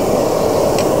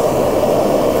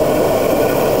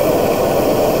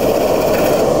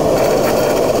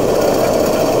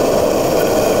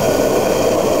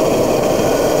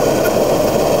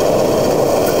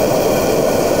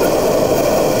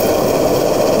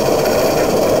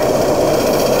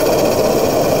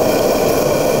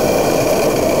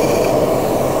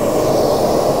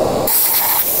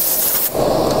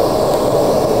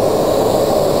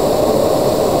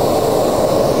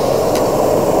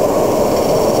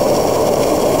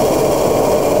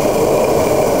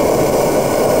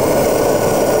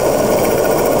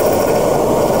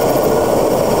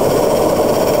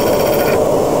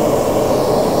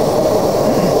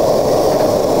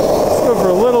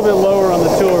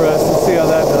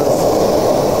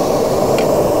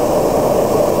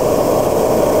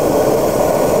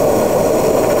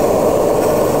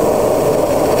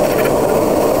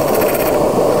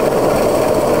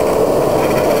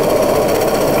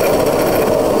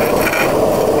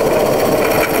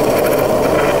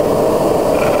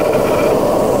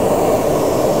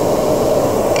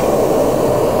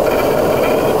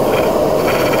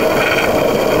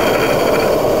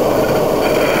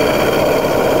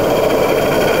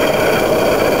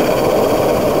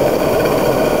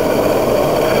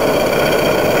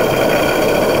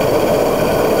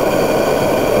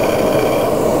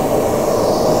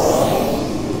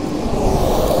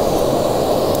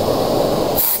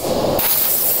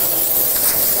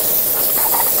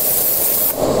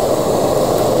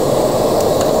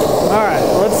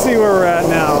 See where we're at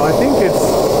now. I think it's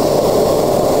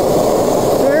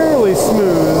fairly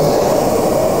smooth.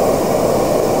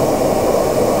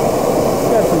 It's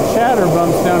got some chatter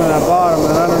bumps down in that bottom,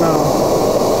 but I don't know.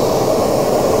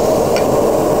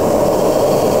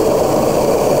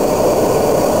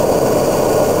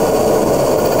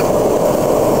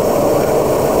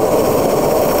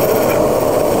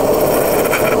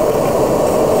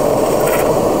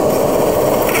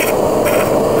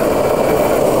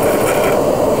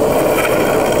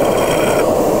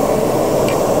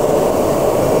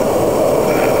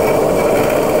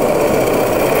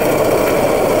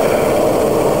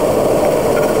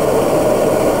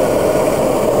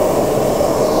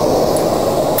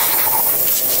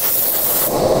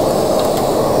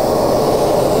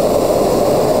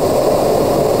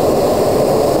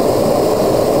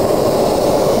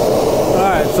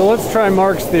 So let's try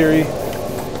Mark's theory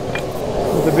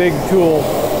with a big tool.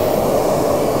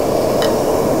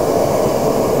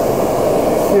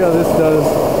 See how this does.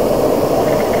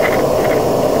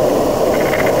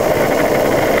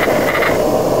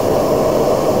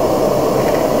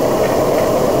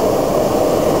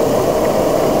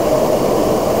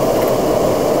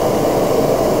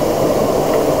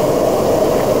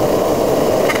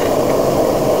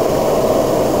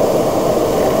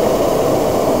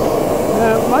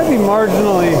 Be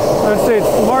marginally, I'd say it's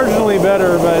marginally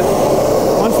better, but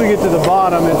once we get to the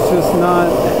bottom, it's just not.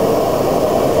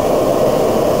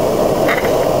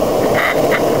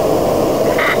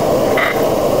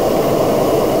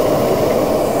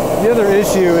 The other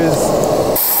issue is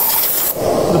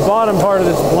the bottom part of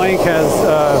this blank has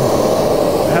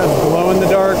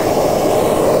glow-in-the-dark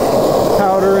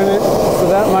powder in it, so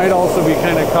that might also be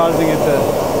kind of causing it to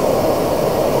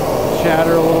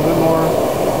chatter a little bit more.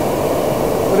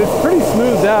 But it's pretty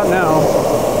smoothed out now.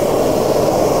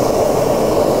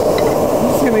 I'm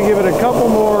just going to give it a couple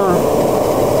more.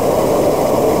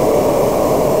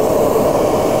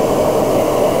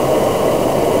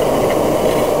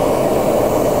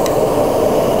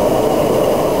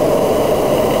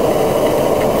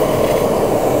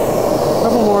 A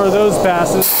couple more of those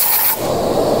passes.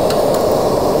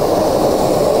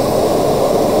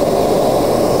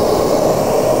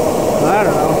 I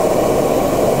don't know.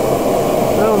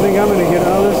 I don't think I'm going to get it.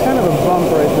 Oh, there's kind of a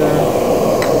bump right there.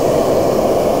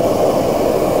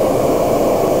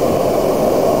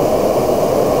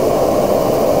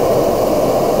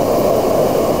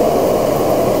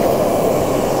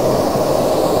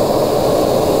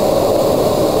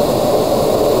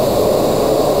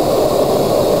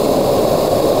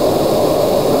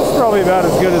 That's probably about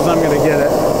as good as I'm going to get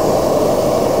it.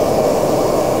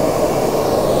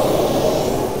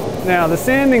 Now, the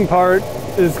sanding part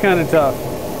is kind of tough.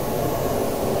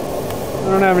 I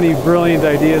don't have any brilliant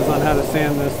ideas on how to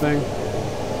sand this thing.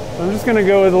 So I'm just going to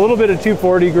go with a little bit of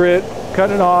 240 grit, cut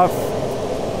it off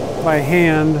by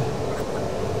hand,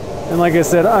 And like I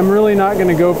said, I'm really not going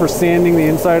to go for sanding the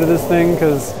inside of this thing,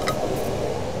 because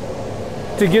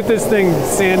to get this thing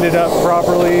sanded up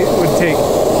properly would take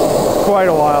quite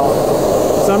a while.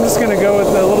 So I'm just going to go with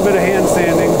a little bit of hand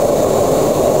sanding.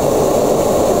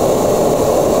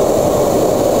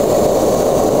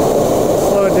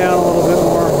 Slow it down a little bit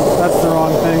more. That's the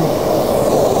wrong thing.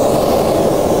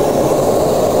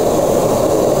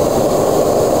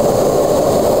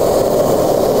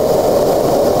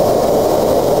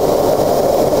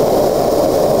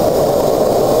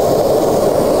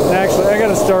 And actually, I got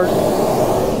to start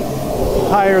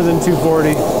higher than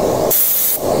 240.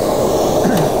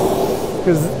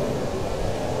 Because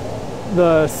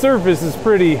the surface is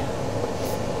pretty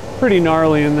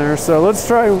gnarly in there. So let's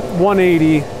try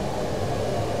 180.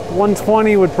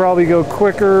 120 would probably go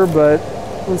quicker, but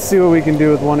let's see what we can do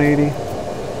with 180.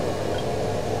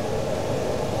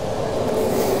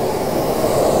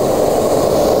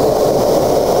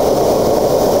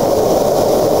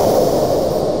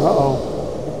 Uh-oh.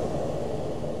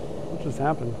 What just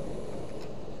happened?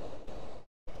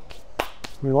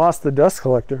 We lost the dust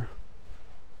collector.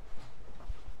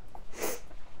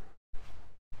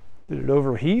 Did it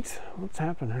overheat? What's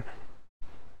happening?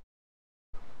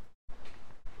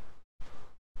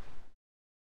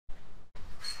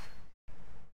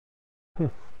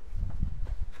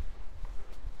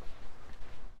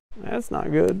 That's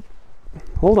not good.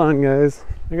 Hold on, guys.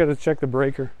 I gotta check the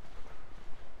breaker.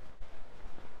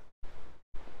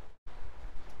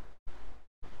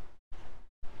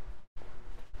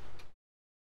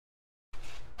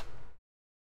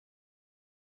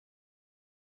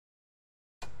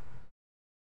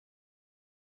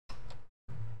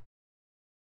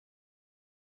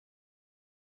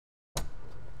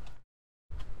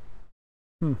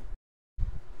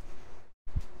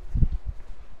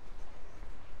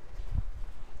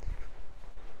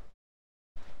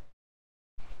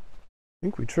 I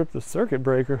think we tripped the circuit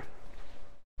breaker.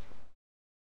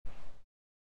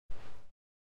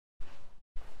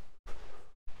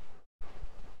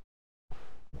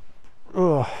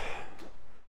 Ugh.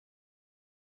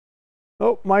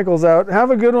 Oh, Michael's out. Have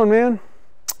a good one, man.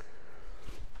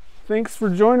 Thanks for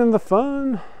joining the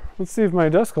fun. Let's see if my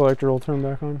dust collector will turn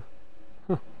back on.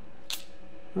 Huh.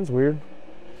 That's weird.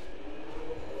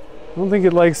 I don't think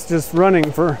it likes just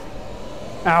running for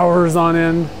hours on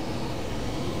end.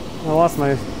 I lost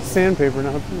my sandpaper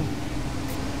now too.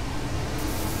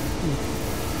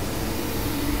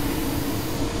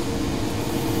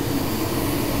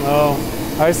 Oh,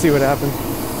 I see what happened.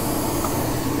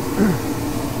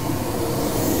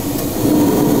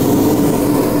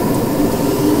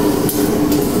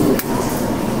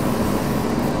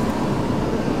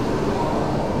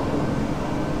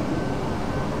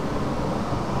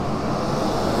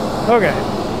 Okay.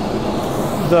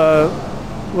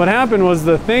 What happened was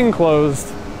the thing closed,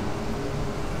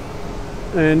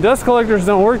 and dust collectors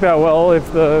don't work that well if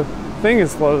the thing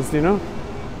is closed, you know?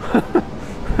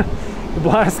 The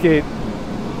blast gate.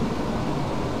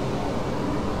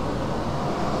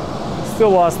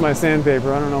 Still lost my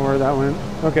sandpaper. I don't know where that went.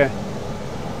 Okay.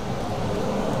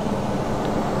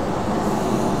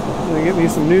 Gonna get me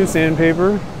some new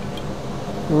sandpaper,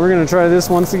 and we're gonna try this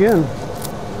once again.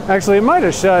 Actually, it might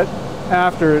have shut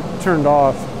after it turned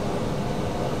off.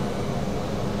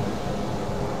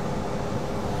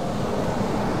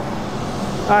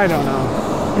 I don't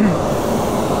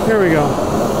know. Here we go.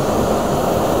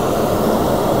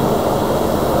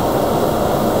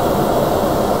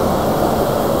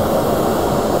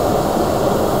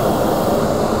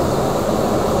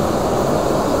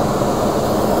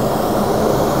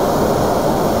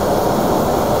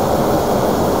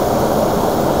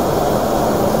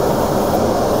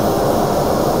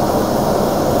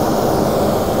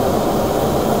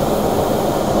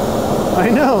 I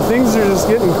know, things are just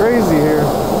getting crazy here.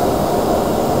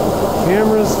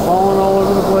 Cameras falling all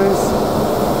over the place.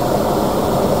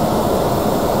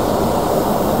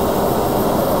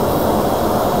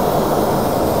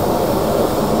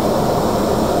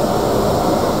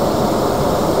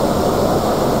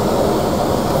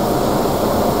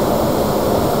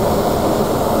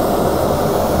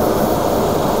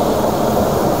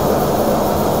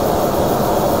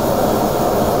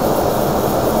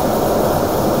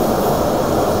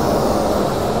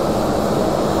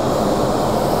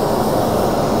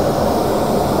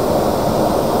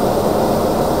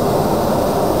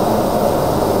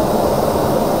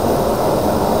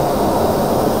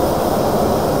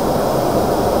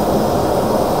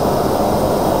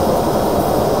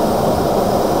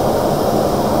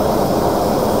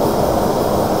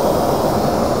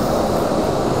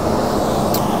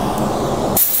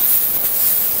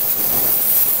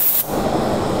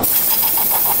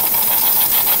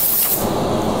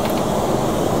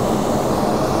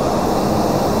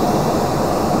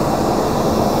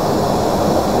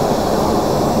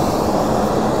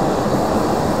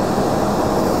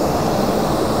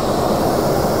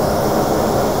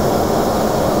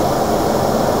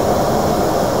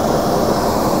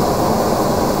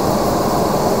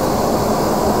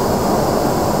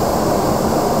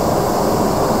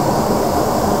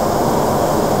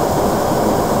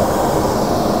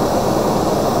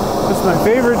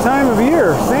 favorite time of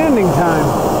year, sanding time.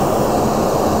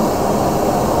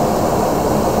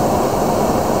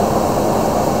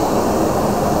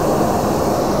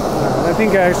 I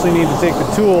think I actually need to take the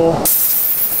tool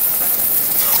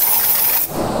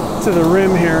to the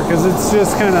rim here because it's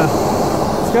just kind of,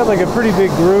 it's got like a pretty big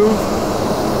groove.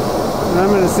 And I'm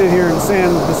going to sit here and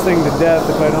sand this thing to death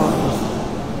if I don't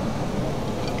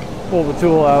pull the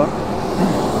tool out.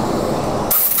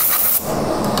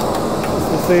 This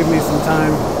will save me some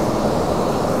time.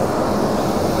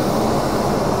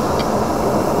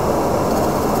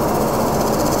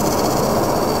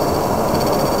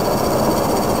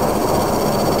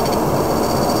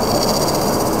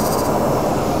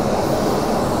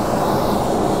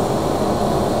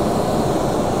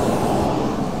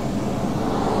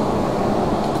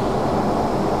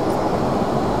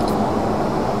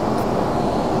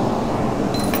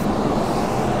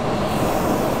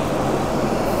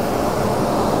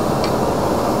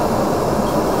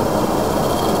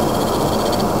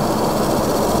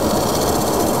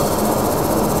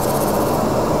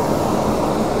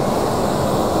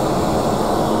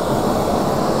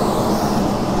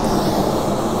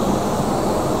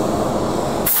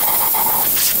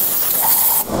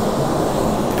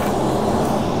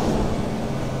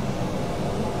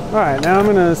 All right, now I'm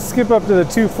gonna skip up to the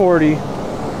 240.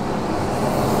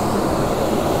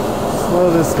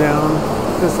 Slow this down,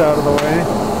 get this out of the way.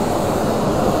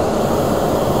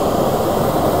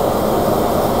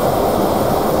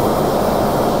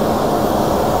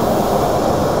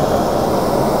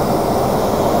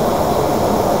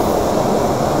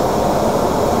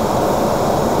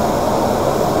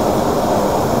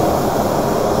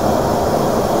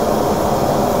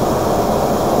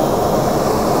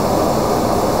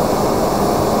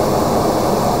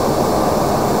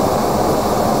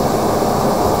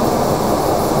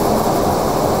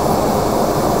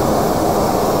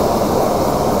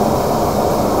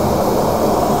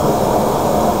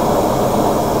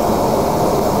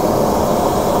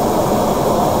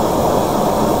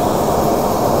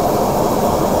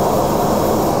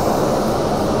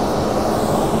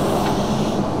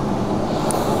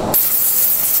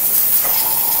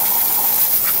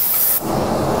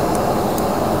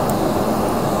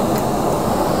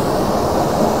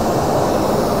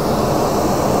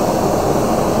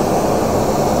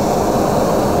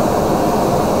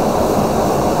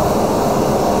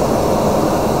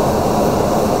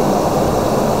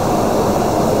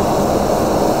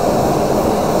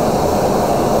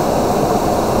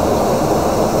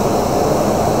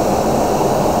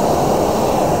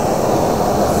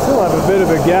 Bit of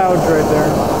a gouge right there. I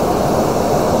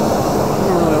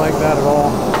don't really like that at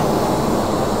all.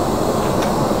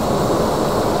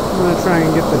 I'm going to try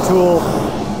and get the tool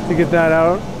to get that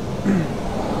out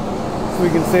so we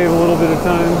can save a little bit of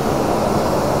time.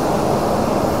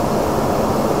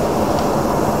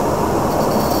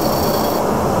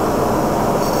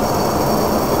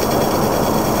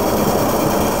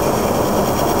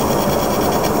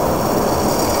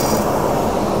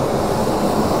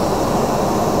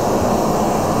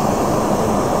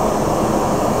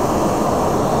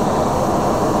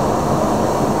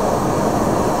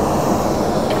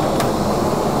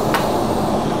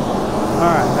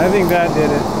 I think that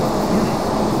did it.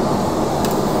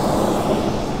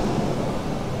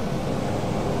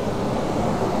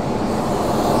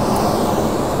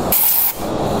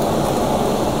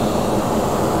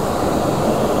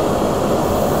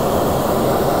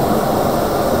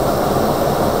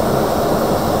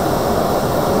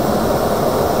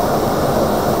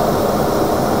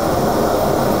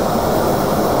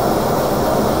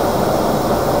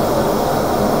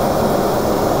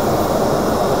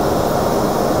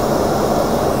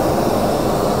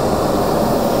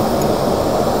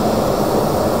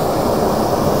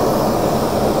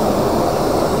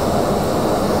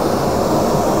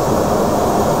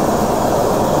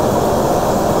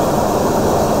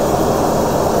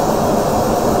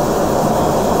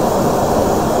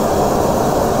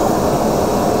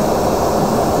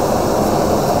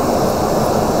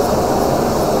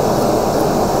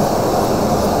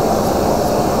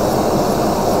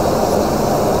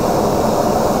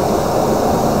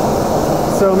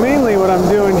 So mainly what I'm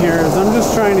doing here is I'm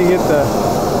just trying to get the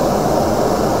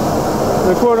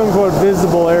quote-unquote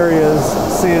visible areas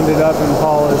sanded up and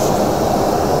polished.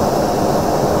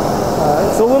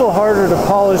 It's a little harder to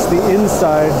polish the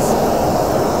insides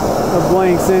of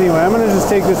blanks anyway. I'm going to just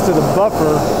take this to the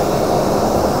buffer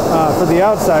for the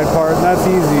outside part, and that's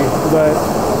easy, but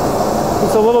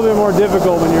it's a little bit more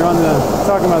difficult when you're on the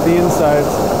talking about the insides.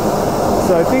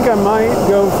 So I think I might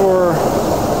go for,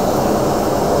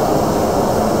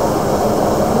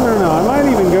 I don't know, know, I might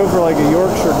even go for like a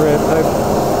Yorkshire grit type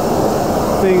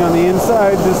thing on the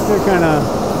inside, just to kind of,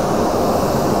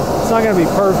 it's not going to be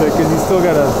perfect because you still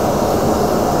got to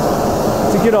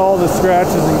get all the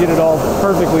scratches and get it all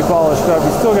perfectly polished up, you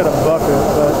still got to buff it,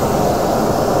 but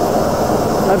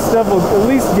that stuff will at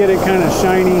least get it kind of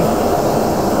shiny.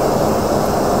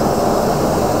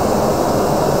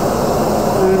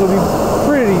 And it'll be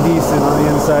pretty decent on the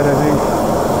inside, I think.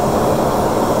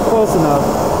 Close enough.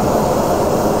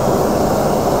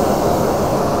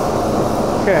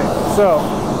 Okay, so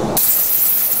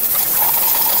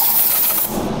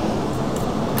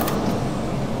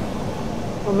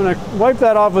I'm going to wipe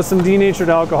that off with some denatured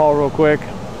alcohol real quick.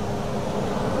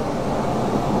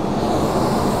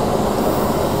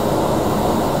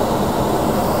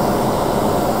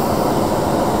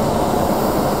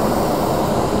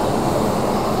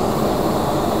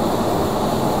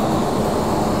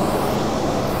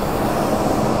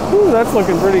 Ooh, that's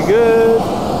looking pretty good.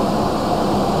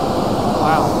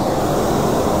 Wow.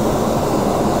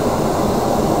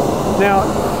 Now,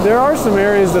 there are some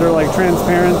areas that are like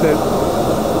transparent that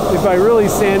if I really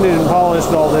sanded and polished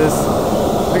all this,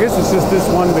 I guess it's just this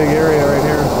one big area right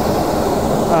here,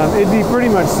 it'd be pretty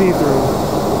much see-through.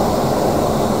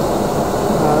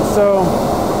 So,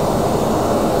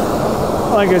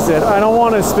 like I said, I don't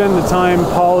want to spend the time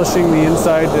polishing the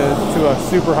inside to a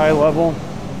super high level.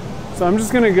 So I'm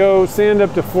just going to go sand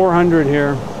up to 400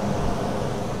 here.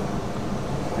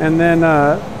 And then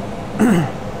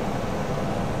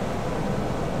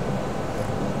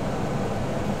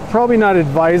probably not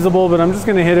advisable, but I'm just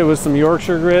going to hit it with some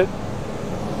Yorkshire grit.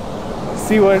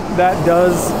 See what that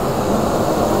does.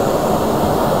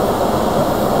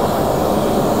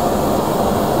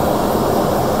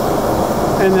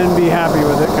 And then be happy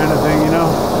with it, kind of thing, you know,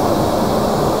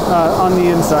 on the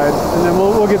inside. And then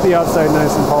we'll get the outside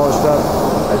nice and polished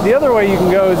up. The other way you can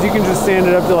go is you can just sand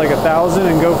it up to like 1,000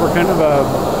 and go for kind of a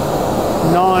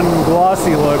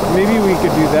non-glossy look. Maybe we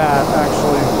could do that,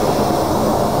 actually.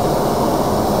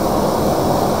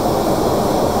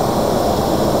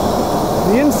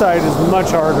 The inside is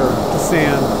much harder to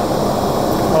sand.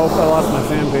 Oh, I lost my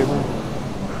sandpaper.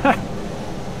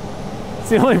 It's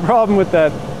the only problem with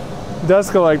that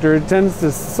dust collector. It tends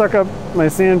to suck up my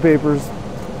sandpapers.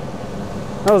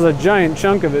 That was a giant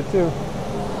chunk of it, too.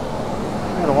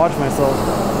 I gotta watch myself.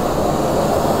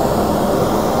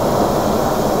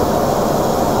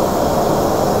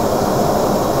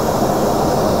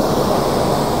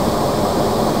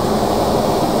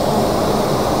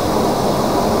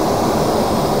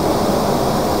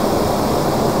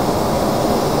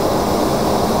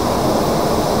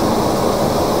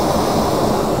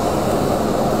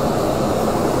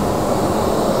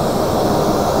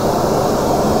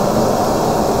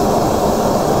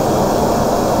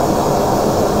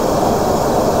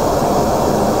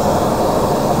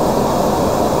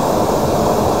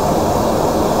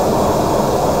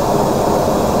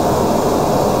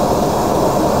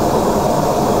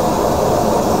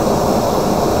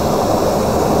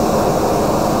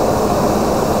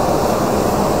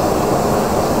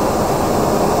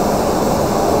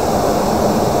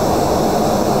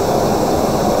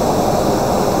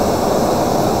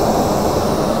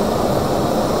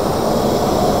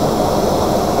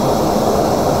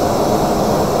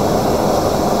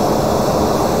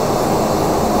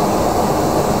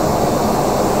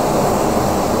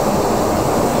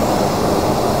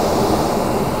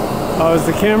 Oh, is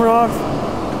the camera off?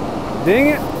 Dang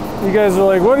it. You guys are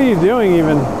like, what are you doing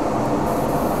even?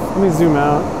 Let me zoom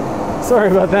out. Sorry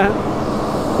about that.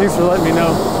 Thanks for letting me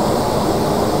know.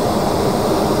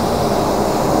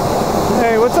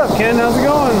 Hey, what's up, Ken? How's it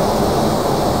going?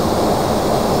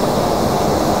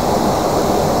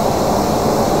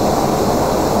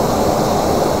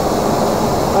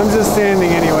 I'm just sanding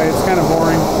anyway. It's kind of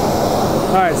boring.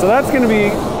 All right, so that's going to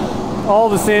be all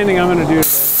the sanding I'm going to do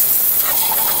today.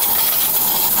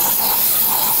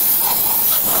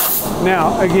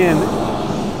 Now, again,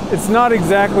 it's not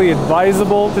exactly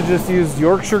advisable to just use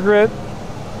Yorkshire grit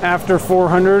after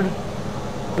 400.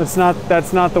 That's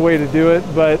not the way to do it,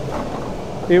 but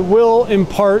it will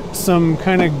impart some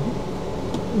kind of,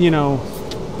 you know,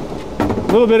 a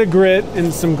little bit of grit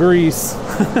and some grease,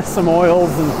 some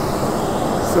oils, and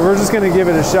so we're just going to give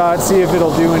it a shot, see if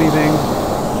it'll do anything.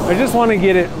 I just want to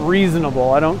get it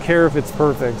reasonable. I don't care if it's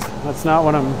perfect. That's not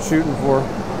what I'm shooting for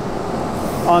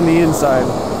on the inside.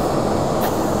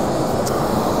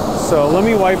 So let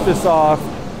me wipe this off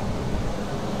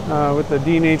with the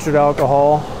denatured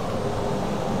alcohol.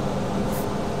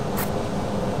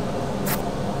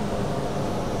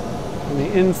 On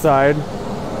the inside.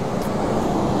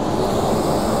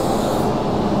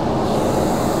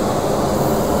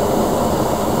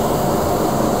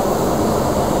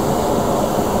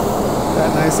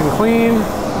 and clean.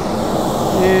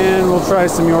 And we'll try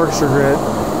some Yorkshire grit.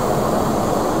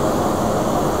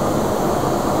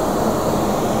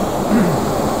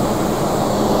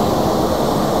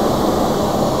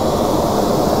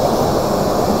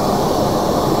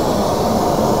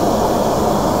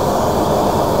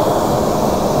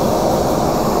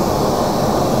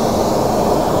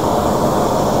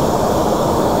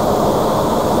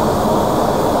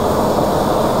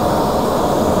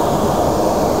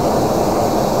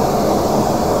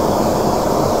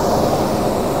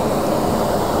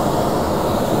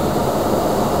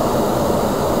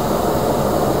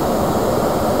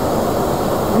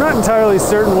 Entirely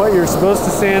certain what you're supposed to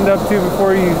sand up to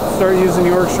before you start using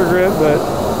Yorkshire grit, but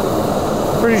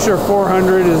pretty sure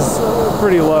 400 is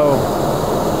pretty low.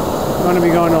 You want to be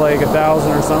going to like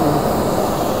 1,000 or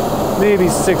something, maybe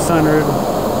 600.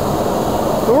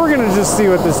 But we're gonna just see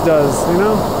what this does, you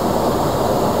know?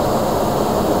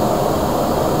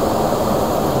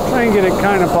 Try and get it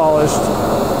kind of polished.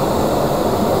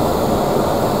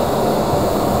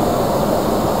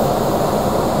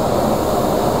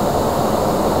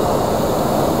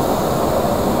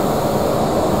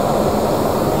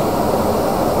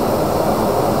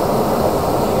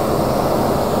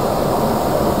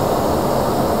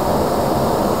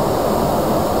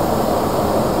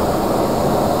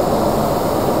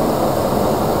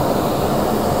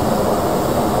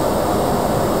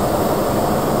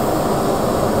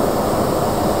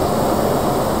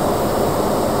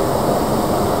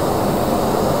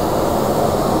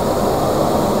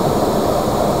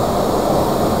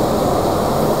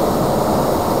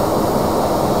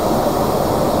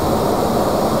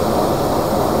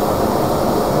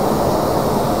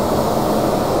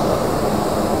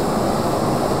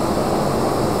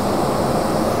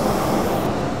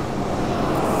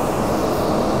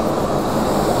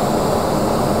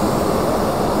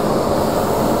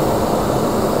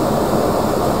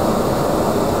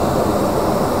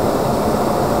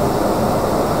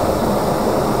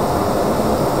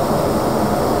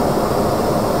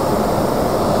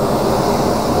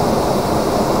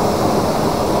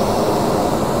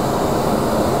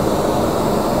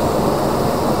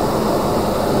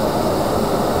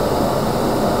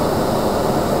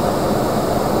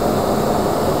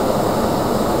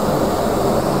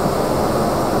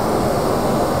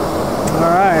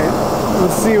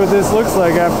 See what this looks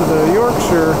like after the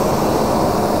Yorkshire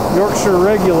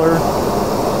regular.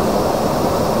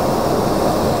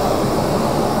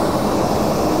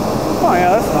 Oh yeah,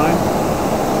 that's fine.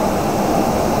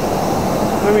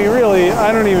 I mean, really,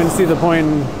 I don't even see the point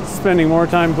in spending more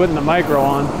time putting the micro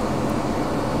on.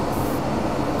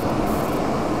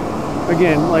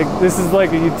 Again, like, this is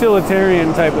like a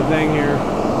utilitarian type of thing here.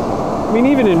 I mean,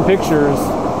 even in pictures,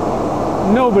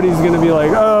 nobody's gonna be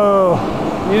like, oh,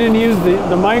 you didn't use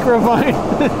the microfine,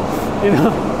 you know?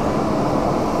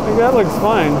 Like, that looks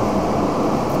fine.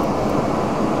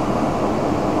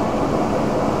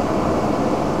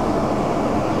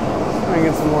 Try and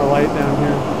get some more light down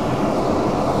here.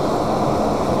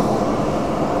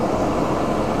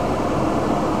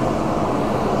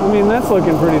 I mean, that's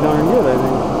looking pretty darn good, I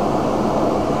think.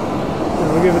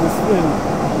 Yeah, we'll give it a spin.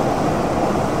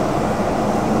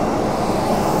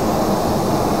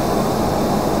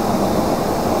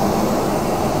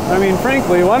 I mean,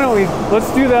 frankly, why don't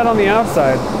let's do that on the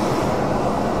outside.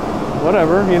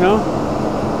 Whatever, you know?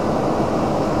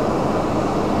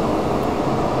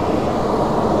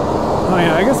 Oh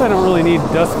yeah, I guess I don't really need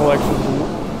dust collection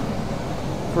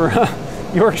for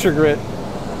Yorkshire grit.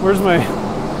 Where's my,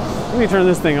 let me turn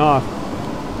this thing off.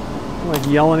 I'm like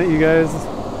yelling at you guys.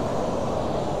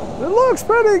 It looks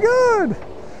pretty good.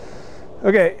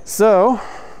 Okay, so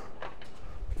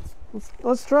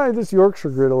let's try this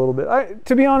Yorkshire grit a little bit.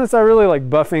 To be honest, I really like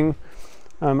buffing.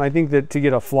 I think that to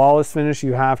get a flawless finish,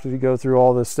 you have to go through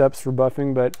all the steps for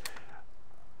buffing, but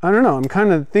I don't know. I'm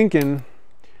kind of thinking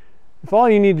if all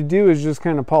you need to do is just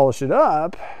kind of polish it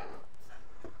up,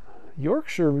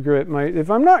 Yorkshire grit might, if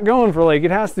I'm not going for like,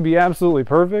 it has to be absolutely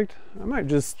perfect, I might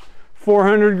just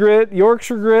 400 grit,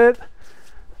 Yorkshire grit,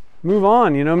 move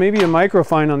on, you know, maybe a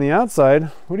microfine on the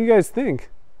outside. What do you guys think?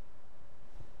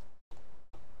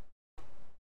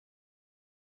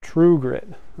 True grit.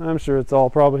 I'm sure it's all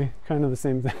probably kind of the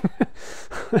same thing.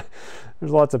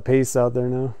 There's lots of pastes out there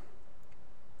now.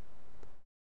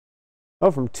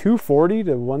 Oh, from 240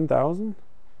 to 1,000?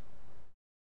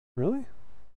 Really?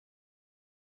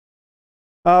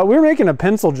 We're making a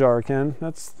pencil jar, Ken.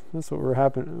 That's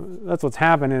what's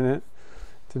happening in it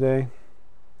today.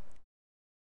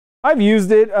 I've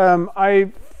used it.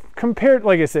 I compared,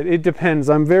 like I said, it depends.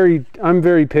 I'm very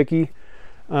picky.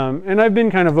 And I've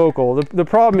been kind of vocal. The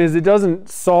problem is it doesn't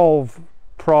solve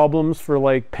problems for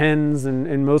like pens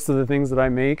and most of the things that I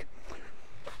make.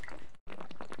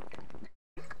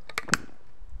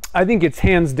 I think it's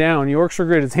hands down, Yorkshire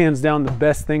grit is hands down the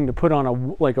best thing to put on a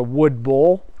wood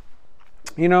bowl.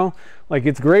 You know, like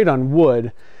it's great on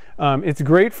wood. It's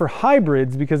great for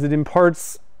hybrids because it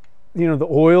imparts, you know, the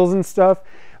oils and stuff.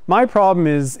 My problem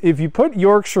is if you put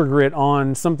Yorkshire grit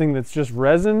on something that's just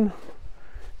resin,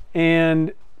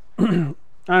 and I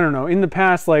don't know, in the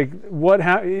past, like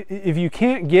if you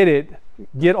can't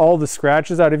get all the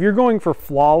scratches out, if you're going for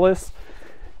flawless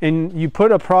and you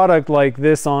put a product like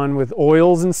this on with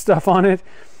oils and stuff on it,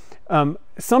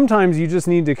 sometimes you just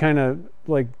need to kind of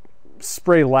like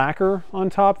spray lacquer on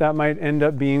top. That might end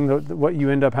up being what you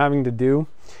end up having to do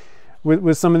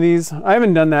with some of these. I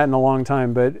haven't done that in a long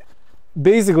time, but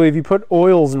basically if you put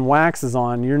oils and waxes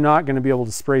on, you're not going to be able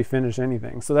to spray finish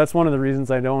anything. So that's one of the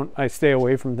reasons I stay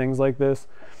away from things like this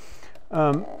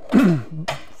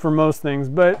for most things.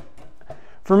 But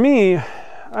for me,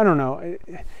 I don't know,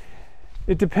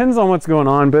 it depends on what's going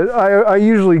on, but I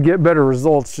usually get better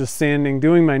results just sanding,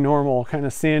 doing my normal kind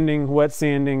of sanding, wet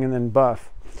sanding, and then buff.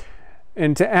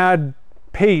 And to add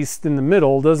paste in the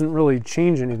middle doesn't really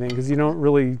change anything because you don't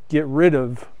really get rid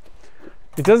of,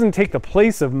 it doesn't take the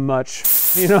place of much,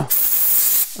 you know,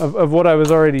 of what I was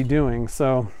already doing.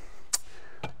 So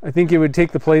I think it would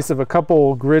take the place of a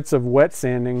couple grits of wet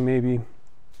sanding, maybe.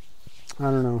 I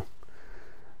don't know.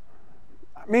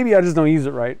 Maybe I just don't use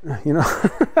it right, you know.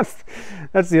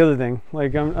 That's the other thing.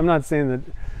 Like I'm not saying that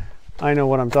I know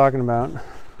what I'm talking about.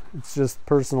 It's just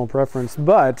personal preference.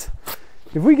 But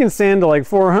if we can sand to like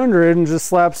 400 and just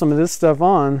slap some of this stuff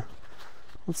on,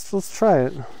 let's try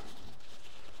it.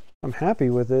 I'm happy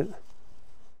with it.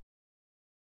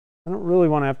 I don't really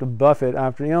want to have to buff it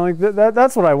after, you know, like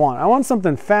that's what I want. I want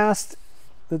something fast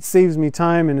that saves me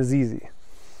time and is easy.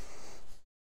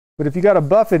 But if you got to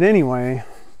buff it anyway,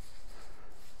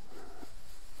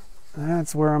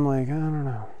 that's where I'm like, I don't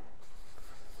know.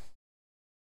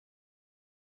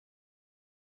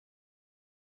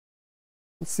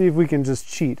 Let's see if we can just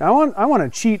cheat. I want a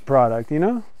cheat product, you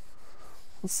know?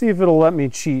 Let's see if it'll let me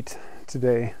cheat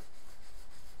today.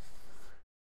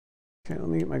 Okay, let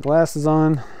me get my glasses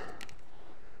on.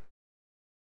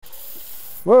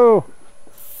 Whoa!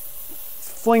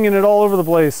 It's flinging it all over the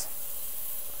place.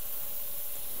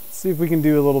 Let's see if we can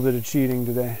do a little bit of cheating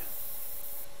today.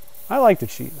 I like to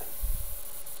cheat.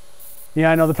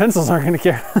 Yeah, I know the pencils aren't going to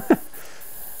care.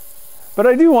 But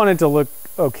I do want it to look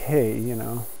okay, you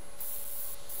know.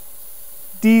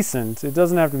 Decent. It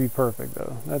doesn't have to be perfect,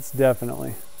 though. That's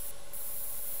definitely.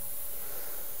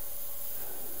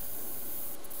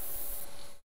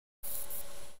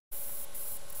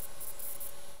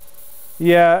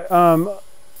 Yeah,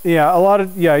 yeah, a lot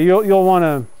of, yeah, you'll want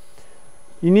to,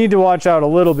 you need to watch out a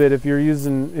little bit if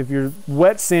you're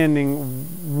wet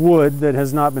sanding wood that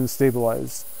has not been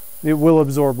stabilized. It will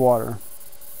absorb water.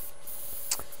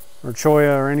 Or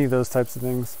choya or any of those types of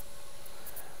things.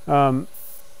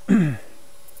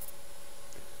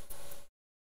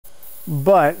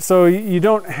 But so you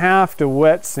don't have to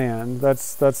wet sand.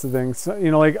 That's the thing. So,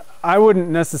 you know, like I wouldn't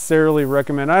necessarily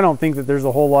recommend. I don't think that there's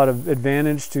a whole lot of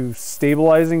advantage to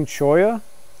stabilizing choya.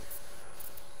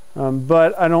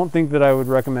 But I don't think that I would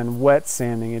recommend wet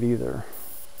sanding it either.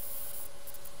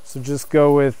 So just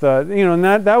go with you know, and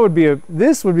that would be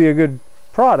this would be a good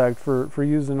product for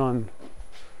using on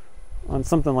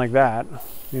something like that.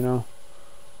 You know,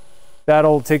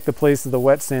 that'll take the place of the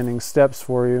wet sanding steps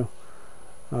for you.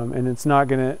 And it's not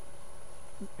gonna,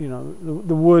 you know,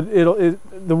 the wood.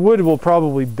 The wood will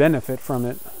probably benefit from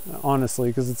it, honestly,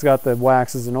 because it's got the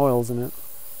waxes and oils in it.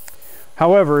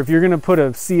 However, if you're gonna put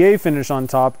a CA finish on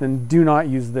top, then do not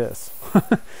use this.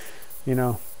 You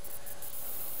know,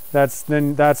 that's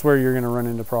where you're gonna run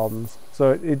into problems.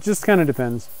 So it just kind of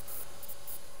depends.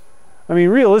 I mean,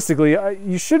 realistically,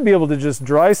 you should be able to just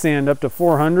dry sand up to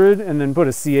 400 and then put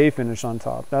a CA finish on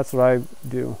top. That's what I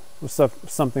do with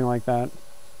something like that.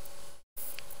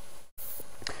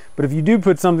 But if you do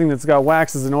put something that's got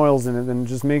waxes and oils in it, then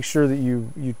just make sure that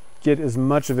you get as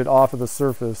much of it off of the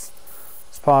surface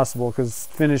as possible, because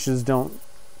finishes don't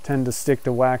tend to stick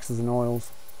to waxes and oils.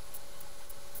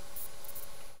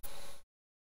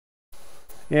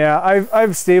 Yeah,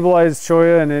 I've stabilized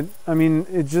choya, and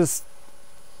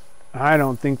I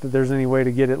don't think that there's any way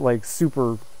to get it like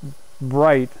super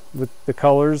bright with the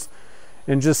colors,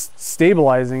 and just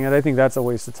stabilizing it, I think that's a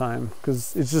waste of time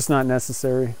because it's just not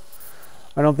necessary.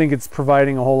 I don't think it's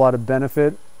providing a whole lot of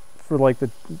benefit for like the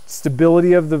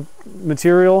stability of the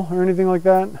material or anything like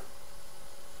that.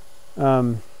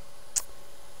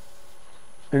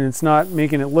 and it's not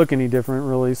making it look any different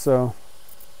really. So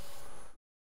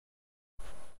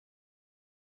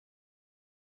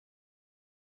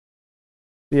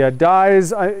yeah,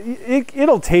 dyes,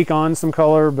 it'll take on some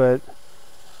color, but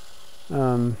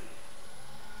a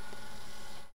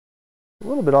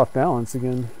little bit off balance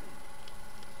again.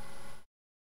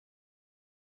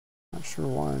 Not sure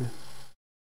why.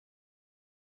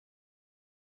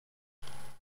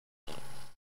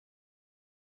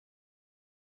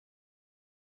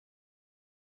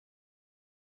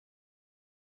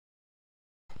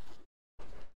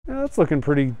 Yeah, that's looking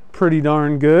pretty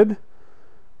darn good.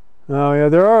 Oh yeah,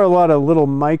 there are a lot of little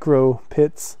micro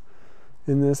pits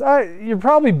in this. You're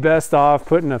probably best off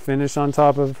putting a finish on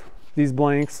top of these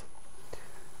blanks,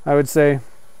 I would say.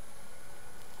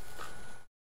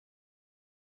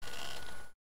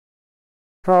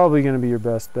 Probably going to be your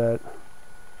best bet.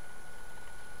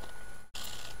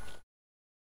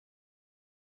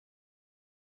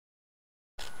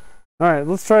 All right,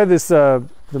 let's try this, the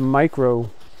macro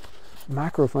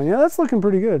fine. Yeah, that's looking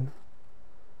pretty good.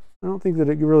 I don't think that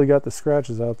it really got the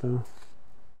scratches out though.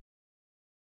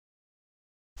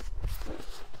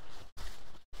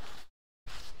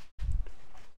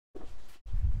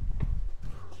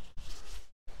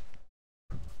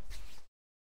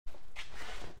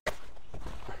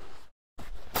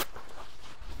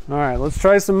 All right, let's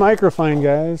try some microfine,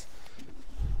 guys.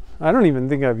 I don't even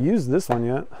think I've used this one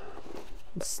yet.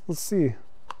 Let's see.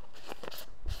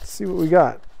 Let's see what we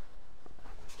got.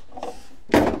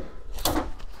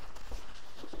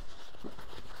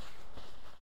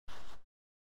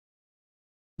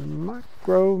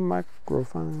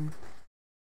 Microfine.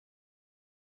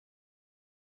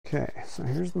 Okay, so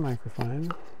here's the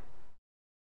microfine.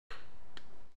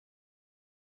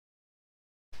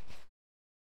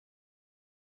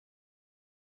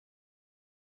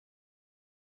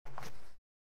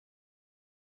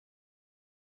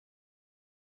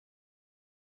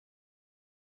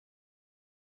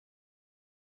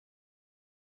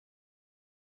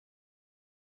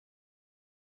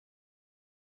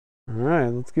 All right,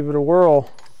 let's give it a whirl.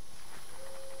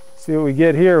 See what we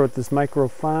get here with this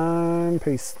microfine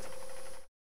paste.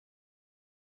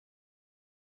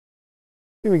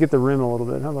 Let me get the rim a little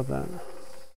bit. How about that?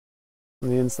 On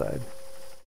the inside.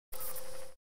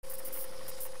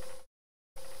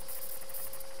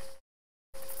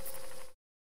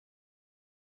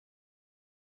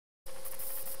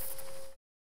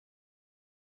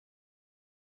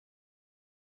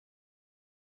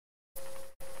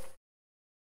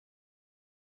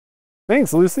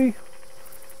 Thanks, Lucy.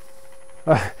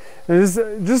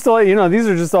 Just to let you know, these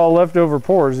are just all leftover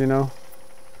pours, you know,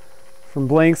 from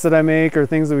blanks that I make or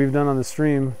things that we've done on the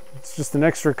stream. It's just an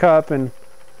extra cup, and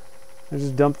I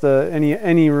just dump the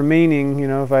any remaining, you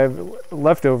know, if I have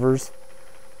leftovers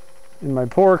in my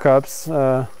pour cups,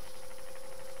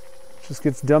 just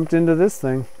gets dumped into this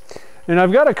thing. And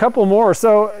I've got a couple more.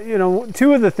 So, you know,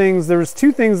 there's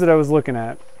two things that I was looking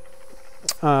at.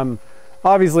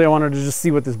 Obviously I wanted to just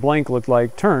see what this blank looked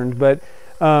like turned, but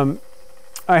I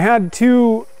had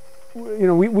two, you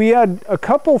know, we had a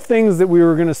couple things that we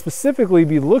were going to specifically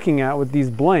be looking at with these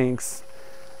blanks,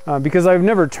 because I've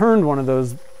never turned one of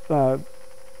those,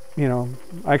 you know,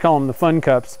 I call them the fun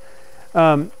cups.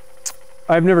 I've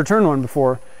never turned one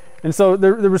before. And so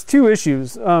there was two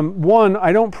issues. One,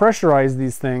 I don't pressurize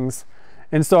these things.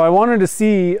 And so I wanted to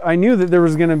see, I knew that there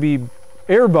was going to be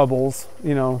air bubbles,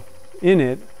 you know, in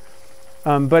it.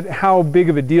 But how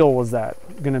big of a deal was that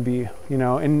going to be, you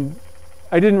know? And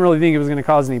I didn't really think it was going to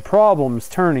cause any problems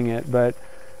turning it, but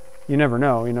you never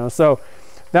know, you know? So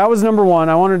that was number one.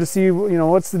 I wanted to see, you know,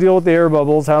 what's the deal with the air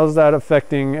bubbles? How's that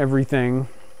affecting everything?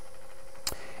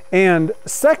 And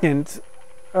second,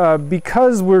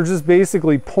 because we're just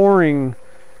basically pouring,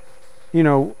 you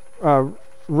know,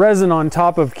 resin on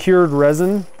top of cured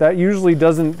resin, that usually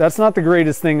that's not the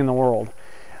greatest thing in the world.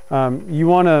 You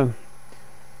want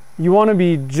to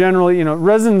be generally, you know,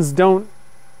 resins don't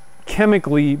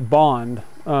chemically bond.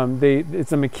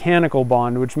 It's a mechanical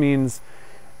bond, which means,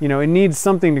 you know, it needs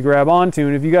something to grab onto.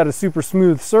 And if you got a super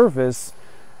smooth surface,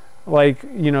 like,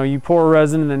 you know, you pour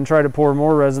resin and then try to pour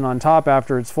more resin on top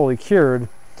after it's fully cured,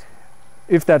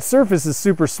 if that surface is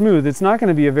super smooth, it's not going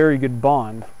to be a very good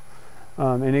bond.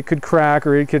 And it could crack,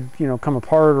 or it could, you know, come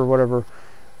apart or whatever.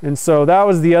 And so that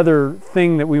was the other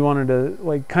thing that we wanted to,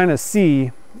 like, kind of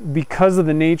see. Because of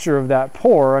the nature of that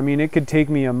pour, I mean, it could take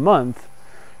me a month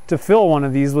to fill one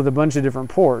of these with a bunch of different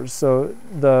pours. So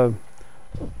the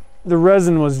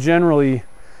resin was generally,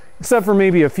 except for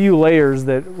maybe a few layers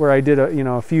where I did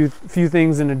a few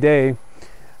things in a day,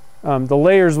 the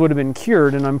layers would have been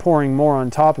cured, and I'm pouring more on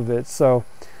top of it. So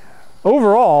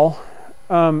overall,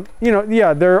 You know,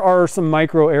 yeah, there are some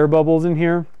micro air bubbles in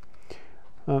here.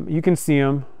 You can see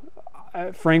them.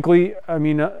 Frankly, I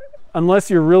mean, unless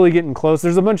you're really getting close,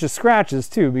 there's a bunch of scratches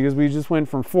too, because we just went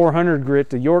from 400 grit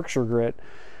to Yorkshire grit.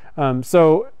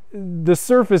 So the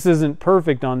surface isn't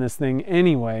perfect on this thing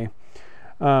anyway.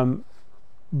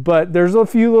 But there's a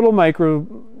few little micro,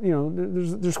 you know,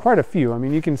 there's quite a few. I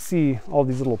mean, you can see all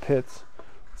these little pits.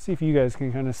 Let's see if you guys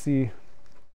can kind of see.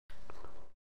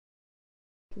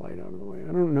 Light out of the way.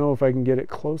 I don't know if I can get it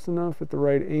close enough at the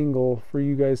right angle for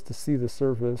you guys to see the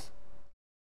surface.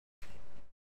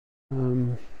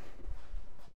 Kind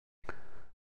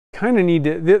of need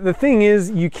to, the thing is,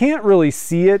 you can't really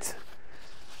see it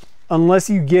unless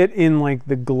you get in like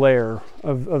the glare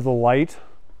of the light.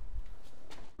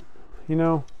 You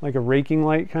know, like a raking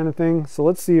light kind of thing. So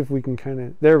let's see if we can kind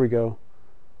of, there we go.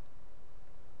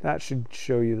 That should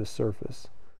show you the surface.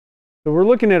 So we're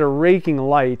looking at a raking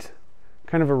light,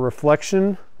 kind of a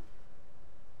reflection,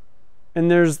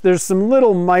 and there's some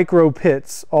little micro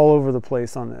pits all over the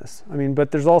place on this. I mean,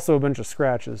 but there's also a bunch of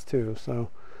scratches too, so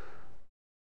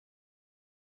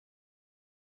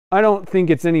I don't think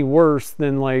it's any worse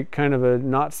than like kind of a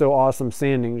not so awesome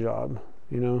sanding job,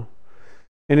 you know.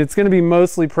 And it's going to be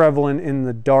mostly prevalent in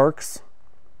the darks,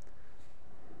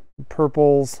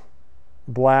 purples,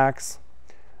 blacks.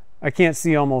 I can't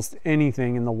see almost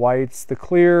anything in the whites. The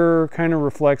clear kind of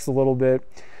reflects a little bit.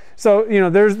 So, you know,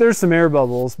 there's some air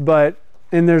bubbles, but,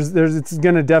 and it's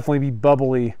going to definitely be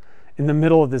bubbly in the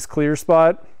middle of this clear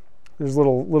spot. There's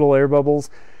little air bubbles.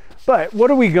 But what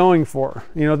are we going for?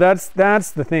 You know, that's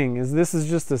the thing, is this is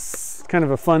just a kind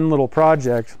of a fun little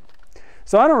project.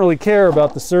 So I don't really care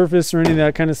about the surface or any of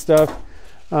that kind of stuff.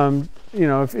 You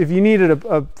know, if you needed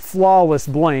a flawless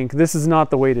blank, this is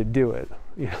not the way to do it.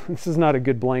 You know, this is not a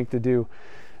good blank to do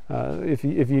if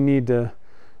you need to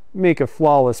make a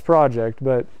flawless project.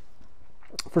 But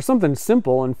for something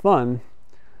simple and fun,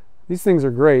 these things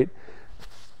are great.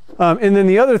 And then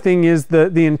the other thing is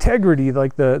the integrity,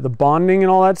 like the bonding and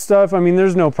all that stuff. I mean,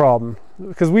 there's no problem,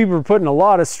 because we were putting a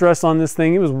lot of stress on this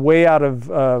thing. It was way out of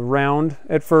round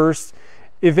at first.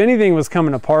 If anything was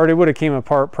coming apart, it would have came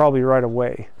apart probably right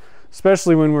away,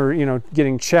 especially when we're, you know,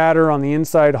 getting chatter on the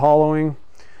inside, hollowing.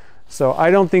 So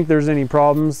I don't think there's any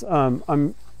problems.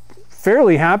 I'm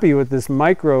fairly happy with this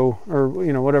micro, or,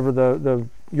 you know, whatever, the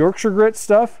Yorkshire grit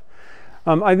stuff.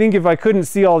 I think if I couldn't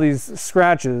see all these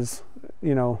scratches,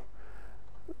 you know,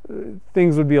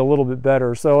 things would be a little bit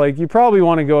better. So like, you probably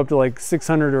want to go up to like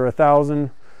 600 or 1,000.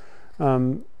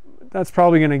 That's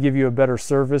probably going to give you a better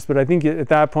surface, but I think at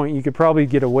that point you could probably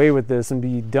get away with this and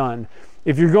be done.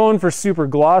 If you're going for super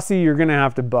glossy, you're going to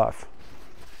have to buff,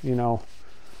 you know.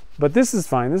 But this is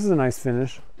fine. This is a nice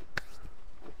finish.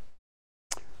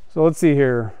 So let's see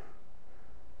here.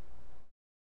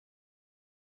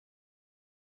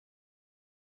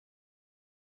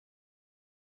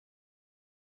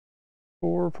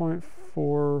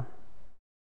 .4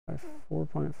 by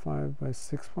 4.5 by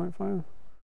 6.5.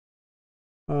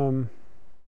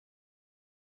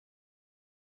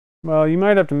 Well, you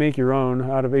might have to make your own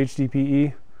out of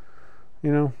HDPE,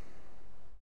 you know.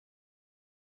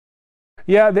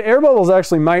 Yeah, the air bubbles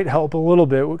actually might help a little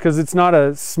bit, because it's not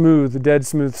a smooth, dead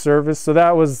smooth surface. So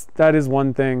that is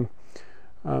one thing.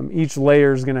 Each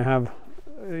layer is going to have,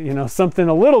 you know, something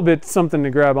to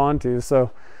grab onto. So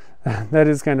that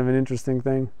is kind of an interesting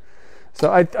thing.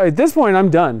 So at this point, I'm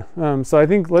done. So I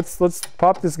think let's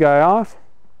pop this guy off.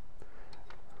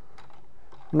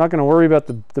 I'm not going to worry about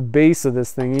the base of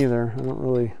this thing either. I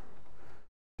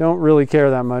don't really care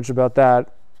that much about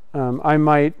that. I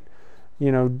might,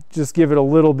 you know, just give it a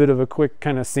little bit of a quick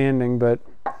kind of sanding, but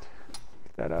get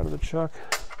that out of the chuck.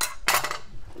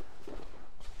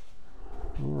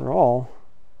 Overall,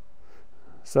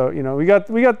 so, you know, we got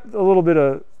a little bit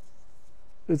of,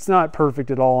 it's not perfect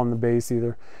at all on the base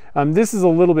either. This is a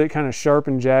little bit kind of sharp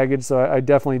and jagged, so I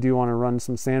definitely do want to run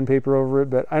some sandpaper over it,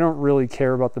 but I don't really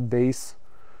care about the base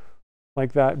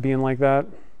like that being like that.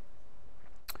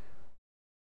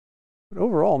 But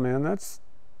overall, man, that's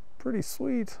pretty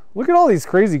sweet. Look at all these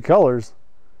crazy colors.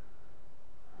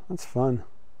 That's fun.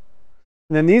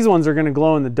 And then these ones are going to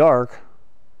glow in the dark.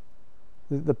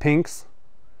 The pinks,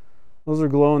 those are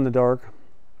glow in the dark.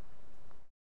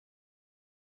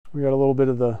 We got a little bit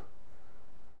of the,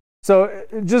 so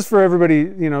just for everybody,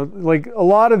 you know, like a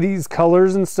lot of these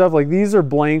colors and stuff, like these are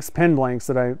blanks, pen blanks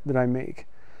that I make.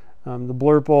 The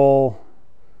Blurple,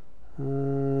 I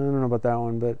don't know about that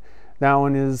one, but that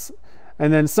one is,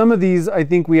 and then some of these I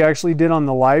think we actually did on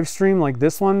the live stream, like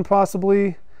this one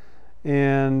possibly,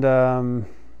 and I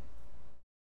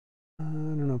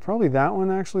don't know, probably that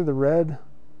one actually, the red,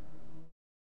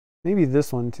 maybe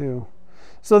this one too.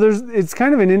 So it's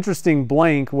kind of an interesting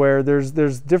blank where there's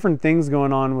different things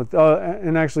going on with,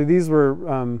 and actually these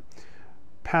were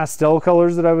pastel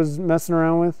colors that I was messing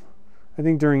around with, I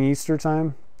think during Easter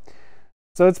time.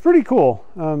 So it's pretty cool.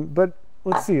 But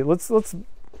let's see, let's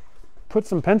put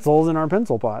some pencils in our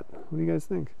pencil pot. What do you guys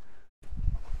think?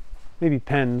 Maybe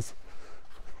pens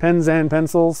and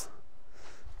pencils.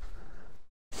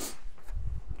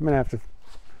 I'm gonna have to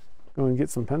go and get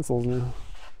some pencils now.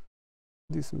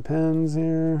 Do some pens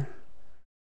here.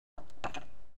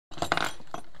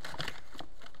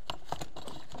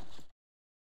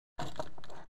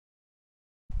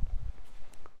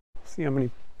 See how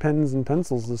many pens and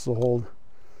pencils this will hold.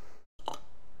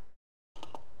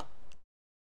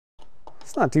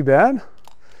 It's not too bad.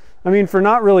 I mean, for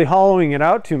not really hollowing it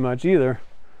out too much either.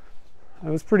 I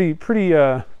was pretty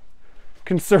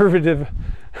conservative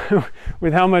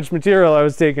with how much material I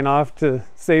was taking off to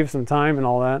save some time and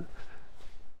all that.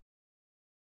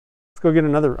 Let's go get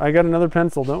another. I got another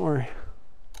pencil, don't worry.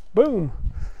 Boom.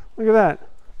 Look at that.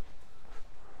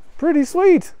 Pretty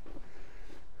sweet.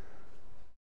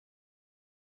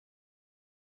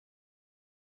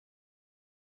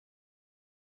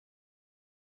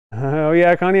 Oh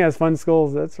yeah, Connie has fun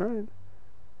skulls, that's right.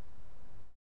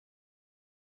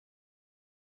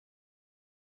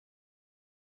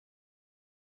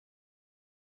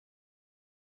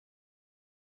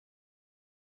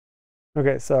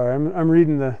 Okay, sorry, I'm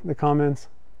reading the comments.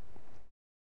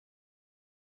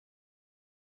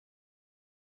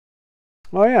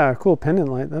 Oh yeah, cool pendant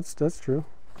light. That's true.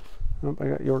 Oh, I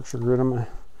got Yorkshire grit on my.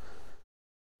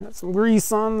 Got some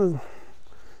grease on the.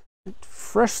 It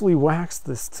freshly waxed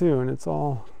this too, and it's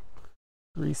all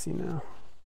greasy now.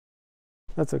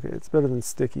 That's okay. It's better than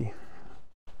sticky.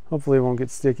 Hopefully, it won't get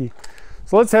sticky.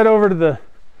 So let's head over to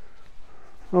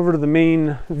the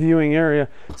main viewing area.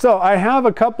 So I have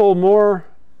a couple more.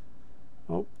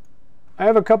 Oh, I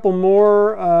have a couple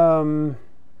more.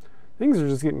 Things are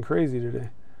just getting crazy today.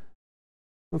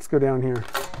 Let's go down here.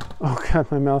 Oh God,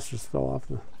 my mouse just fell off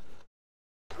the.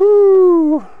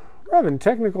 Whoo! We're having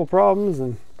technical problems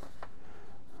and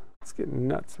it's getting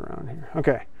nuts around here.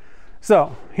 Okay,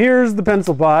 so here's the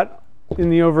pencil pot in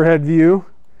the overhead view.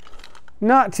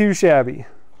 Not too shabby.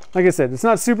 Like I said, it's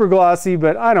not super glossy,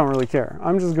 but I don't really care.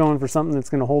 I'm just going for something that's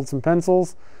going to hold some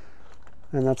pencils,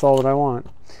 and that's all that I want.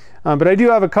 But I do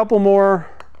have a couple more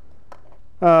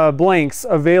blanks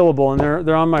available, and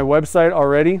they're on my website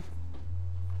already.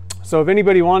 So if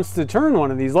anybody wants to turn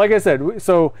one of these, like I said,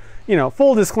 so, you know,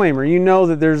 full disclaimer, you know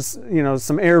that there's, you know,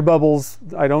 some air bubbles.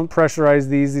 I don't pressurize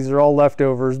these. These are all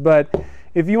leftovers. But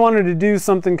if you wanted to do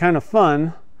something kind of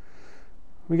fun,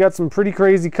 we got some pretty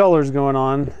crazy colors going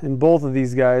on in both of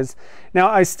these guys. Now,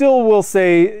 I still will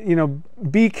say, you know,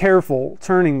 be careful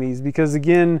turning these because,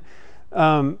 again,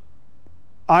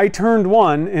 I turned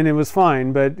one and it was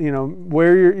fine, but, you know,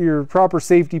 wear your proper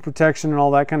safety protection and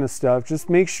all that kind of stuff. Just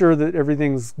make sure that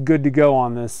everything's good to go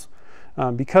on this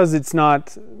because it's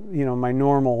not, you know, my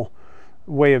normal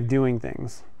way of doing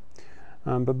things.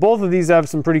 But both of these have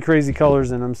some pretty crazy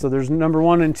colors in them. So there's number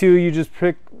 1 and 2, you just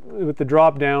pick with the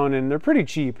drop down, and they're pretty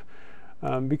cheap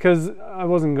because I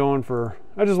wasn't going for,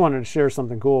 I just wanted to share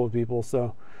something cool with people.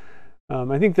 So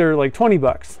I think they're like 20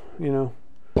 bucks, you know,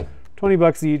 20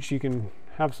 bucks each. You can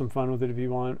have some fun with it if you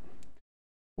want.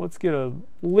 Let's get a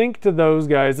link to those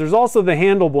guys. There's also the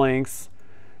handle blanks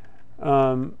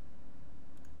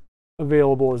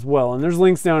available as well. And there's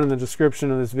links down in the description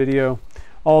of this video.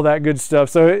 All that good stuff.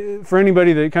 So for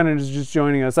anybody that kind of is just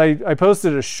joining us, I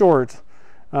posted a short.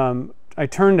 I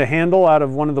turned a handle out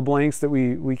of one of the blanks that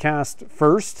we cast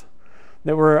first.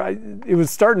 It was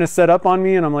starting to set up on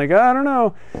me, and I'm like, I don't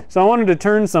know. So I wanted to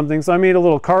turn something, so I made a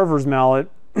little carver's mallet,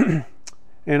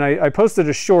 and I posted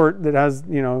a short that has,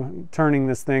 you know, turning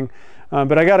this thing.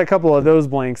 But I got a couple of those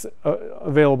blanks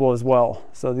available as well.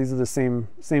 So these are the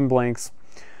same blanks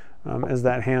as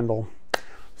that handle.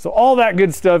 So all that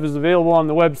good stuff is available on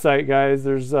the website, guys.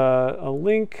 There's a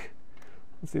link.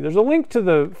 Let's see. There's a link to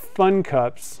the fun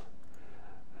cups.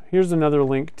 Here's another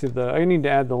link to the. I need to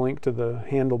add the link to the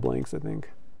handle blanks, I think.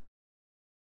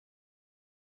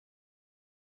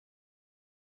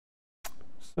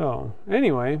 So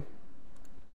anyway,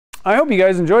 I hope you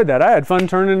guys enjoyed that. I had fun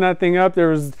turning that thing up. There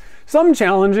was some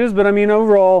challenges, but I mean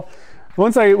overall,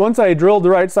 once I drilled the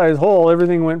right size hole,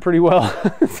 everything went pretty well.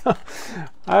 So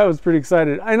I was pretty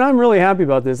excited, and I'm really happy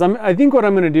about this. I think what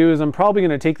I'm going to do is I'm probably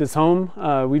going to take this home.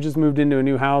 We just moved into a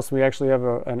new house. We actually have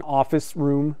an office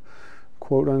room,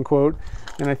 quote unquote,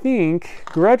 and I think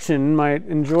Gretchen might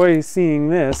enjoy seeing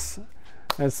this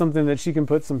as something that she can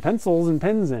put some pencils and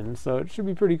pens in. So it should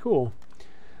be pretty cool.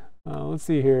 Let's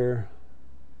see here.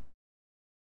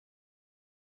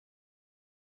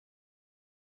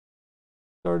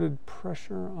 started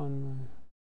pressure on my...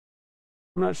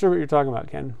 I'm not sure what you're talking about,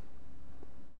 Ken.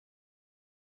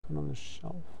 Put on the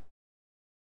shelf.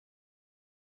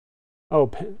 Oh,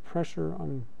 pressure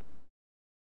on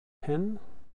pen,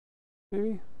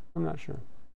 maybe? I'm not sure.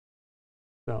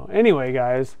 So anyway,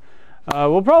 guys,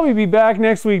 we'll probably be back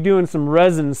next week doing some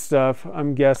resin stuff,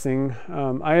 I'm guessing.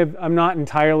 I'm not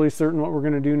entirely certain what we're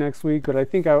going to do next week, but I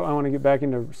think I want to get back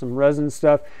into some resin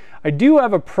stuff. I do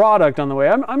have a product on the way.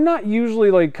 I'm not usually,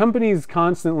 like, companies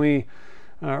constantly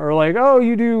are like, oh,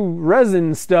 you do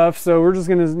resin stuff, so we're just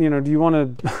going to, you know, do you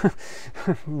want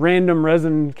to random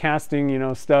resin casting, you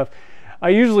know, stuff. I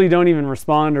usually don't even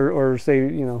respond or say,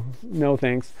 you know, no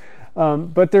thanks.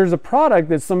 But there's a product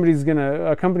that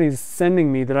a company's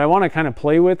sending me that I want to kind of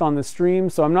play with on the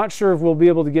stream. So I'm not sure if we'll be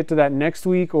able to get to that next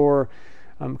week, or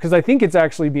because I think it's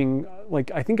actually being, like,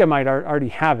 I think I might already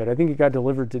have it. I think it got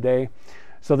delivered today.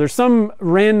 So there's some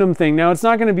random thing. Now it's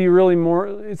not going to be really more,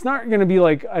 it's not going to be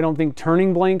like, I don't think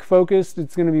turning blank focused.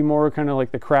 It's going to be more kind of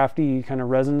like the crafty kind of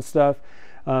resin stuff.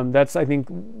 That's, I think,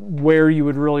 where you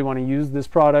would really want to use this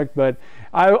product. But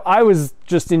I was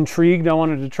just intrigued. I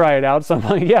wanted to try it out. So I'm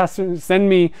like, yeah, send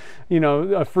me, you know,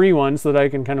 a free one so that I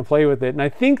can kind of play with it. And I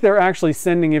think they're actually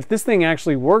sending, if this thing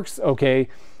actually works okay,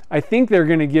 I think they're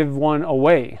going to give one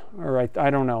away. Or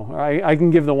I don't know. I can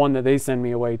give the one that they send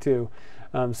me away too.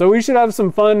 So we should have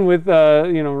some fun with,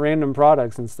 you know, random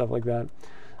products and stuff like that.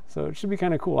 So it should be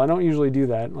kind of cool. I don't usually do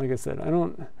that. Like I said,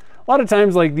 a lot of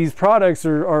times, like, these products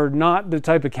are not the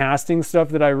type of casting stuff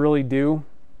that I really do.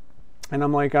 And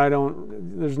I'm like,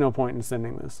 there's no point in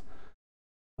sending this.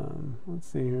 Let's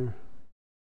see here.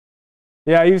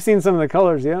 Yeah, you've seen some of the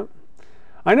colors, yeah.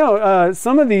 I know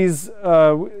some of these,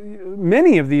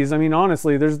 many of these, I mean,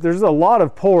 honestly, there's a lot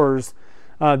of pores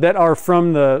that are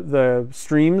from the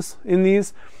streams in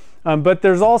these. But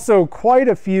there's also quite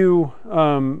a few,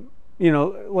 you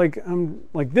know,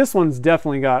 like this one's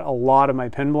definitely got a lot of my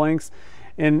pen blanks,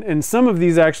 and some of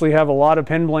these actually have a lot of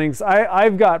pen blanks.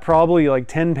 I've got probably like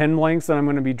 10 pen blanks that I'm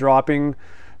going to be dropping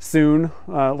soon,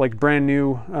 like brand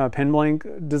new pen blank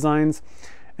designs.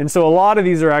 And so a lot of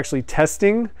these are actually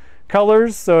testing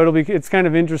colors. So it's kind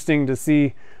of interesting to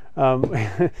see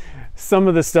some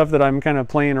of the stuff that I'm kind of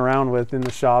playing around with in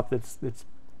the shop that's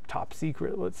top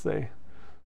secret, let's say.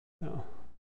 So.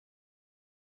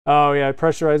 Oh yeah,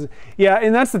 pressurize it. Yeah,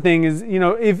 and that's the thing is, you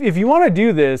know, if you want to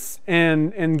do this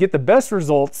and get the best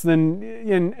results, then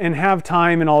and have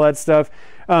time and all that stuff,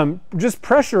 just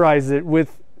pressurize it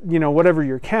with, you know, whatever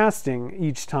you're casting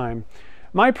each time.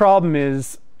 My problem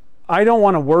is I don't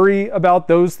want to worry about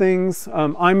those things.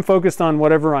 I'm focused on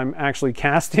whatever I'm actually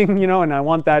casting, you know, and I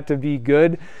want that to be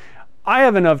good. I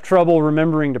have enough trouble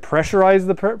remembering to pressurize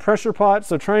the pressure pot,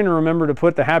 so trying to remember to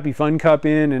put the Happy Fun cup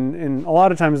in, and a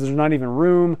lot of times there's not even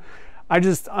room.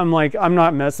 I'm like, I'm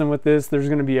not messing with this. There's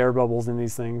going to be air bubbles in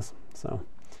these things. So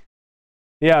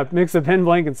yeah, mix of pen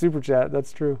blank and super chat.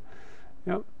 That's true.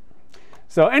 Yep.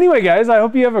 So anyway, guys, I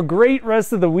hope you have a great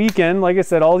rest of the weekend. Like I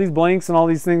said, all these blanks and all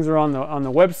these things are on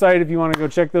the website if you want to go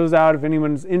check those out if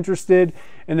anyone's interested.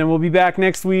 And then we'll be back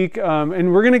next week,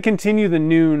 and we're going to continue the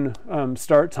noon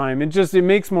start time. It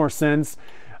makes more sense.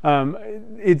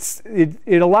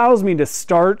 It allows me to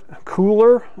start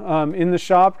cooler in the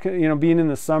shop, you know, being in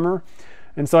the summer.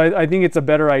 And so I think it's a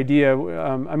better idea.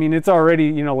 I mean, it's already,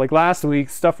 you know, like last week,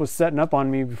 stuff was setting up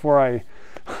on me before I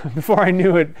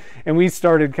knew it, and we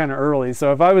started kind of early.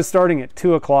 So if I was starting at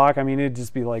 2 o'clock, I mean, it'd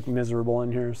just be like miserable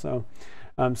in here. So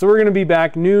so we're going to be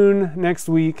back noon next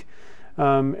week,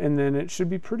 and then it should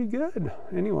be pretty good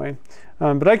anyway.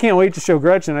 But I can't wait to show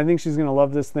Gretchen. I think she's going to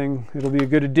love this thing. It'll be a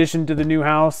good addition to the new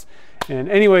house. And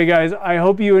anyway, guys, I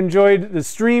hope you enjoyed the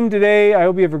stream today. I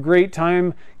hope you have a great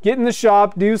time. Get in the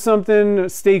shop, do something,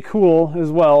 stay cool as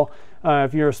well,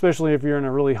 especially if you're in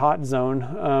a really hot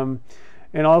zone.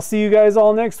 And I'll see you guys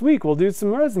all next week. We'll do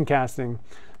some resin casting.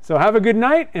 So have a good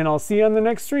night, and I'll see you on the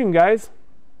next stream, guys.